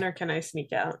stuck in, or can I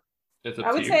sneak out?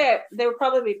 I would say they would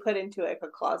probably be put into a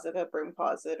closet, a broom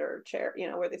closet, or chair,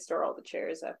 where they store all the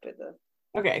chairs after the...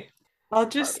 Okay, I'll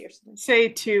just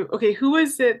say okay, who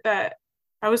was it that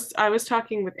I was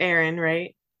talking with? Aaron,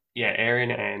 right? Yeah,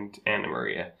 Aaron and Anna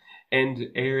Maria. And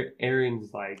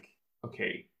Aaron's like,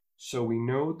 okay, so we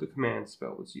know the command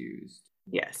spell was used.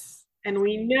 Yes. And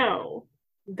we know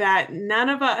that none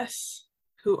of us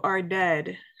who are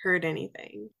dead heard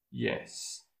anything.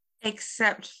 Yes.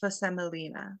 Except for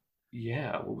Semolina.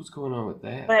 Yeah, what was going on with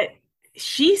that? But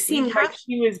she seemed like have-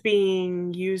 she was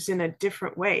being used in a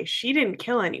different way. She didn't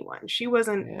kill anyone. She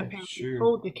wasn't Yeah, apparently sure.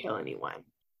 told to kill anyone.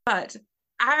 But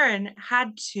Aaron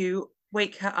had to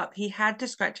wake her up. He had to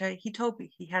scratch her. He told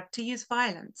me he had to use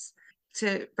violence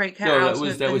to break her No, out.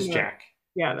 that was the- Jack.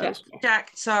 Yeah, that Yeah. was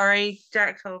Jack, sorry.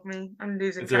 Jack told me. I'm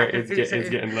losing It's all right. track of It's who's who.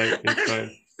 getting late. It's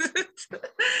fine.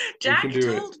 Jack can do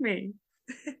it. told me.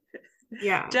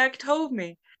 Yeah. Jack told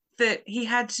me that he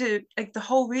had to, like, the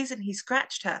whole reason he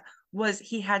scratched her was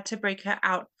he had to break her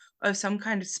out of some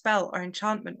kind of spell or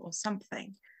enchantment or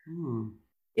something.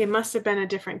 It must have been a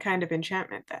different kind of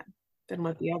enchantment then than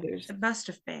what the others. It must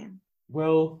have been.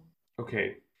 Well,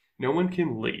 okay. No one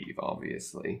can leave,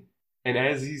 obviously. And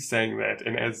as he's saying that,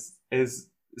 and as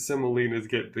Semolina's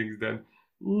getting things done,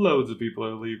 loads of people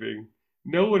are leaving.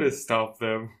 No one has stopped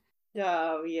them.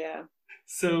 Oh yeah.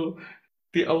 So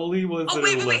the only ones Oh, that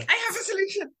wait, are wait, left. I have a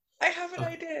solution. I have an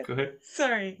idea. Go ahead.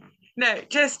 Sorry. No,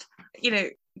 just,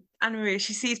 Anna Maria,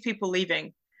 she sees people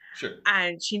leaving Sure.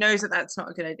 and she knows that that's not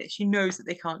a good idea. She knows that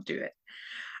they can't do it.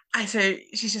 And so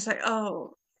she's just like,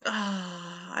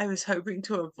 I was hoping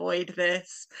to avoid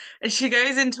this. And she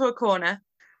goes into a corner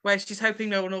where she's hoping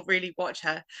no one will really watch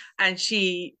her. And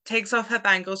she takes off her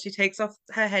bangles, she takes off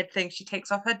her head thing, she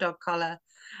takes off her dog collar,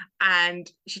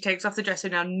 and she takes off the dress. So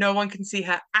now no one can see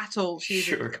her at all. She's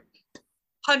Sure.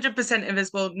 100%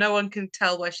 invisible. No one can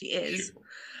tell where she is. Sure.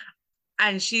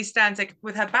 And she stands like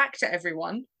with her back to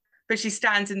everyone, but she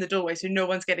stands in the doorway so no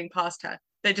one's getting past her.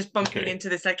 They're just bumping Okay. into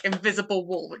this like invisible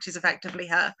wall, which is effectively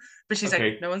her. But she's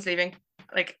Okay. like, no one's leaving.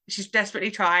 Like, she's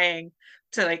desperately trying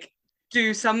to like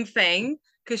do something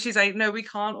because she's like, no, we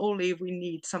can't all leave. We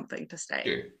need something to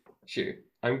stay. Sure.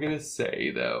 I'm gonna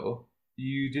say though,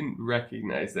 you didn't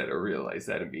recognize that or realize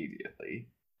that immediately.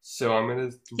 So I'm gonna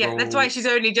Yeah, that's why she's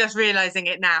only just realizing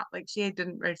it now. Like, she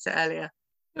didn't notice it earlier.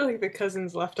 I feel like the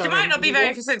cousins left She already. might not be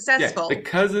very successful. Yeah, the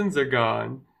cousins are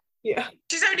gone. Yeah.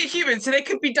 She's only human, so they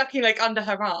could be ducking like under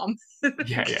her arm.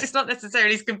 Yeah. She's not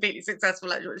necessarily completely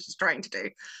successful at what she's trying to do.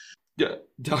 Yeah,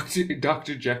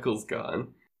 Dr. Jekyll's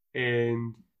gone,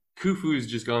 and Khufu's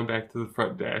just gone back to the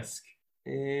front desk,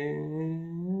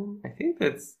 and I think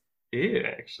that's it.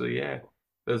 Actually, yeah,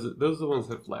 those are the ones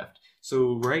that have left.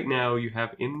 So right now, you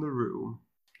have in the room,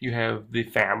 you have the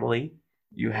family,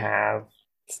 you have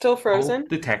Still frozen. both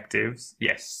detectives.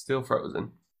 Yes, still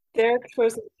frozen. Derek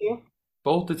frozen too.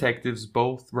 Both detectives,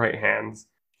 both right hands.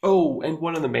 Oh, and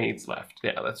one of the maids left.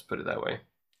 Yeah, let's put it that way.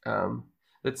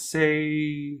 Let's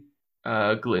say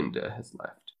Glinda has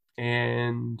left.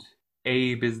 And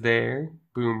Abe is there.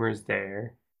 Boomer's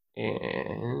there.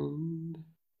 And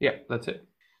yeah, that's it.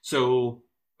 So,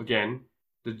 again,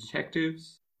 the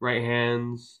detectives, right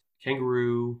hands,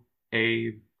 Kangaroo,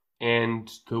 Abe, and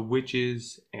the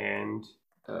witches, and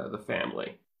the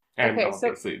family. And Okay, so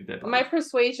obviously the dead My bodies.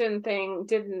 persuasion thing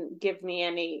didn't give me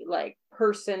any like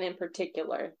person in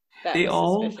particular that They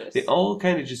was suspicious. they all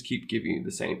kind of just keep giving you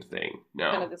the same thing.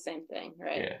 No. Kind of the same thing,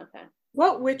 right? Yeah. Okay.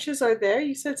 What witches are there?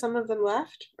 You said some of them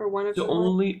left, or one of So them.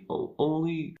 left?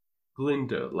 only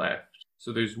Glinda left.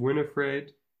 So there's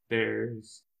Winifred,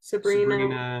 there's Sabrina.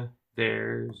 Sabrina,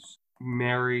 there's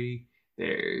Mary,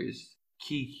 there's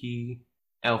Kiki,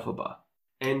 Elphaba.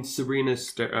 And Sabrina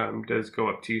does go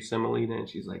up to Semolina and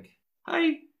she's like,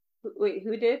 "Hi, Wait,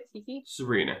 who did? Kiki?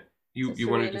 Serena. You So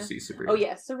wanted to Serena. see Sabrina." Oh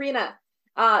yeah, Serena.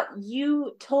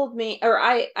 You told me, or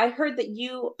I heard that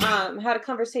you had a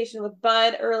conversation with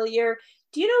Bud earlier.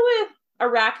 Do you know if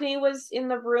Arachne was in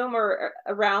the room or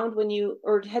around when you,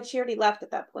 or had she already left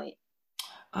at that point?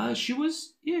 She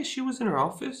was in her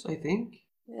office, I think.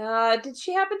 Did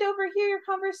she happen to overhear your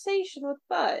conversation with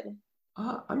Bud?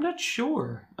 I'm not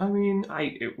sure. I mean,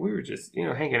 we were just,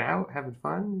 hanging out, having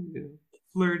fun,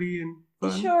 flirty and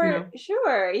fun. Sure,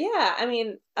 sure, yeah. I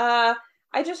mean,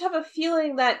 I just have a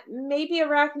feeling that maybe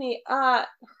Arachne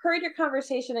heard your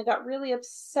conversation and got really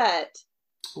upset.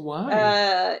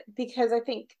 Why? Because I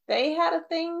think they had a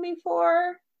thing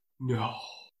before. No.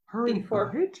 Her and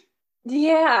Before- Bud?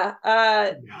 Yeah.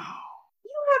 No.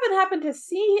 You haven't happened to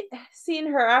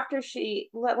seen her after she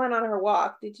went on her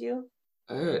walk, did you?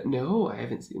 No, I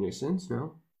haven't seen her since,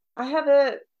 no. I have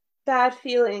a bad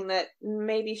feeling that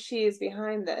maybe she is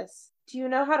behind this. Do you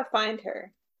know how to find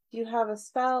her? Do you have a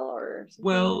spell or something?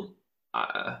 Well,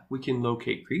 we can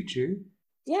locate creature.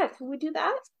 Yeah, can we do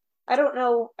that? I don't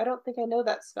know. I don't think I know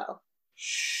that spell.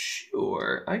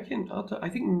 Sure, I can. I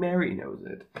think Mary knows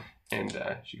it, and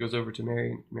she goes over to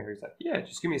Mary. And Mary's like, "Yeah,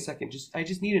 just give me a second. I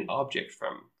just need an object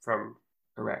from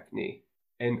Arachne."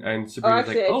 And Oh, Sabrina's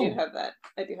actually, like, I do have that.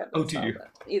 I do have that. Oh, do spell, you?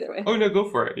 but either way. Oh, no, go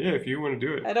for it. Yeah, if you want to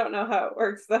do it. I don't know how it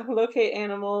works. The locate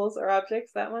animals or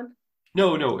objects, that one?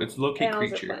 No, it's locate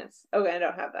Animals creature. or plants. Okay, I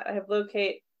don't have that. I have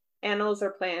locate animals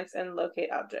or plants and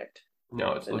locate object.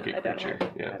 No, it's So locate I don't creature.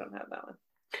 have, Yeah. I don't have that one.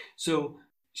 So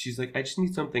she's like, I just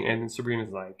need something. And then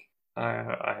Sabrina's like,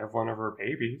 I have one of her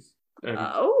babies. And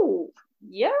Oh,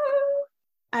 yeah.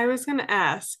 I was going to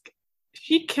ask.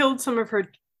 She killed some of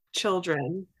her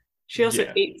children. She also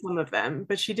Yeah. ate some of them,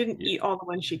 but she didn't Yeah. eat all the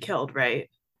ones she killed, right?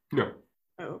 No,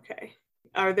 Okay.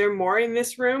 Are there more in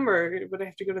this room, or would I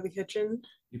have to go to the kitchen?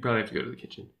 you probably have to go to the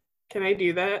kitchen. Can I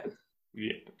do that?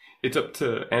 Yeah. It's up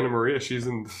to Anna Maria. She's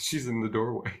in the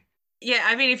doorway. Yeah,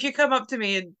 I mean, if you come up to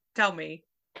me and tell me,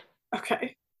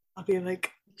 Okay. I'll be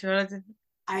like, do you want to?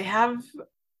 I have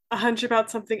a hunch about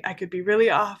something. I could be really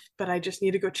off, but I just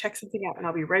need to go check something out, and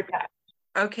I'll be right back.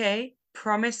 Okay,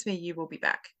 promise me you will be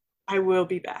back. I will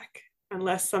be back,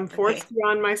 unless some force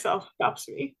beyond myself stops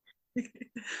me.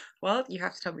 Well, you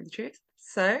have to tell me the truth.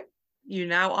 So, you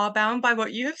now are bound by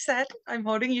what you have said. I'm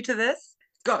holding you to this.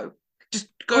 Go. Just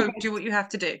go do what you have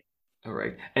to do. All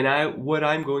right. And what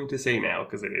I'm going to say now,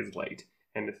 because it is late,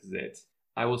 and this is it,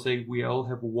 I will say we all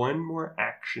have one more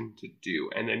action to do,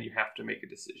 and then you have to make a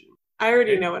decision. I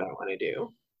already know what I want to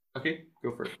do. Okay,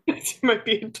 go for it. It might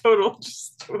be a total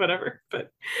just whatever,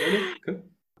 but No, go.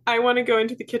 I want to go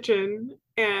into the kitchen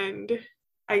and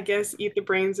I guess eat the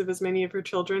brains of as many of her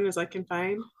children as I can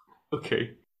find.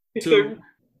 Okay. If So- they're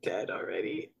dead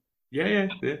already. Yeah.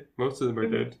 Most of them are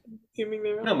dead. Assuming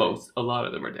they're Not most. A lot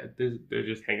of them are dead. They're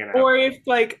just hanging out. Or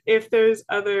if there's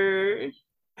other,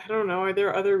 I don't know, are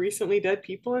there other recently dead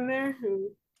people in there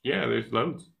who Yeah, there's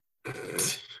loads.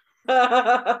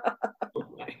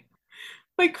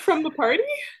 like from the party?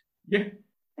 Yeah.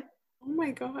 Oh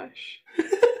my gosh.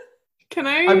 Can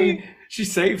I, I mean, she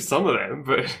saved some of them,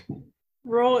 but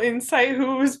roll insight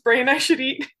whose brain I should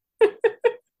eat?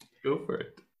 go for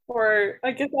it. Or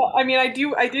I guess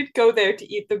I did go there to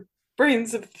eat the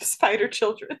brains of the spider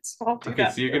children, so I'll do Okay,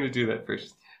 that. so you're gonna do that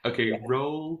first. Okay, Yeah.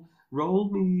 roll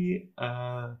me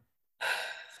a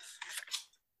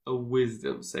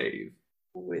wisdom save.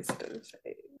 Wisdom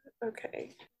save.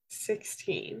 Okay.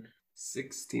 16.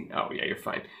 16. Oh yeah, you're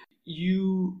fine.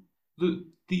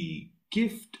 The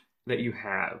gift that you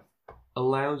have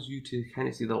allows you to kind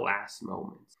of see the last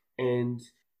moments, and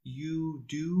you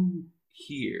do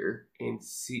hear and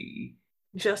see.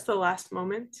 Just the last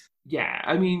moment. Yeah,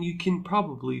 I mean, you can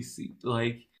probably see,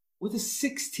 like, with a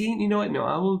 16, you know what? No,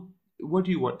 I will. What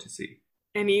do you want to see?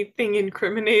 Anything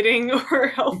incriminating or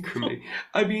helpful? Incriminating.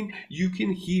 I mean, you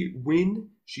can hear when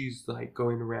she's like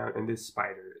going around, and this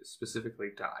spider specifically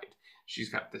died. She's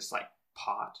got this like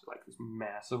pot, like this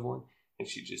massive one, and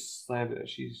she just slammed it.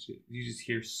 You just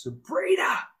hear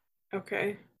Sabrina.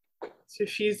 Okay. So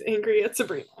she's angry at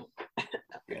Sabrina.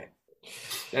 Yeah,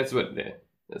 that's what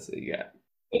you got.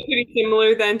 Pretty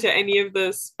similar then to any of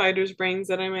the spider's brains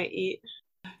that I might eat.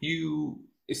 You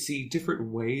see different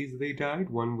ways they died.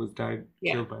 One was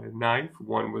killed by a knife.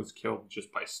 One was killed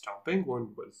just by stomping.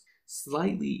 One was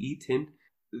slightly eaten.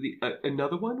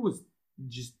 Another one was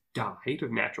just died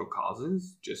of natural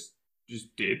causes. Just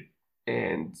did.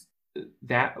 And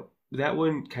that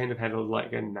one kind of had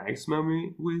a nice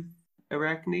moment with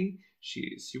Arachne.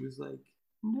 She was like,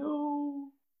 "No,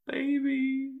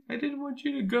 baby, I didn't want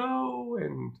you to go,"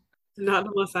 and Not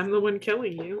unless I'm the one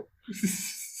killing you.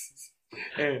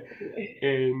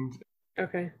 and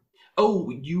Okay.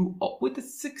 you with the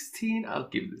 16, I'll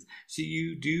give this. So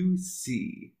you do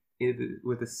see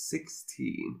with a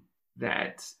 16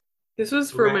 that This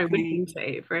was for my Arachne- wisdom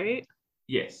save, right?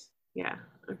 yes, Yeah.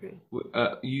 Okay.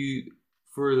 you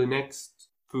for the next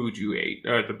food you ate,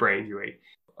 or the brain you ate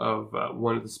of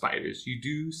one of the spiders, you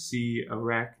do see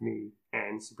Arachne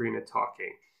and Sabrina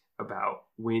talking about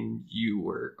when you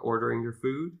were ordering your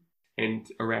food, and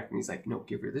Arachne's like, "No,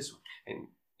 give her this one,"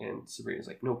 and Sabrina's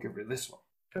like, "No, give her this one."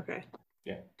 Okay.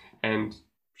 And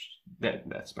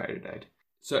that spider died.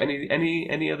 So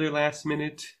any other last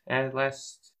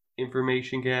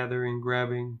information gathering,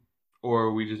 grabbing, or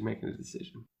are we just making a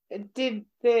decision? Did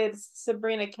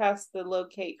Sabrina cast the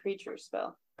locate creature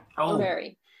spell? Oh,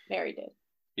 Mary did.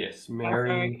 yes, I Mary.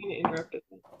 kind of interrupted.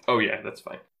 Oh yeah, that's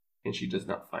fine. And she does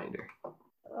not find her.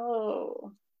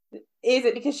 Oh, is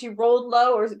it because she rolled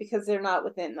low, or is it because they're not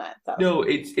within that? No,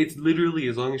 it's literally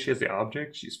as long as she has the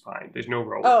object, she's fine. There's no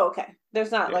roll. Oh, okay.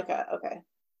 There's not Yeah. okay.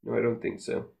 No, I don't think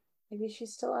so. Maybe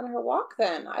she's still on her walk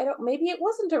then. Maybe it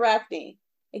wasn't Arachne.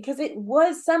 Because it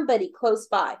was somebody close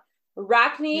by.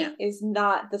 Arachne is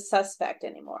not the suspect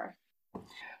anymore.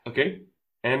 Okay,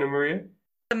 Anna Maria.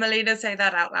 Melina say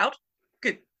that out loud.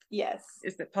 Good. Yes.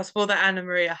 Is it possible that Anna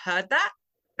Maria heard that?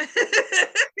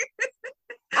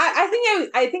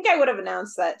 I think I would have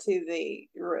announced that to the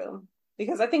room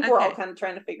because I think we're all Okay. kind of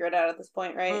trying to figure it out at this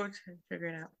point, right? We'll try to figure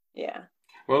it out. Yeah.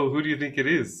 Well, who do you think it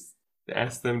is?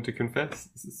 Ask them to confess.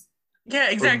 Yeah,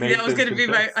 exactly. make That was them going to be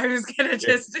my. confess. I was going to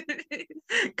just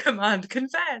command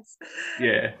confess.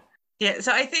 Yeah. Yeah.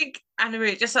 So I think Anna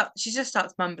Maria she just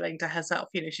starts mumbling to herself.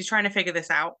 You know, she's trying to figure this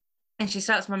out, and she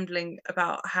starts mumbling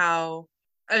about how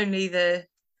only the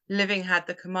living had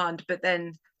the command, but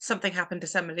then something happened to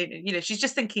Semolina. You know, she's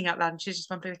just thinking out loud, and she's just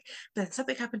mumbling. But then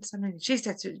something happened to Semolina. She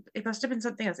said, "It must have been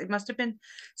something else. It must have been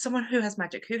someone who has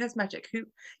magic. Who has magic? Who?"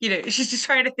 You know, she's just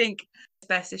trying to think as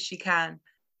best as she can,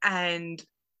 and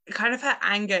kind of her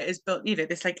anger is built, you know,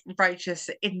 this like righteous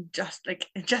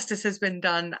injustice has been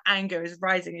done, anger is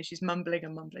rising, and she's mumbling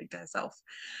to herself.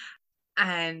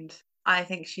 And I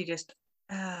think she just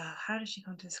how does she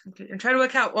come to this conclusion? I'm trying to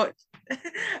work out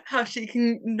how she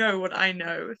can know what I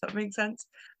know, if that makes sense.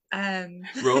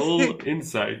 Roll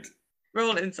insight.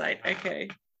 Roll insight. Okay,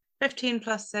 15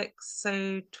 plus 6,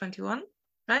 so 21,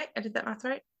 right? I did that math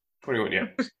right? 21, yeah.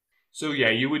 So yeah,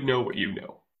 you would know what you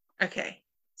know. Okay.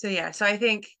 So yeah, so I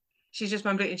think she's just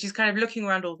mumbling, and she's kind of looking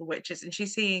around all the witches, and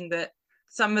she's seeing that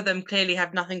some of them clearly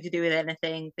have nothing to do with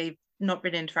anything. They've not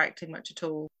been interacting much at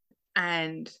all.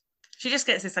 And she just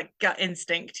gets this like gut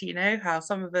instinct, you know, how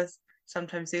some of us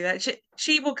sometimes do that.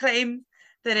 She will claim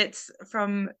that it's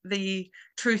from the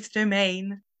truth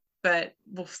domain, but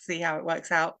we'll see how it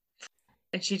works out.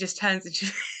 And she just turns and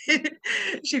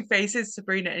she faces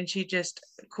Sabrina, and she just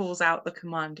calls out the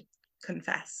command,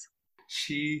 confess.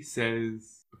 She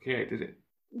says, okay, I did it.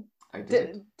 I did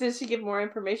it. Did she give more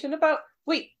information about...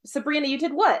 Wait, Sabrina, you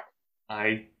did what?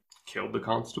 I killed the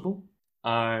constable.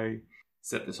 I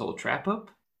set this whole trap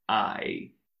up.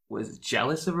 I was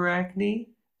jealous of Arachne.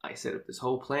 I set up this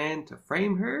whole plan to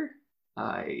frame her.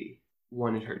 I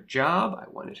wanted her job. I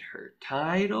wanted her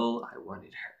title. I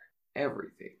wanted her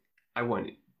everything. I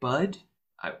wanted Bud.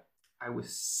 I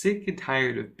was sick and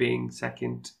tired of being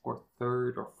second or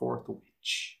third or fourth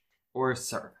witch or a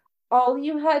servant. All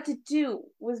you had to do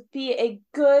was be a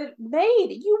good maid.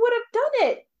 You would have done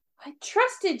it. I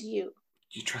trusted you.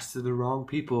 You trusted the wrong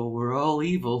people. We're all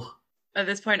evil. At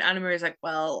this point, Anna Maria's like,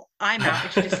 well, I'm out.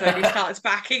 And she just slowly starts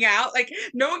backing out. Like,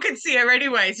 no one can see her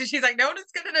anyway. So she's like, no one is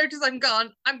going to notice I'm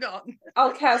gone. I'm gone.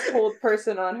 I'll cast Hold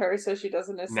Person on her so she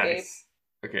doesn't escape. Nice.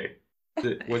 Okay.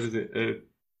 What is it?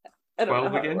 I don't know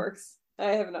 12 how again? it works.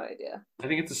 I have no idea. I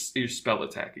think it's your spell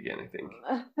attack again, I think.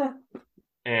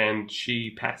 And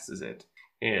she passes it.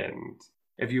 And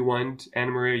if you want,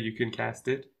 Anna Maria, you can cast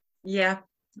it. Yeah,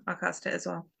 I'll cast it as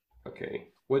well. Okay.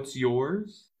 What's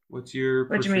yours? What's your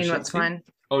What do you mean, what's proficiency? mine?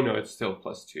 Oh, no, it's still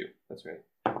 +2. That's right.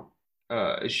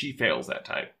 She fails that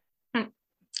time.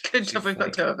 Good job we've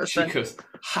got two of us She then. goes,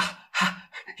 ha,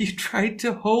 you tried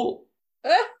to hold.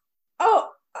 It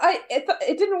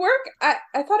didn't work. I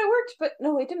thought it worked, but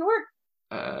no, it didn't work.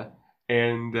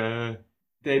 And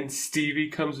then Stevie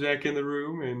comes back in the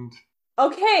room and...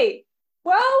 Okay,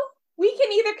 well, we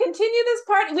can either continue this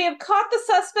party. We have caught the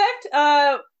suspect.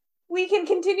 We can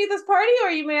continue this party,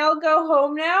 or you may all go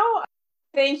home now.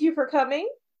 Thank you for coming.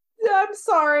 I'm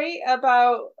sorry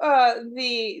about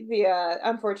the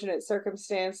unfortunate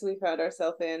circumstance we found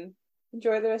ourselves in.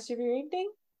 Enjoy the rest of your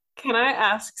evening. Can I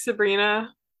ask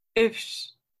Sabrina if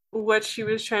what she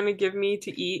was trying to give me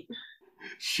to eat?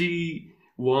 She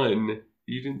won.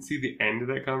 You didn't see the end of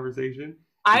that conversation?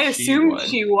 I assumed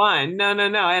she won. No.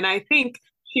 And I think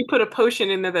she put a potion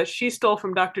in there that she stole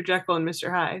from Dr. Jekyll and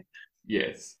Mr. Hyde.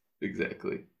 Yes,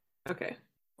 exactly. Okay.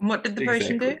 And what did the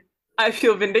potion do? I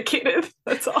feel vindicated.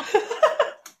 That's all.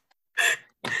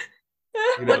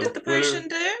 What did the potion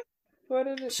do? What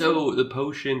did it So the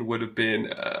potion would have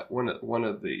been one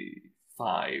of the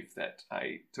 5 that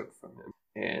I took from him.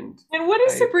 And what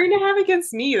does Sabrina have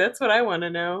against me? That's what I want to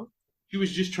know. She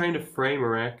was just trying to frame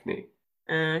Arachne.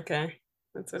 Okay.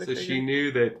 That's what I So figured. she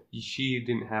knew that she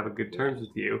didn't have a good terms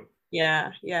with you.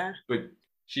 Yeah. But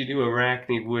she knew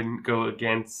Arachne wouldn't go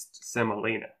against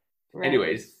Semolina. Right.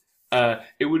 Anyways,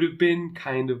 it would have been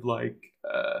kind of like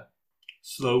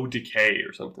slow decay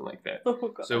or something like that.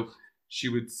 Oh, God. So she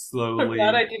would I'm slowly...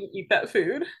 glad I didn't eat that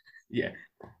food. Yeah.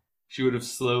 She would have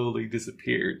slowly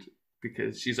disappeared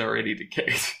because she's already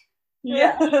decayed.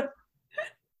 Yeah.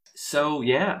 So,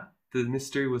 yeah, the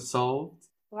mystery was solved.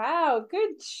 Wow,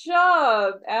 good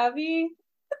job, Abby.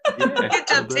 Yeah, Good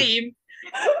job, team.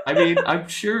 I mean, I'm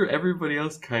sure everybody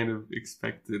else kind of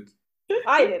expected.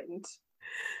 I didn't.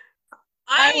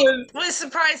 I was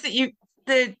surprised that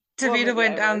the Davida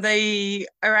went maybe I down was. the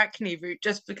Arachne route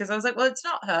just because I was like, well, it's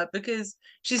not her because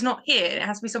she's not here. It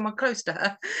has to be someone close to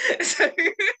her. So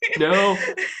No,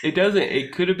 it doesn't.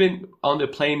 It could have been on the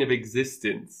plane of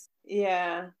existence.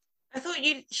 Yeah. I thought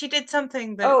she did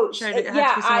something that showed it had yeah.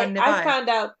 to be someone nearby.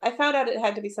 I found out it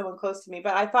had to be someone close to me,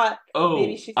 but I thought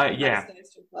maybe she yeah,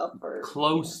 distanced herself for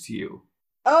close to you.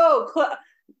 Oh,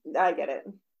 I get it.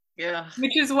 Yeah.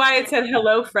 Which is why it said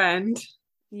hello, friend.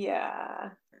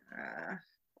 Yeah. Uh,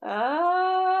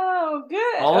 Oh,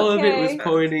 good. All of it was Okay.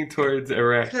 pointing towards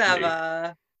Arachne.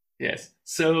 clever. Yes.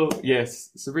 So,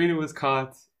 yes, Sabrina was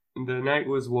caught. The night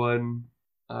was won.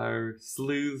 Our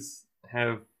sleuths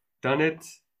have done it.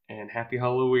 And happy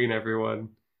Halloween, everyone.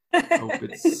 Hope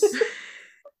it's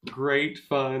great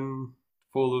fun,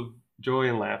 full of joy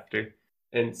and laughter,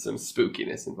 and some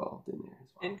spookiness involved in there as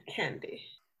well. And candy.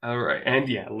 All right. And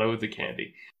yeah, loads of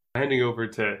candy. Handing over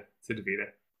to Davida.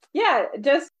 Yeah,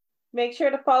 just make sure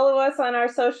to follow us on our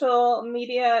social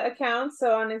media accounts.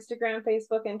 So on Instagram,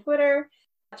 Facebook, and Twitter.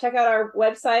 Check out our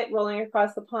website,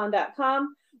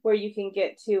 rollingacrossthepond.com, where you can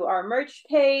get to our merch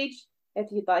page if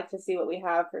you'd like to see what we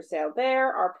have for sale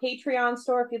there. Our Patreon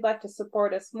store, if you'd like to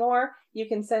support us more, you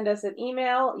can send us an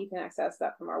email. You can access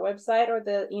that from our website, or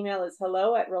the email is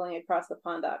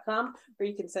hello@rollingacrossthepond.com, where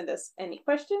you can send us any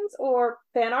questions or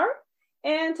fan art.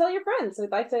 And tell your friends.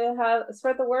 We'd like to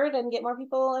spread the word and get more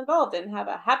people involved, and have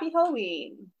a happy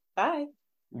Halloween. Bye.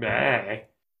 Bye.